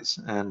eyes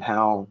and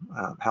how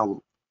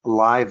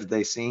alive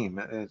they seem.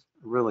 It's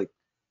really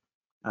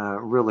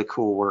really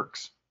cool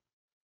works.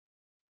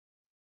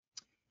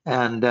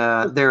 And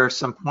there are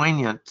some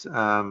poignant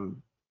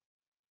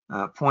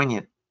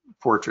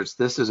portraits.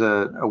 This is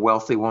a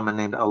wealthy woman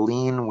named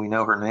Aline. We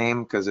know her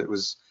name because it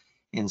was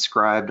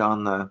inscribed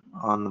on the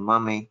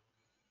mummy,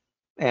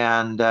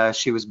 and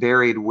she was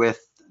buried with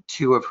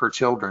two of her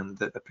children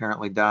that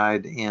apparently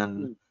died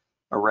in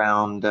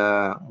around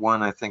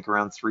one, I think,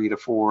 around 3 to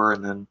 4,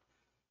 and then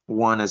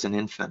one as an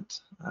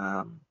infant.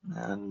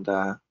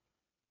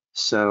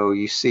 So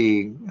you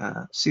see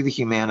the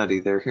humanity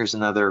there. Here's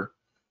another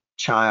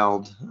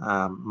child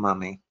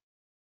mummy.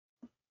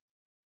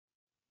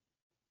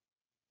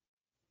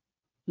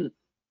 It's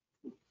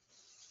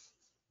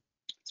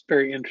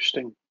very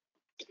interesting.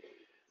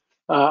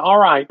 All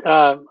right.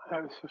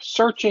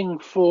 Searching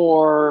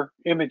for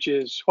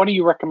images. What do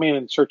you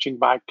recommend? Searching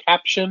by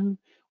caption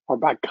or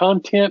by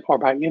content, or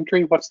by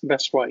entry? What's the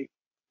best way?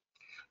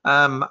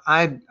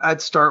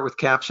 I'd start with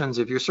captions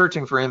if you're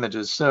searching for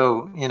images.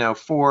 So,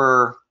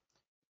 for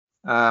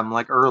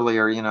like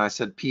earlier, I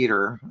said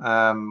Peter.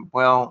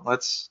 Well,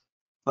 let's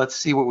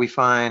see what we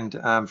find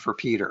for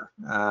Peter.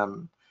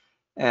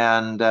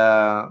 And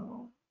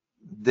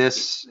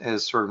this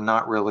is sort of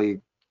not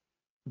really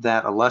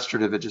that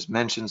illustrative. It just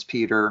mentions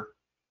Peter.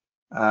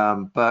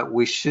 But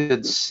we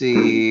should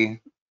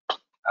see,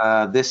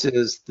 this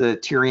is the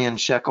Tyrian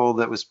shekel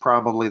that was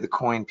probably the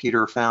coin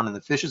Peter found in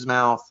the fish's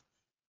mouth.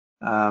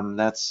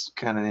 That's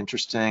kind of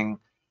interesting.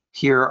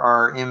 Here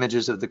are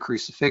images of the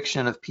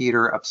crucifixion of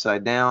Peter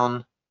upside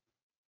down.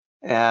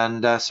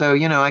 And so,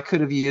 I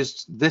could have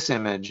used this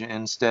image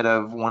instead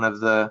of one of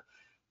the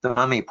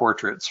mummy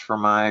portraits for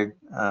my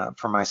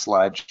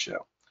slideshow.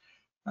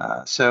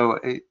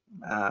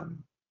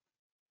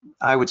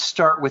 I would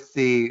start with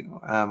the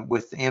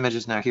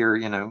images. Now here,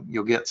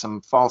 you'll get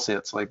some false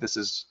hits, like this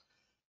is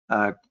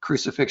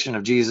Crucifixion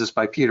of Jesus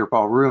by Peter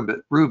Paul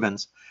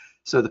Rubens.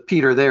 So the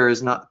Peter there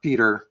is not the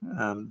Peter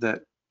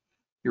that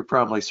you're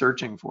probably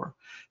searching for.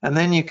 And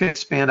then you can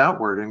expand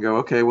outward and go,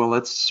 okay, well,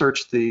 let's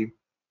search the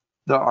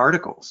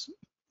articles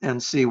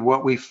and see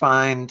what we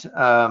find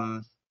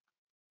in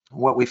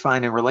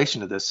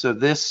relation to this. So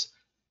this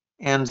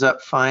ends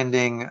up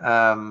finding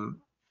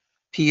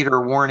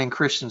Peter warning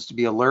Christians to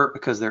be alert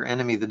because their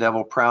enemy, the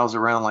devil, prowls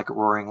around like a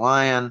roaring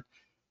lion.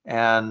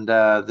 And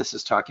this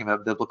is talking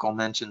about biblical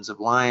mentions of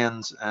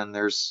lions, and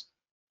there's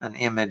an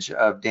image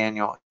of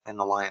Daniel in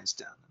the lion's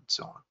den and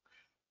so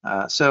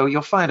on. So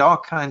you'll find all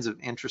kinds of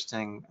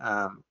interesting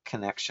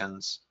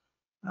connections,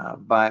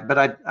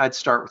 but I'd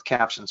start with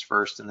captions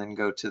first and then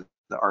go to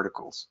the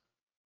articles.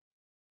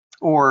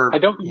 Or, I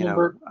don't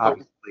remember.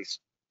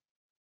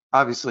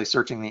 Obviously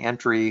searching the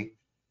entry,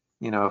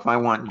 if I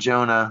want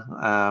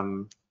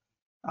Jonah,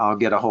 I'll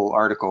get a whole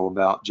article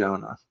about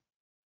Jonah.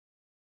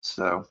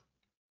 So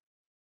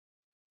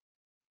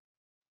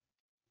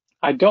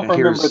I don't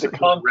remember the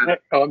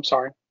context. Oh, I'm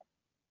sorry.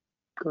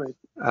 Go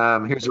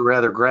ahead. Here's a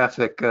rather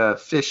graphic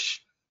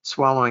fish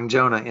swallowing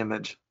Jonah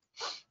image.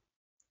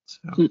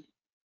 So.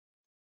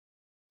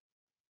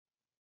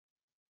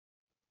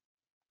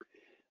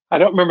 I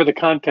don't remember the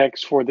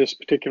context for this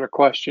particular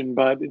question,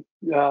 but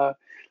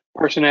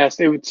person asked,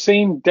 it would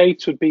seem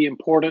dates would be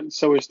important.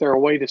 So is there a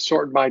way to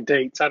sort by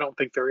dates? I don't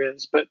think there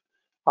is, but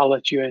I'll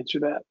let you answer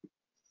that.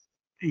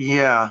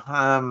 Yeah,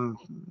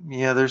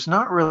 there's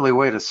not really a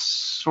way to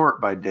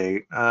sort by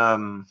date.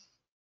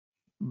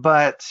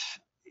 But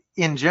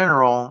in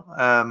general,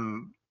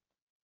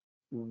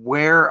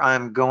 where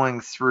I'm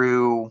going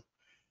through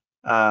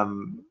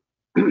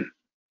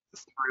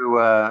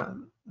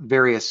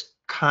various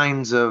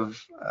kinds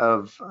of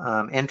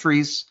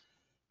entries,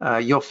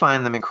 you'll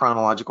find them in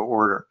chronological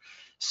order.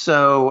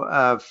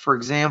 So, for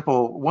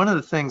example,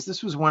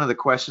 this was one of the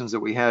questions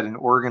that we had in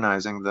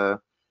organizing the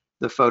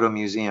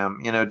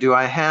PhotoMuseum. Do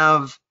I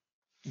have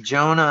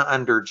Jonah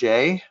under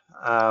J,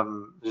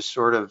 just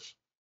sort of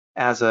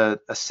as a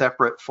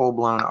separate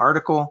full-blown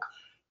article,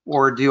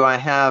 or do I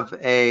have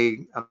a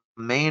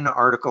main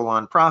article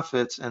on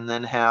prophets and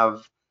then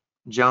have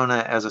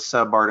Jonah as a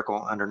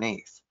sub-article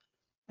underneath?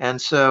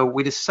 And so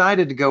we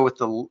decided to go with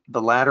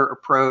the latter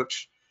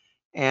approach,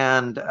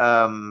 and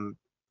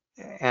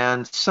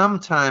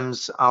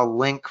sometimes I'll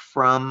link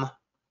from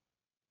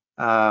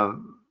the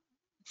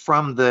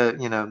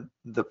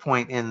the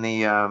point in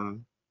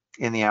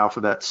the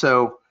alphabet.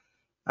 So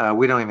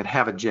we don't even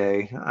have a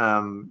J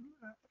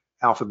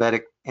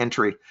alphabetic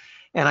entry.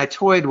 And I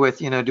toyed with,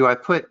 do I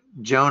put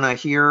Jonah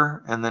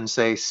here and then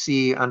say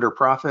C under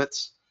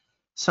prophets?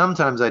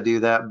 Sometimes I do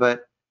that,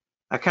 but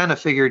I kind of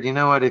figured,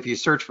 what, if you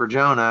search for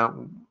Jonah,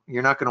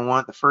 you're not going to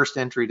want the first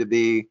entry to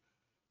be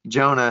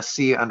Jonah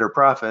C under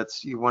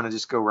prophets. You want to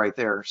just go right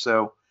there.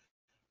 So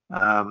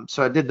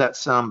I did that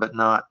some, but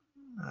not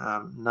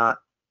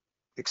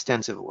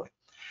extensively.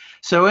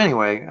 So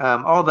anyway,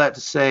 all that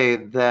to say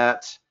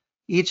that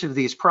each of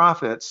these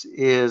prophets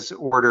is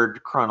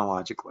ordered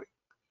chronologically.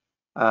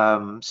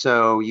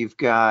 So you've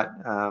got,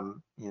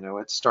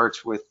 it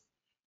starts with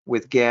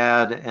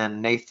Gad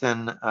and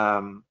Nathan,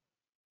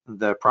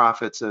 the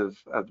prophets of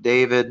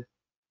David,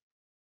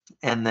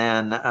 and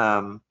then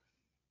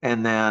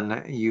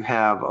you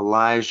have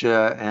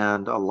Elijah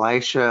and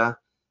Elisha.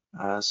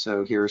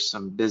 So here's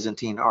some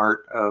Byzantine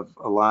art of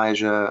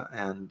Elijah,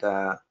 and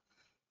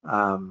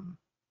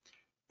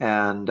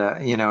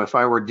if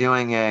I were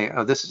doing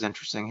this is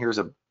interesting. Here's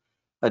a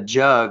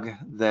jug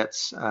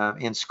that's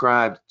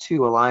inscribed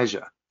to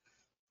Elijah.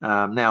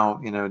 Now,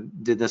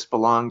 did this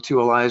belong to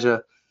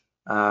Elijah?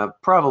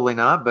 Probably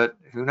not, but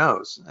who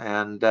knows?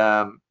 And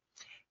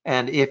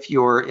if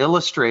you're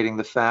illustrating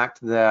the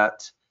fact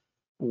that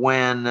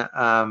when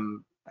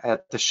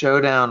at the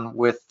showdown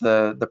with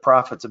the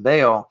prophets of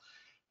Baal,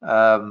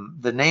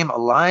 the name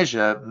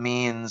Elijah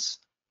means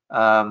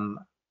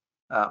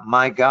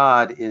my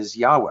God is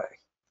Yahweh.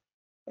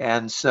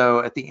 And so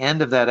at the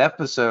end of that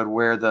episode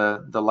where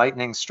the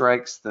lightning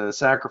strikes the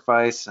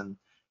sacrifice and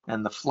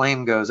the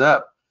flame goes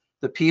up,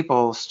 the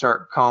people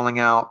start calling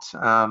out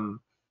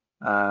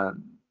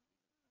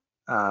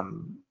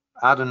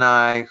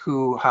Adonai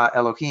Hu Ha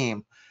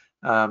Elohim,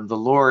 the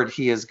Lord,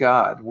 He is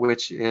God,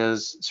 which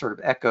is sort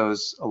of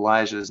echoes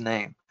Elijah's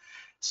name.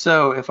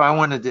 So if I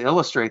wanted to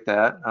illustrate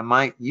that, I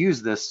might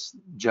use this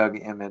jug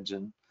image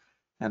and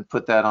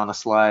put that on a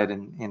slide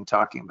in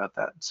talking about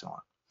that and so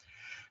on.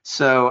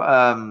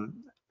 So,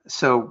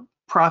 so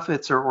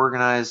prophets are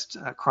organized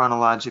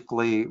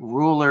chronologically.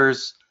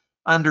 Rulers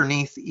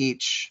underneath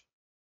each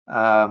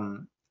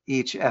ethnicity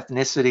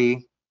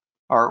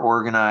are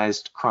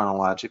organized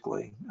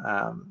chronologically,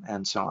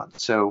 and so on.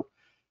 So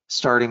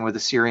starting with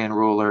Assyrian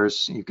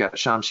rulers, you've got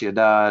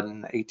Shamshi-Adad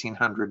in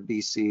 1800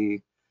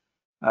 BC,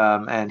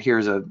 and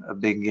here's a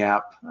big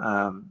gap.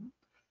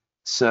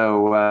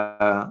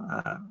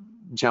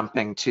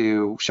 Jumping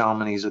to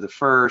Shalmaneser the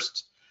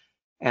first,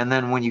 and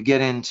then when you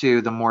get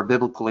into the more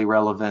biblically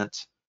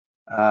relevant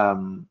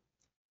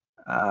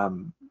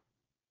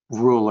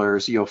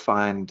rulers, you'll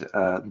find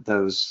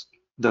those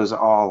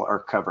all are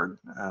covered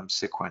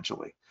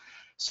sequentially.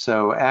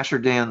 So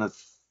Ashur-dan the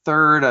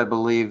third, I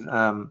believe,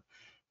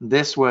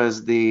 this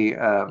was the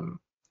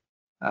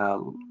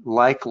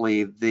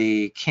likely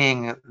the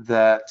king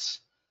that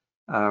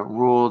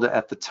ruled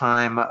at the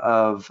time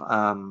of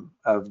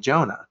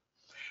Jonah.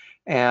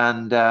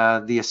 And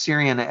the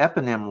Assyrian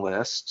eponym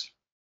list,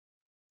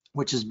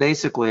 which is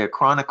basically a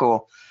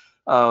chronicle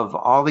of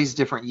all these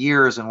different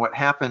years and what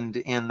happened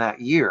in that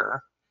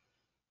year.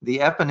 The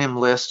eponym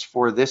list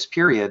for this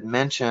period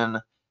mention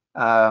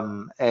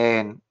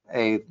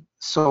a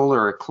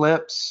solar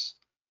eclipse,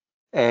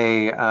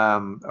 a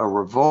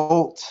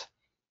revolt,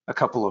 a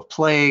couple of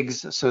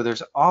plagues. So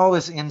there's all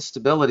this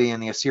instability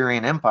in the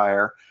Assyrian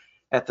Empire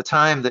at the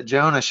time that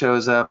Jonah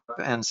shows up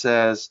and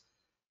says,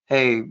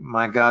 hey,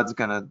 my God's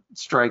gonna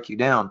strike you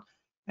down.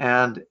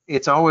 And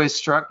it's always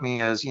struck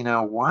me as, you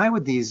know, why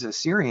would these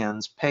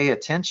Assyrians pay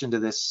attention to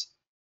this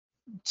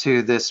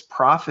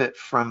prophet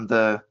from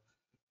the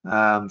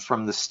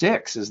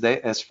sticks,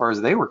 as far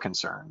as they were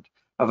concerned,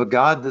 of a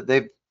God that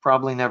they've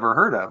probably never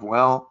heard of?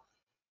 Well,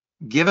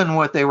 given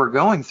what they were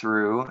going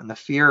through and the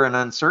fear and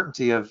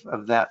uncertainty of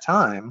that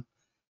time,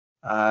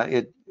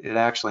 it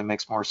actually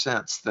makes more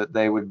sense that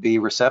they would be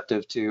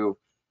receptive to,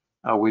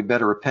 we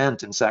better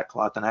repent in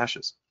sackcloth and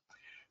ashes.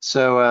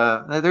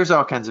 So there's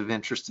all kinds of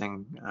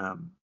interesting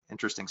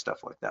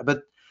stuff like that.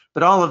 But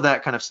all of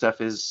that kind of stuff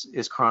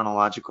is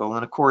chronological,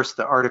 and of course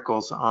the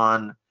articles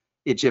on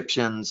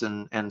Egyptians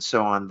and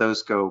so on,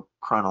 those go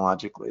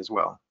chronologically as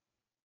well.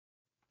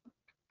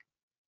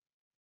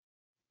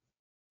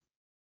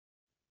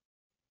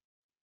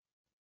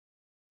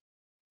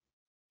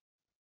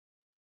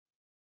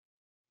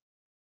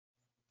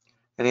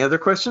 Any other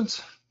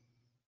questions?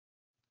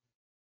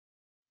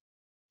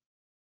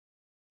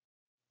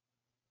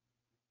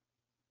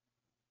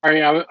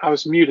 Sorry, I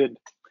was muted.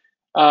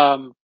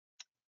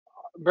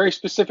 Very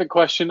specific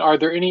question. Are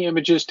there any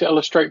images to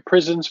illustrate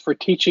prisons for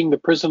teaching the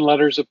prison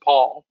letters of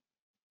Paul?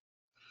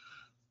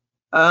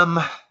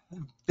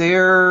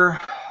 There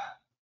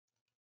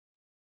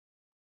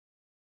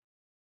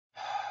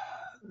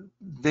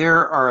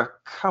are a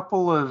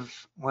couple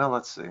of, well,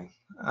 let's see.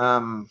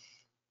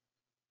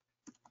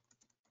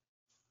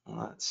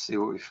 Let's see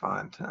what we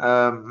find.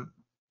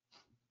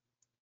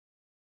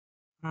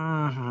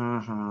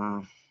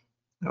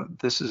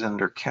 This is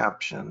under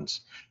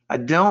captions. I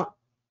don't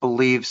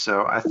believe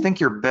so. I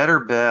think your better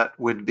bet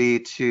would be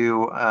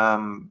to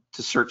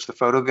search the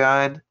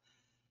PhotoGuide,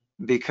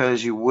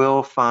 because you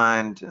will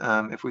find,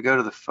 if we go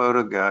to the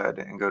PhotoGuide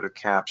and go to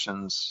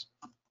captions,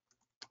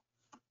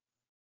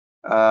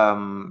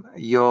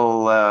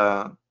 you'll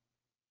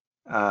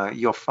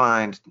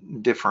find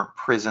different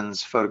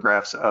prisons,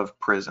 photographs of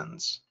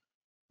prisons,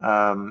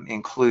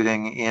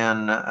 including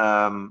in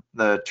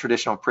the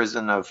traditional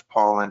prison of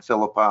Paul and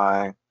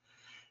Philippi.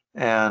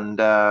 And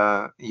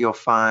you'll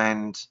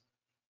find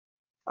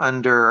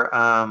under,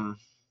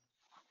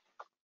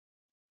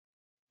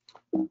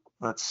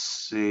 let's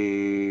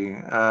see,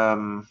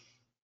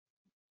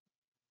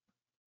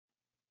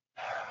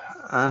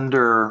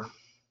 under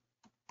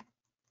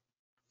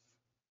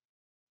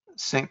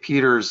St.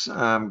 Peter's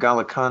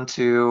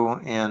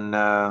Gallicantu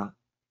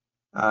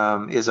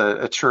is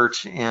a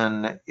church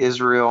in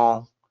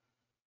Israel.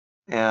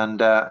 And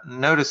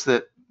notice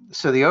that,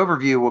 so the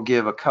overview will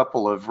give a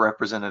couple of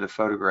representative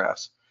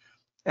photographs.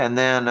 And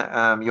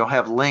then you'll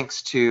have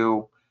links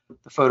to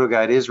the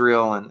PhotoGuide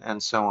Israel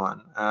and so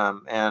on.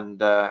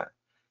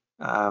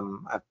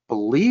 I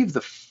believe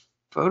the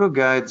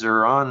PhotoGuides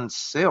are on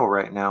sale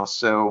right now.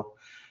 So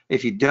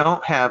if you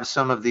don't have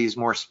some of these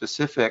more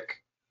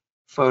specific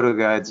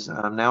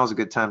PhotoGuides, now is a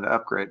good time to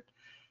upgrade.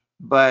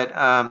 But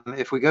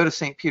if we go to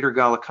St. Peter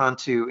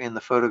Gallicantu in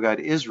the PhotoGuide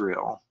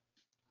Israel,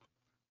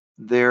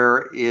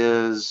 there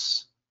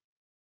is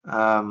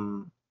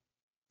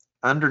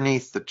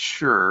underneath the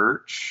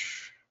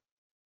church,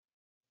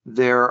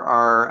 there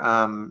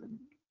are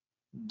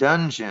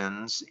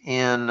dungeons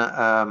in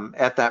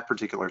at that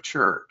particular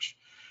church,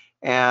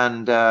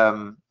 and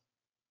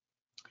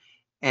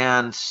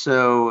And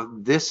so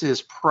this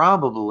is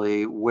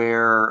probably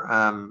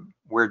where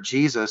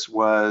Jesus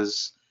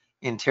was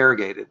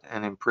interrogated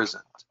and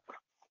imprisoned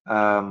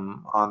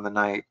on the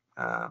night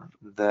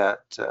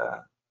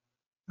that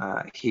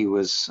he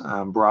was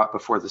brought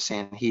before the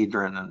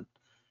Sanhedrin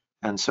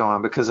and so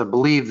on, because I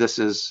believe this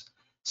is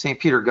St.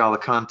 Peter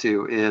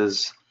Gallicantu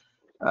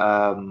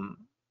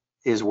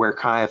is where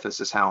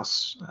Caiaphas's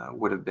house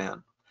would have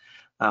been.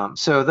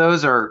 So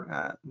those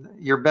are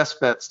your best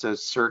bets to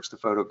search the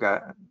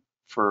PhotoGuide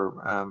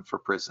for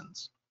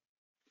prisons.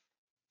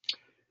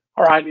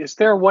 All right. Is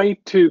there a way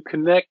to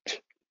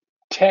connect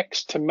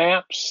text to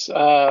maps,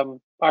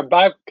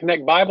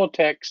 connect Bible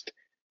text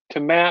to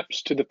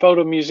maps to the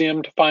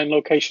PhotoMuseum to find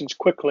locations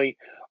quickly?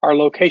 Are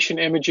location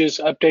images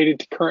updated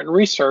to current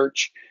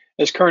research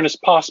as current as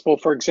possible?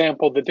 For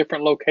example, the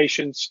different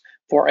locations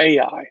for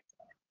AI.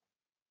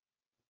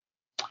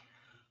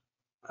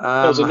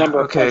 Those are a number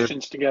of Okay.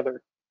 questions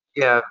together.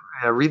 Yeah,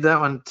 read that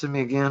one to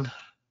me again.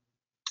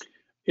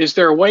 Is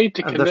there a way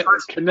to The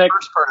connect?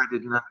 first part I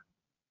did not.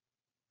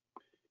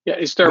 Yeah,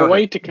 is there Go a way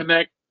ahead. to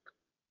connect?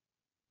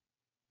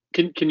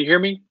 Can you hear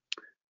me?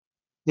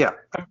 Yeah.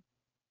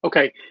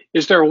 Okay.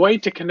 Is there a way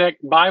to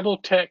connect Bible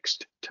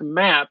text to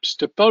maps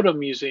to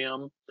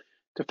PhotoMuseum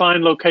to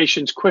find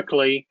locations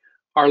quickly?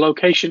 Are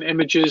location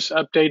images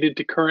updated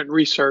to current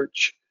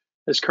research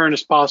as current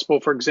as possible?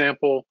 For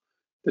example,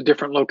 the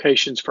different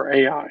locations for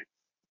AI.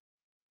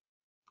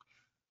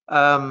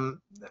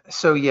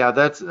 So yeah,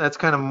 that's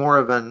kind of more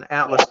of an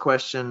atlas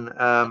question.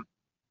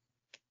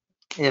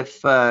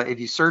 If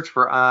you search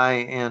for I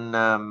in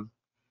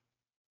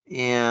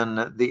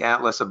the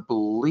atlas, I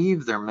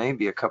believe there may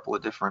be a couple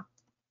of different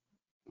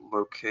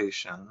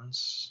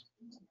locations.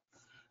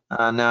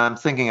 Now I'm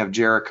thinking of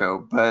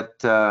Jericho,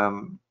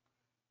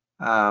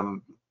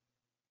 um,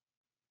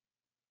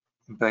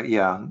 but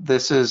yeah,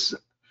 this is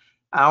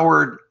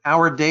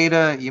our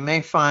data. You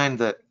may find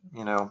that,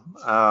 you know,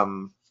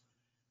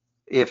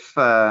 if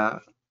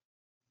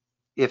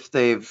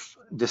they've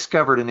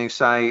discovered a new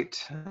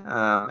site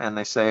and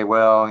they say,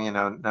 well, you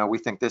know, no, we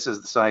think this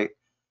is the site.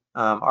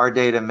 Our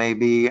data may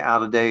be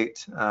out of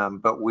date,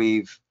 but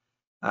we've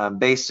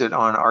based it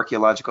on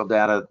archaeological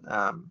data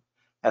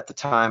at the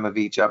time of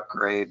each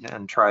upgrade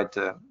and tried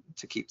to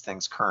keep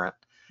things current.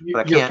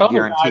 But I Your can't photo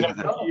guarantee guide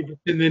that.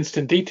 in the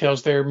instant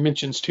details there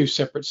mentions 2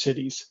 separate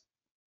cities.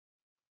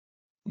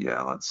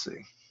 Yeah, let's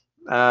see.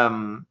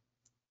 The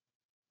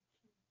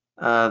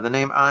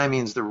name Ai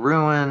means the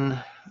ruin,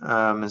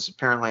 is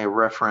apparently a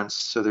reference.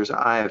 So there's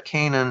Ai of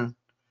Canaan.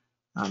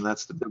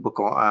 That's the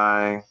biblical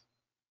Ai.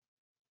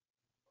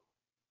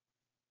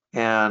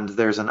 And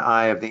there's an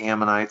Ai of the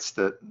Ammonites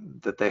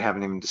that they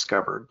haven't even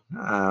discovered.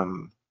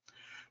 But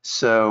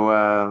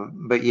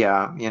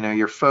yeah, you know,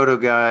 your photo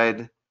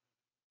guide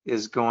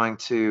is going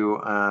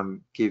to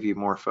give you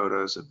more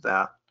photos of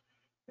that.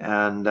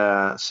 And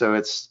so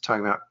it's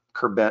talking about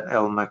Kerbet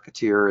El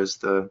Makatir is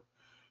the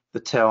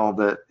tell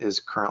that is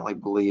currently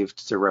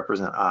believed to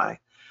represent I.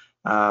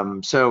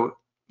 So,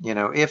 you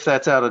know, if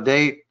that's out of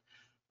date,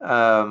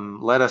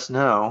 let us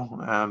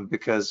know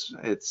because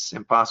it's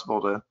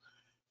impossible to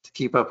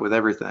keep up with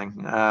everything.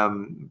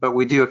 But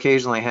we do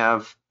occasionally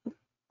have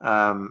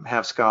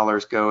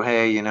scholars go,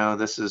 hey, you know,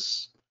 this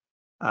is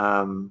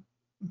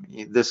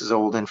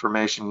old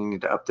information. You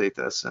need to update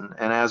this, and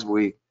as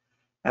we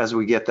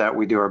get that,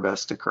 we do our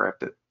best to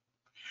correct it.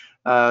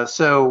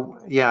 So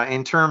yeah,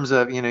 in terms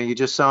of, you know, you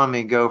just saw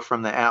me go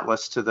from the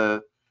atlas to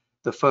the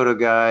photo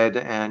guide,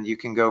 and you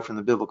can go from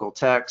the biblical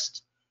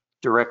text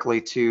directly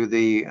to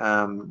the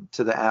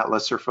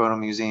atlas or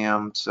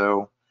PhotoMuseum.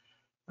 So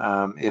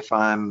if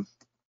I'm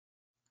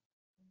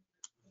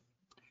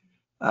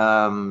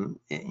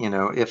you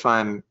know, if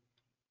I'm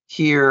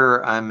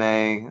here, I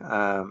may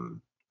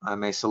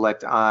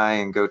select I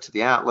and go to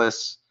the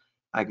atlas.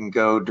 I can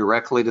go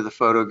directly to the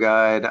photo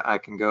guide. I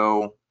can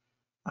go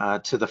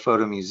to the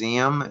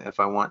PhotoMuseum if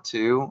I want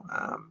to.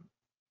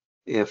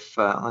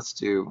 Let's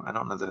do, I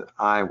don't know that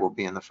I will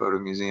be in the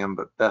PhotoMuseum,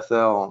 but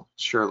Bethel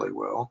surely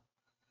will.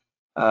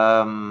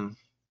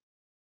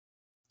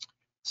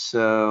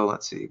 So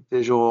let's see,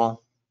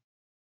 visual,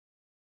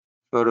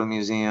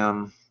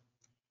 PhotoMuseum.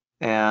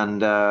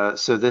 And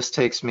so this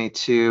takes me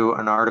to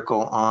an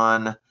article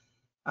on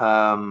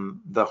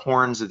the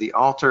horns of the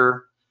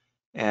altar,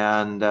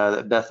 and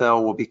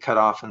Bethel will be cut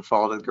off and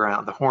fall to the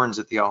ground. The horns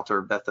at the altar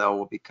of Bethel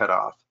will be cut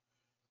off.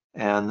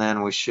 And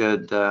then we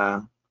should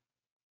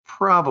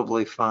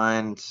probably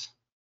find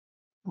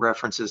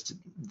references to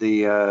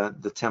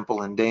the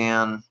temple in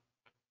Dan,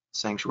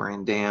 sanctuary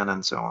in Dan,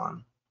 and so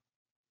on.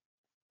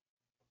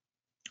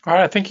 All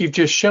right, I think you've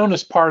just shown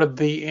us part of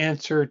the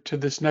answer to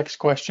this next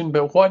question,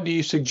 but what do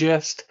you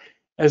suggest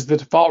as the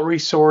default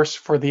resource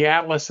for the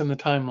atlas and the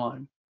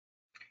timeline?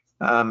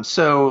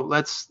 So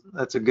that's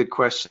a good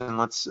question.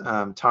 Let's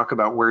talk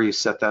about where you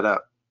set that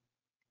up.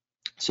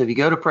 So if you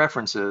go to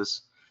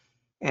Preferences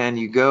and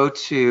you go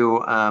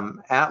to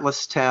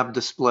Atlas tab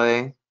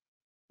Display,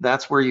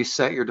 that's where you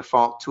set your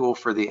default tool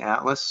for the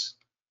atlas.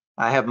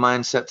 I have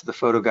mine set to the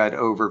PhotoGuide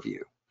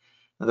Overview.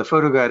 The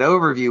PhotoGuide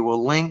overview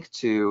will link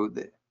to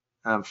the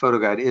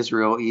PhotoGuide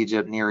Israel,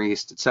 Egypt, Near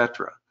East,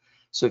 etc.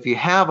 So if you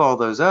have all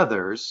those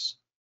others,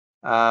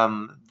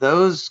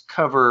 those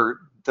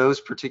cover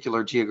those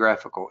particular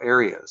geographical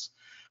areas.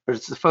 But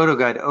it's the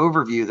PhotoGuide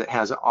overview that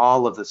has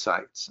all of the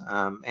sites.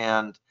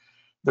 And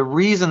the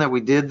reason that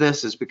we did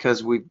this is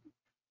because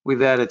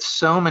we've added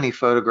so many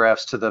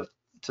photographs to the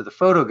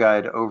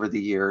PhotoGuide over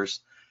the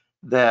years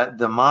that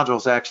the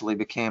modules actually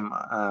became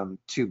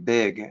too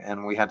big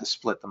and we had to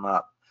split them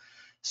up.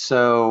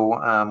 So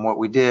what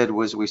we did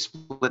was we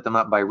split them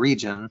up by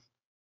region,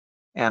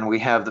 and we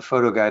have the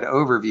PhotoGuide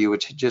overview,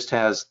 which just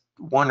has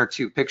 1 or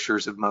 2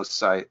 pictures of most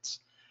sites,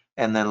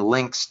 and then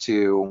links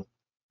to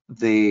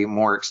the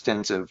more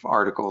extensive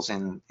articles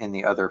in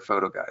the other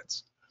photo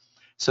guides.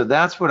 So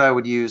that's what I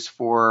would use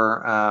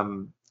for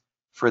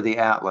the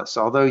atlas.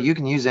 Although you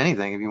can use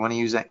anything. If you want to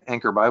use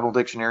Anchor Bible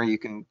Dictionary, you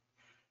can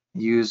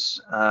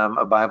use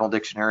a Bible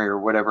dictionary or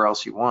whatever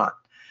else you want.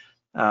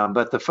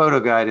 But the photo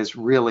guide is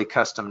really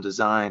custom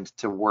designed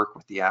to work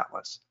with the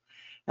atlas.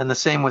 And the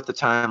same with the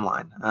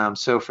timeline.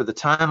 So for the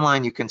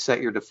timeline, you can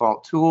set your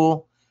default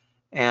tool.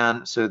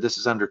 And so this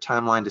is under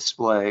timeline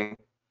display.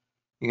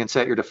 You can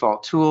set your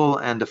default tool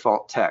and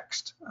default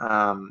text.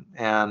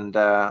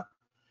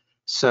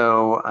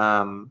 So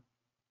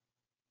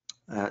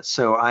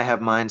I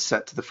have mine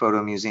set to the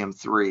PhotoMuseum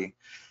 3.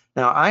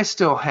 Now I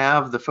still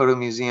have the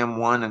PhotoMuseum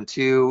 1 and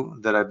 2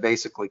 that I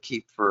basically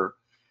keep for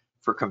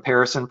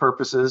comparison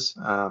purposes,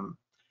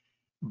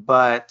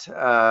 but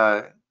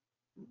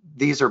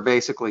these are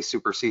basically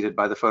superseded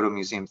by the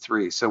PhotoMuseum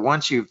 3. So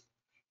once you've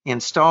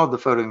installed the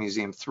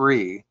PhotoMuseum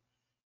 3,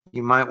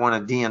 you might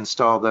want to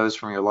deinstall those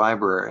from your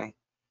library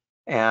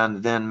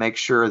and then make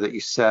sure that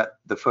you set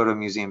the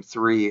PhotoMuseum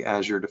 3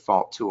 as your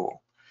default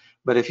tool.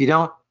 But if you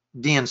don't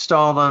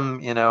deinstall them,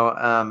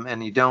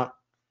 and you don't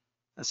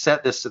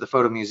set this to the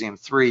PhotoMuseum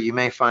 3, you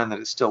may find that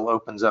it still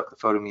opens up the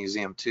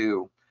PhotoMuseum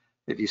 2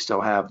 if you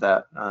still have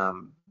that.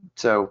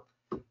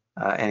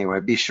 Anyway,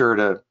 be sure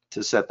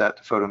to set that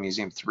to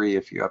PhotoMuseum 3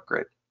 if you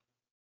upgrade.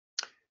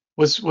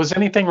 Was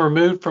anything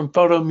removed from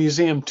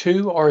PhotoMuseum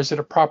 2, or is it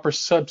a proper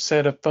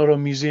subset of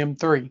PhotoMuseum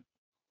 3?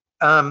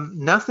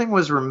 Nothing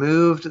was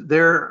removed.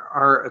 There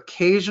are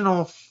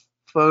occasional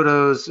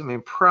photos,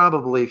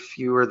 probably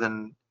fewer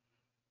than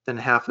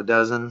half a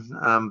dozen,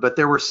 but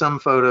there were some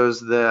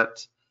photos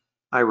that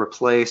I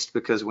replaced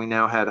because we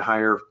now had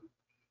higher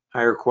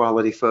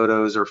quality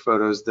photos, or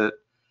photos that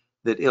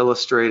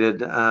illustrated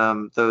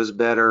those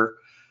better.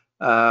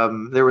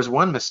 There was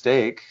one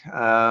mistake.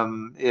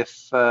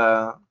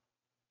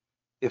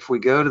 If we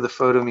go to the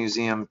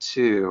PhotoMuseum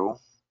 2,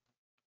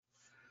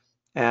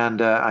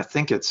 and I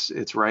think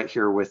it's right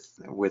here with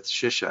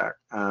Shishak.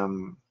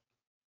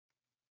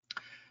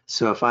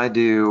 So if I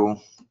do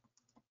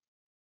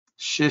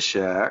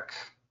Shishak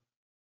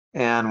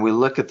and we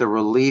look at the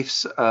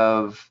reliefs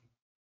of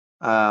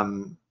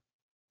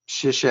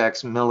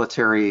Shishak's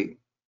military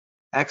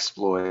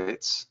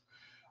exploits,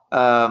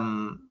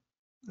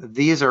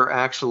 these are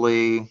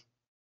actually,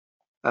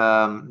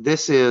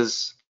 this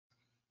is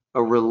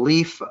a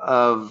relief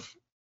of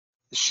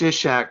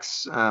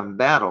Shishak's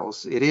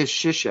battles. It is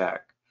Shishak,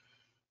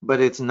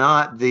 but it's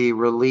not the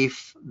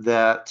relief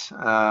that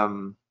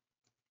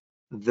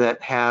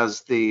that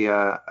has the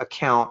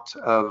account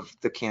of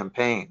the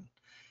campaign.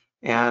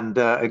 And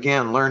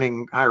again,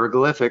 learning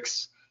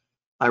hieroglyphics,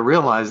 I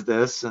realized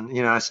this, and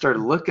I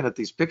started looking at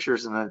these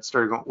pictures, and I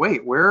started going,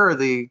 wait, where are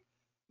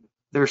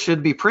there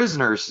should be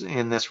prisoners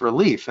in this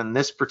relief, and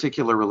this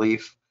particular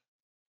relief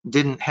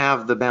didn't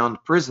have the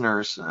bound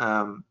prisoners.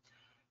 So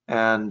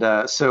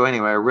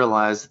anyway, I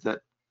realized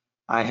that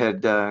I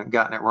had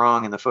gotten it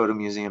wrong in the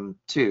PhotoMuseum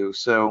 2.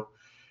 So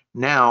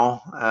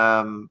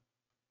now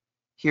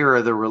here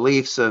are the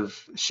reliefs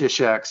of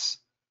Shishak's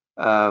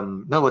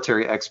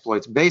military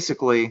exploits.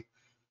 Basically,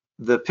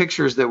 the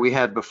pictures that we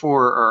had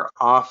before are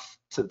off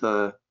to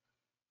the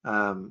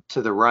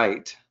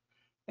right,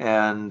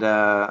 and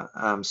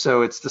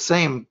so it's the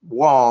same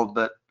wall,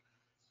 but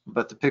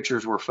the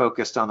pictures were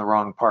focused on the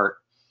wrong part.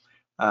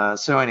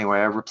 So anyway,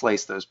 I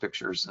replaced those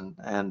pictures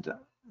and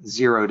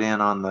zeroed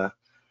in on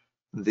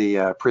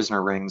the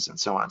prisoner rings and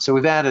so on. So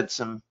we've added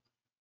some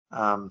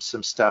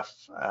stuff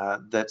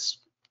that's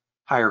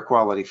higher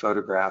quality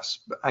photographs.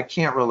 But I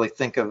can't really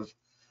think of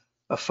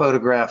a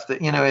photograph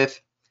that,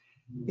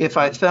 if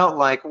I felt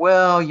like,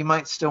 well, you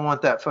might still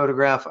want that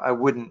photograph, I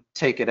wouldn't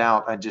take it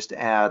out. I'd just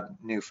add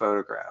new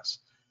photographs.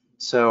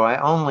 So I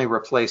only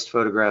replaced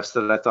photographs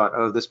that I thought,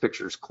 oh, this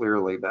picture is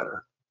clearly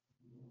better.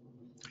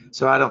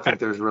 So I don't think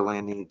there's really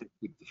a need to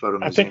keep the PhotoMuseum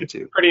 2. I think it's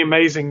pretty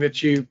amazing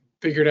that you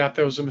figured out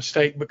there was a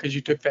mistake because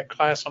you took that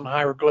class on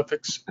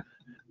hieroglyphics.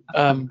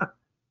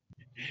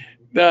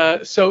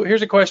 So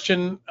here's a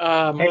question.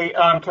 Hey,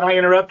 can I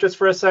interrupt just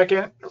for a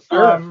second,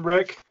 Sure.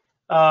 Rick?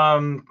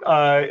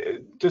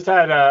 Just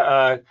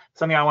had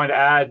something I wanted to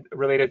add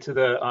related to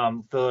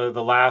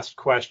the last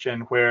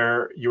question,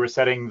 where you were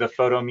setting the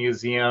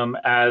PhotoMuseum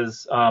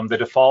as the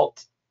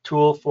default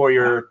tool for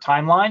your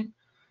timeline.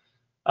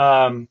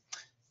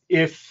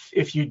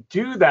 If you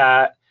do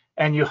that,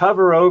 and you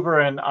hover over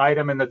an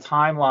item in the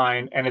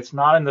timeline and it's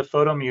not in the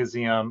photo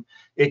museum,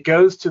 it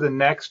goes to the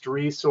next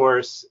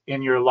resource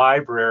in your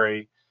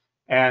library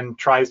and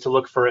tries to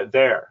look for it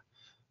there.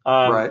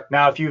 Right.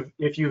 Now, if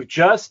you've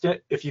just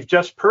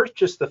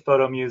purchased the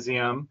photo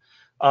museum,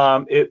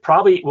 it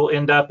probably will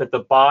end up at the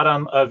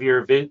bottom of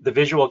the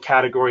visual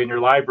category in your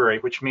library,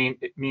 which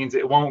means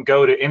it won't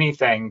go to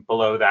anything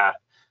below that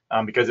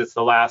because it's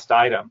the last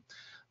item.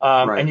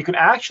 Right. And you can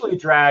actually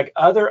drag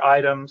other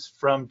items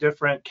from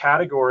different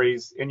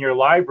categories in your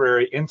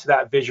library into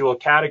that visual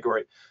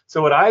category.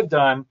 So what I've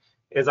done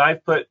is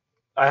I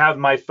have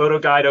my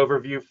PhotoGuide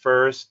overview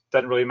first,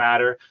 doesn't really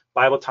matter,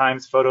 Bible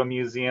Times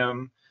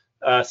PhotoMuseum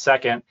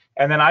second,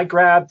 and then I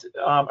grabbed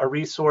a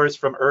resource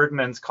from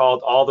Erdman's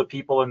called All the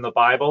People in the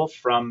Bible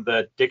from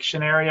the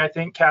dictionary, I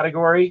think,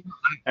 category,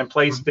 and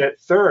placed it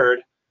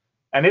third.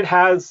 And it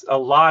has a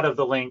lot of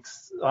the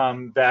links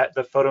that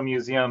the photo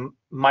museum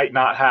might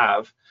not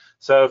have.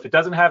 So if it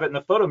doesn't have it in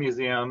the photo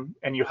museum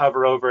and you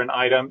hover over an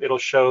item, it'll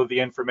show the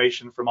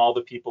information from all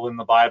the people in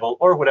the Bible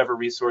or whatever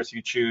resource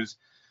you choose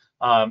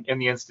in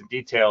the instant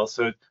details.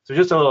 So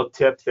just a little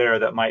tip there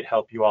that might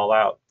help you all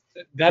out.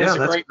 That's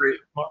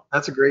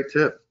a great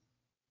tip.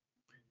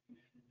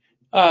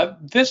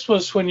 This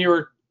was when you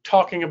were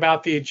talking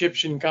about the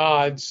Egyptian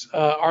gods.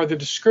 Are the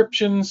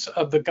descriptions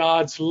of the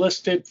gods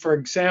listed, for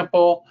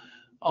example,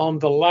 on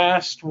the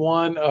last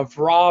one of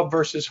Ra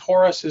versus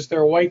Horus? Is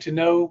there a way to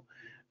know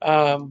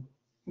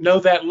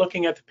that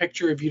looking at the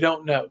picture if you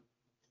don't know?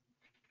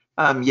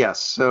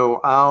 Yes. So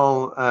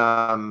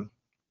I'll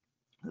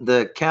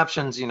the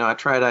captions. I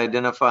try to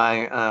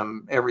identify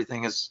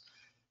everything as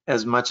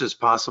much as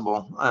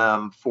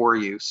possible for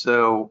you.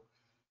 So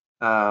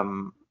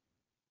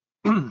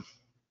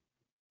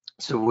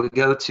so we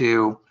go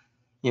to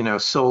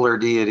solar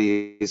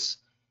deities.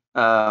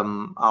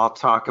 I'll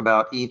talk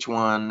about each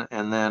one,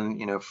 and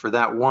then for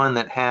that one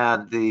that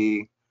had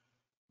the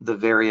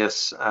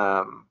various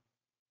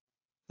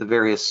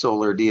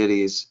solar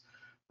deities,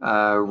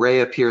 Re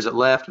appears at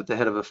left with the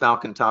head of a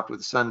falcon topped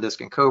with a sun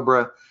disk and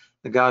cobra.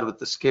 The god with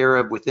the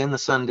scarab within the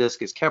sun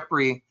disk is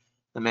Khepri,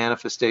 the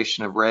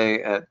manifestation of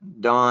Re at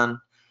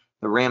dawn.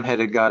 The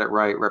ram-headed god at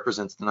right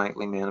represents the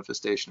nightly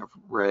manifestation of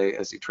Re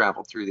as he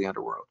traveled through the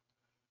underworld.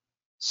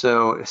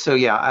 So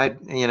yeah,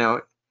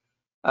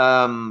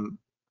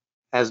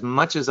 as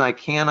much as I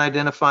can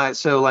identify.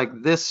 So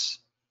like this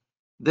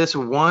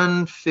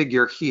one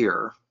figure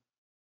here,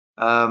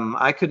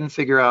 I couldn't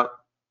figure out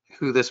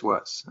who this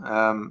was.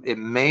 It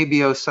may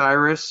be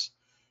Osiris,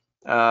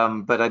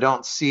 but I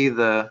don't see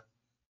the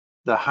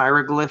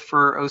hieroglyph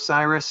for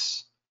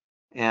Osiris.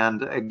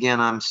 And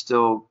again, I'm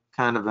still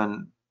kind of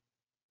an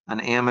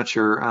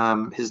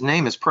amateur. His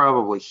name is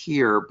probably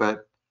here,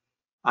 but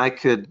I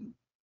couldn't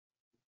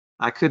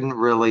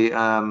really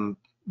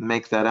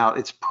make that out.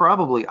 It's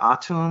probably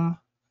Atum,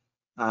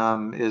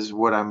 is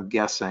what I'm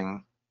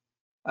guessing,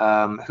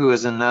 who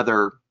is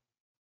another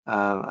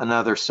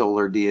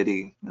solar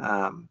deity.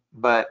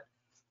 But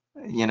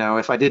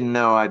if I didn't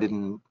know, I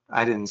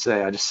didn't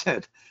say. I just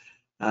said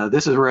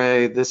this is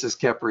Re, this is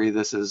Khepri,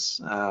 this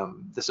is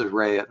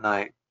Re at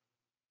night.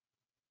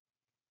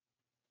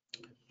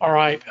 All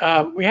right,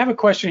 we have a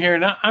question here,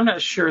 and I'm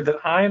not sure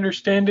that I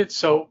understand it.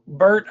 So,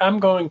 Bert, I'm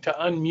going to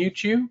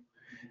unmute you,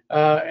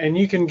 and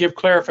you can give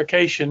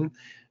clarification.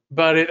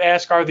 But it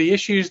asks, are the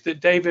issues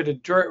that David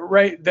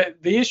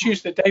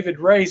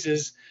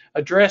raises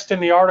addressed in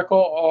the article,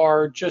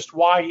 or just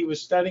why he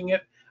was studying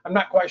it? I'm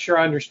not quite sure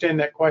I understand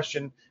that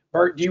question.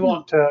 Bert, do you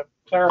want to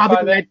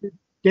clarify that?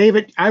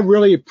 David, I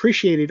really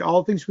appreciated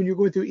all things when you were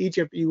going through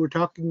Egypt. You were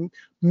talking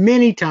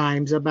many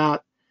times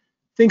about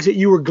things that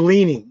you were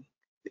gleaning,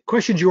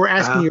 questions you were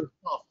asking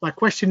yourself. My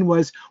question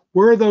was,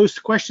 were those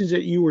questions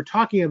that you were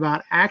talking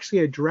about actually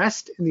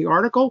addressed in the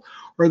article,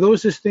 or are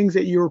those just things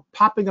that you're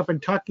popping up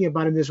and talking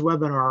about in this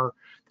webinar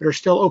that are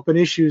still open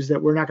issues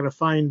that we're not going to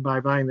find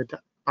by buying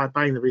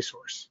the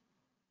resource?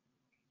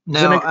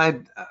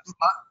 No,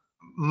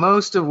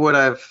 most of what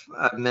I've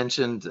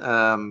mentioned,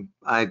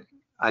 I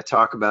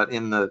talk about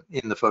in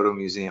the photo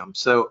museum.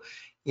 So,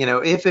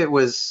 if it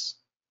was,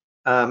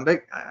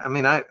 but I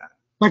mean,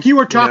 like you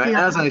were talking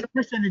about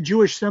the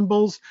Jewish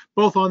symbols,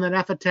 both on that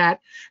epitaph,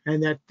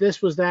 and that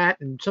this was that,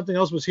 and something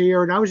else was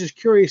here. And I was just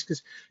curious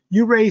because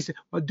you raised.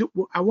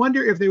 I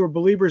wonder if they were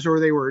believers or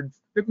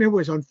maybe it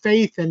was on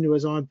faith and it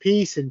was on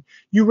peace. And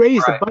you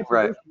raised a bunch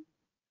of issues.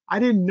 I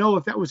didn't know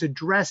if that was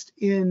addressed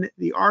in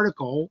the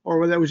article or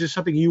whether that was just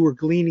something you were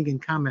gleaning and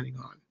commenting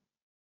on.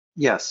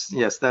 Yes,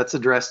 that's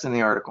addressed in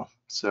the article.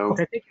 So,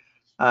 okay.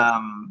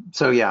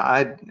 So yeah,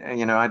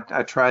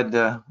 I tried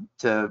to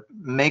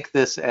make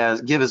this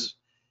give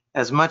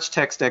as much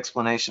text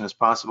explanation as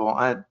possible.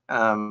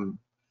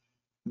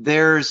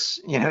 There's,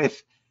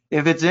 if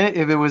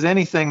it was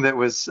anything that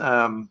was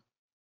that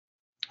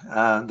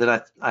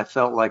I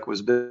felt like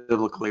was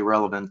biblically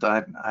relevant,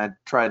 I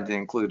tried to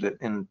include it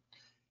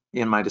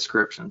in my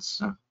descriptions.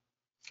 So.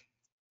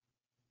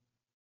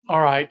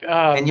 All right.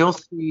 And you'll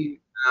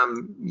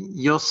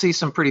see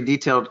some pretty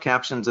detailed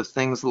captions of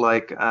things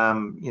like,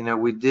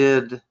 we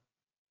did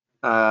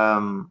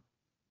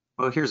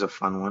well, here's a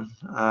fun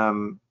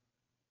one.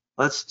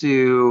 Let's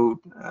do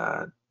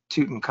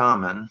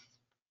Tutankhamun.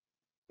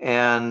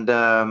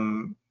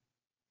 And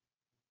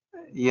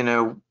you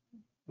know,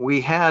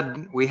 we had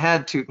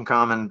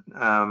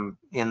Tutankhamun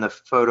in the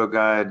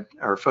PhotoGuide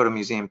or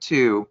PhotoMuseum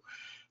too,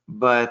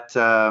 but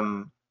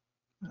sorry,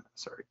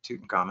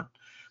 Tutankhamun.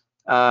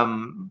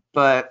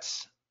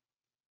 But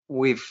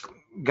we've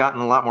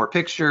gotten a lot more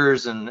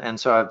pictures, and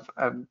so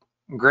I've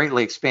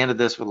greatly expanded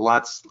this with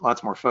lots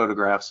more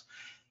photographs.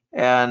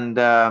 And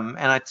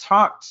I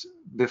talked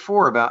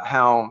before about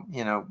how,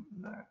 you know,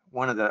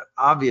 one of the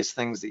obvious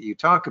things that you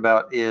talk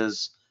about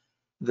is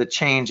the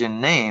change in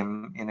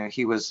name. You know,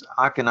 he was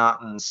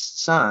Akhenaten's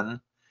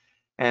son,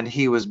 and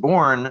he was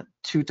born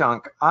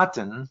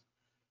Tutankhaten,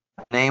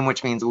 a name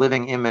which means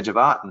living image of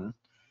Aten,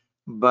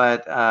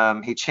 but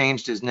he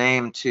changed his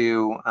name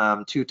to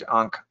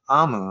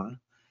Tutankhamun,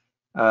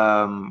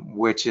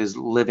 which is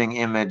living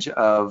image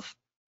of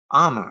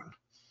Amun.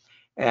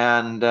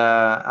 And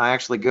I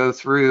actually go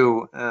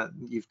through,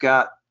 you've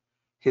got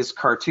his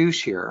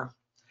cartouche here,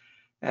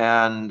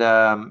 and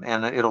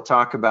it'll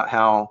talk about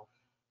how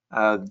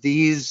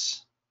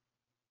these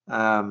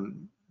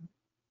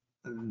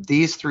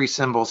three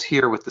symbols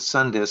here with the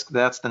sun disk,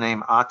 that's the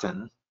name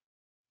Aten.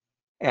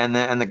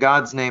 And the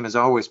god's name is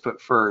always put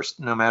first,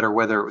 no matter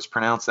whether it was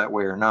pronounced that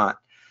way or not.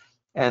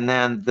 And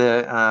then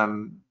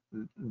the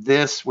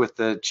this with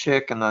the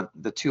chick and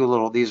the two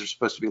little, these are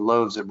supposed to be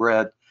loaves of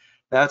bread,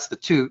 that's the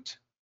Tut.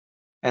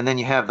 And then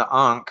you have the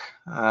Ankh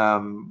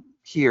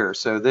here.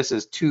 So this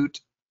is Tut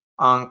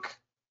Ankh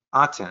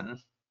Aten.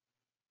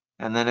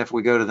 And then if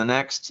we go to the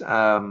next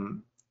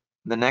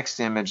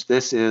image,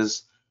 this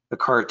is the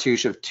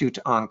cartouche of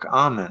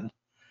Tutankhamun.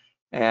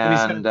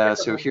 And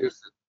so here's,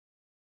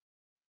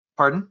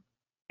 pardon?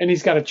 And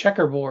he's got a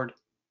checkerboard.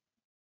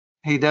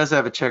 He does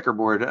have a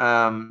checkerboard.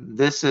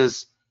 This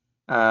is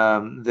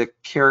the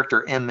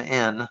character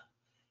MN.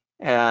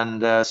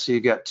 And so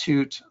you got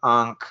Tut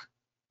Ankh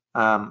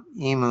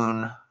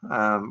Emun,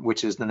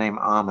 which is the name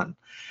Amun.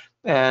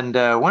 And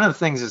one of the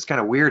things that's kind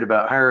of weird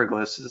about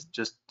hieroglyphs is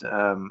just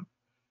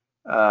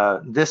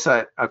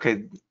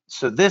okay,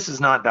 so this is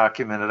not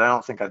documented. I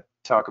don't think I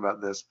talk about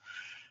this,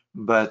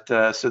 but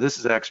so this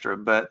is extra,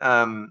 but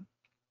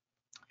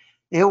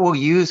it will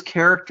use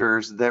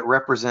characters that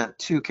represent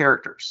two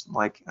characters.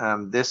 Like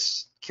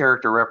this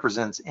character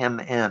represents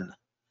MN,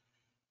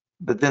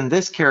 but then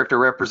this character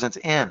represents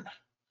N,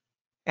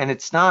 and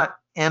it's not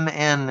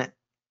MNN,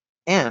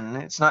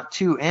 it's not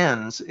two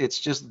N's, it's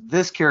just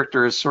this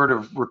character is sort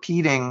of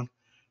repeating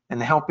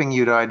and helping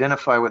you to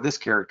identify what this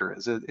character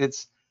is.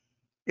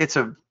 It's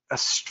a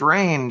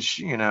strange,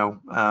 you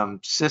know,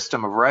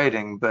 system of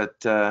writing,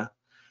 but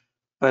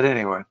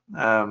anyway,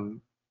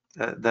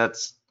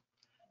 that's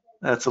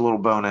a little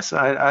bonus.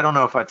 I don't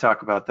know if I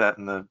talk about that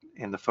in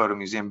the photo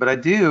museum, but I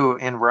do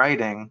in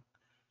writing,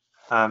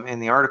 in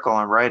the article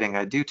on writing,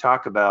 I do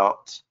talk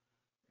about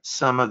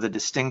some of the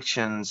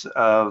distinctions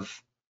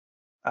of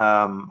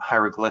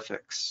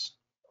hieroglyphics.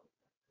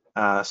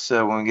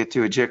 So when we get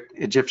to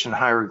Egyptian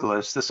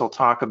hieroglyphs, this will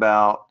talk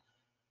about,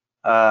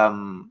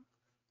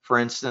 for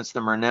instance,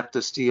 the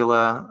Merneptah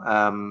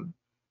stela.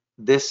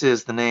 This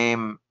is the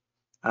name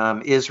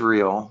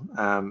Israel.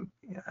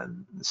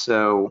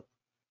 So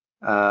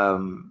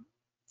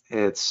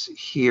it's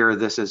here,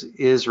 this is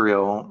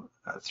Israel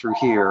through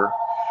here.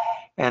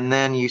 And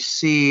then you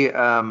see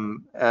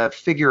a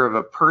figure of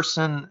a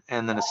person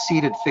and then a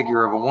seated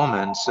figure of a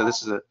woman. So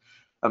this is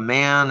a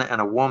man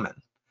and a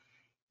woman.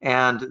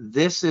 And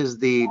this is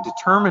the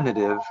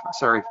determinative,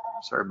 sorry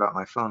about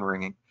my phone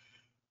ringing.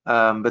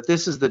 But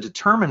this is the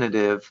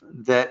determinative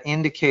that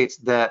indicates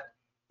that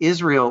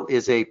Israel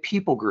is a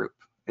people group.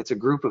 It's a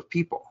group of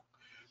people.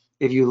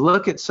 If you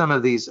look at some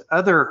of these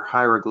other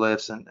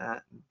hieroglyphs, and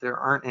there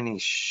aren't any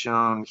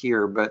shown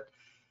here, but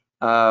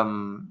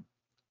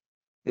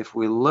if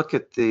we look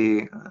at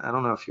I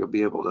don't know if you'll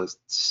be able to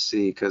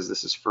see because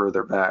this is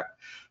further back,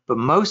 but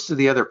most of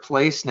the other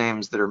place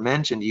names that are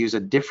mentioned use a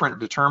different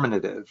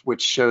determinative,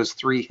 which shows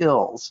 3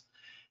 hills.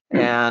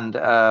 And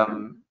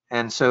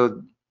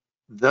so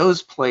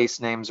those place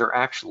names are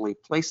actually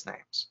place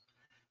names.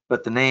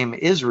 But the name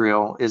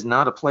Israel is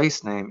not a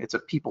place name, it's a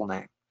people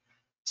name.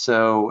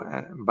 So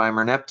by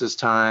Merneptah's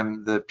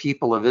time, the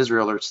people of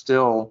Israel are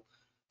still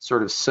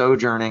sort of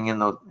sojourning in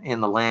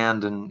the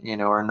land, and you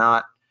know, are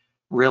not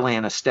really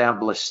an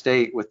established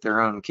state with their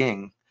own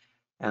king,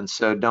 and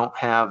so don't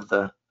have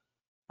the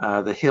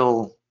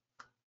hill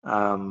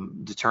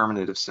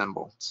determinative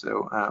symbol.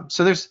 So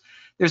so there's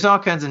all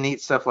kinds of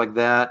neat stuff like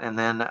that. And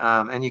then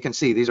and you can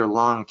see these are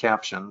long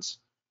captions.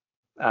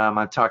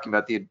 I'm talking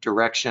about the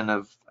direction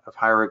of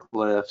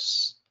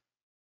hieroglyphs.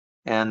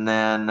 And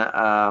then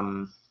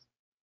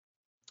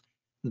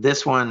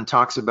this one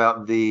talks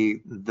about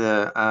the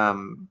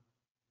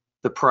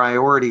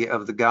priority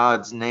of the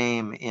god's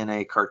name in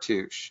a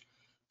cartouche.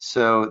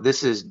 So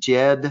this is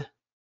Jed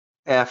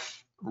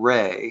F.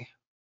 Ray,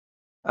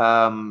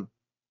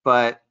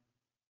 but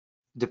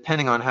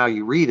depending on how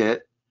you read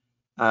it,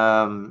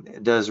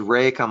 Does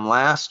Ray come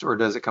last or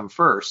does it come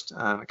first?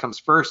 It comes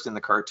first in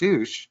the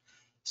cartouche.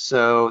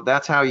 So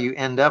that's how you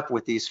end up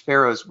with these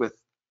pharaohs with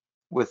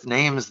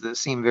names that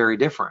seem very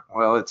different.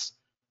 Well, it's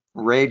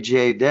Ray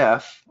J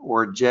Def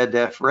or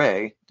Jedef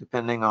Ray,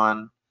 depending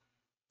on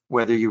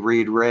whether you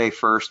read Ray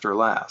first or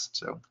last.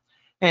 So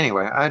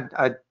anyway,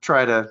 I'd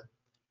try to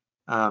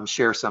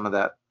share some of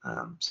that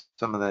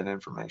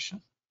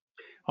information.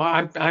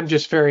 Well, I'm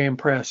just very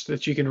impressed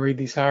that you can read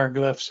these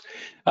hieroglyphs.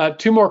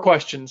 Two more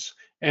questions,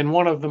 and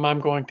one of them I'm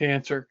going to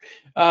answer.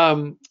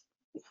 Robert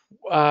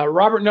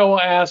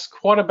Noah asks,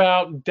 what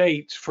about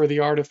dates for the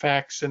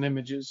artifacts and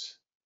images?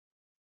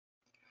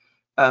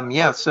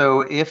 Yeah,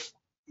 so if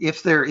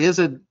there is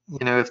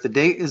if the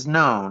date is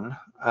known,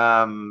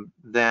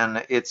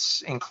 then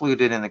it's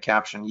included in the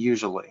caption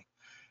usually.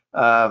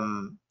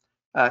 Sometimes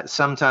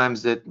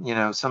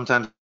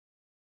sometimes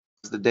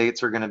the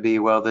dates are going to be,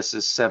 well, this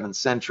is 7th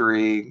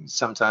century.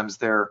 Sometimes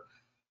they're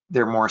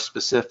more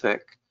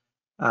specific.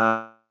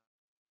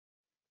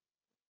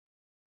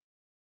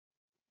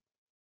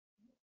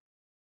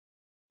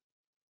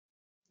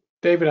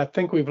 David, I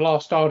think we've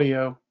lost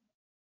audio.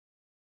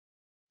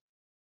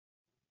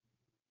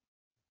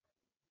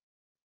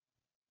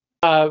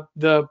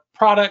 The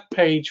product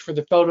page for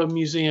the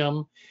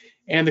PhotoMuseum,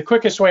 and the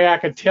quickest way I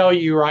could tell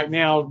you right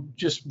now,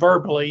 just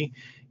verbally,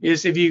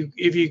 is if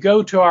you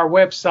go to our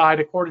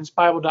website,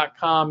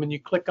 accordancebible.com, and you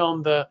click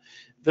on the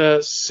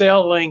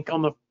sale link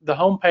on the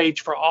homepage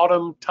for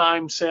autumn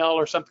time sale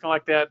or something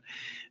like that,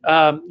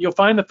 you'll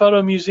find the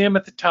PhotoMuseum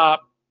at the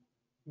top.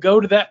 Go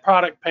to that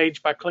product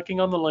page by clicking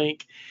on the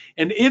link,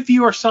 and if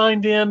you are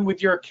signed in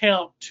with your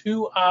account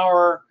to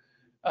our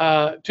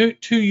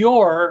to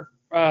your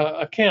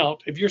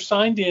account, if you're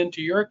signed in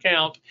to your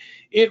account,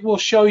 it will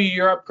show you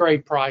your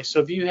upgrade price. So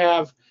if you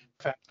have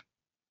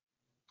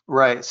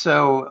Right.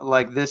 So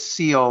like this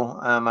seal,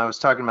 I was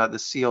talking about the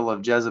seal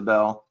of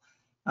Jezebel.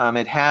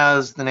 It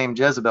has the name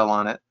Jezebel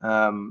on it.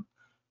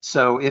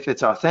 So if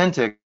it's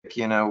authentic,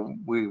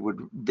 we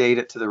would date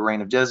it to the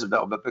reign of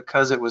Jezebel. But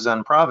because it was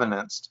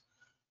unprovenanced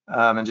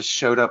and just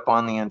showed up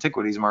on the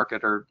antiquities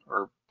market or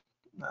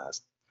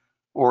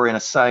in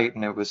a site,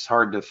 and it was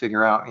hard to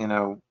figure out,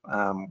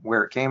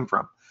 where it came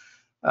from,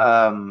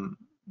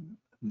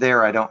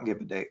 there I don't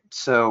give a date.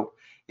 So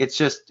it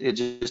just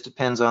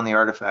depends on the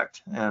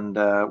artifact and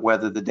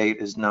whether the date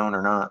is known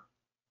or not.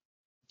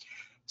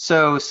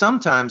 So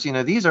sometimes,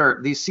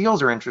 these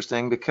seals are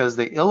interesting because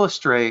they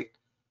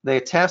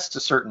attest to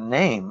certain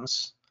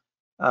names.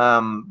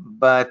 So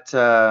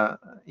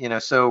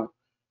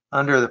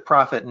under the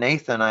prophet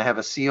Nathan, I have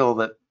a seal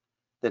that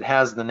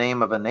has the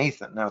name of a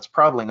Nathan. Now it's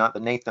probably not the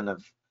Nathan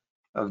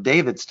of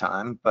David's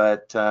time,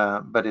 but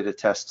it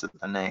attests to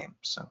the name.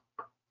 So.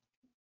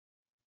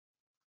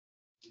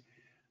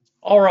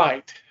 All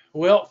right.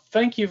 Well,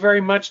 thank you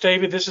very much,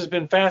 David. This has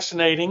been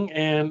fascinating,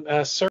 and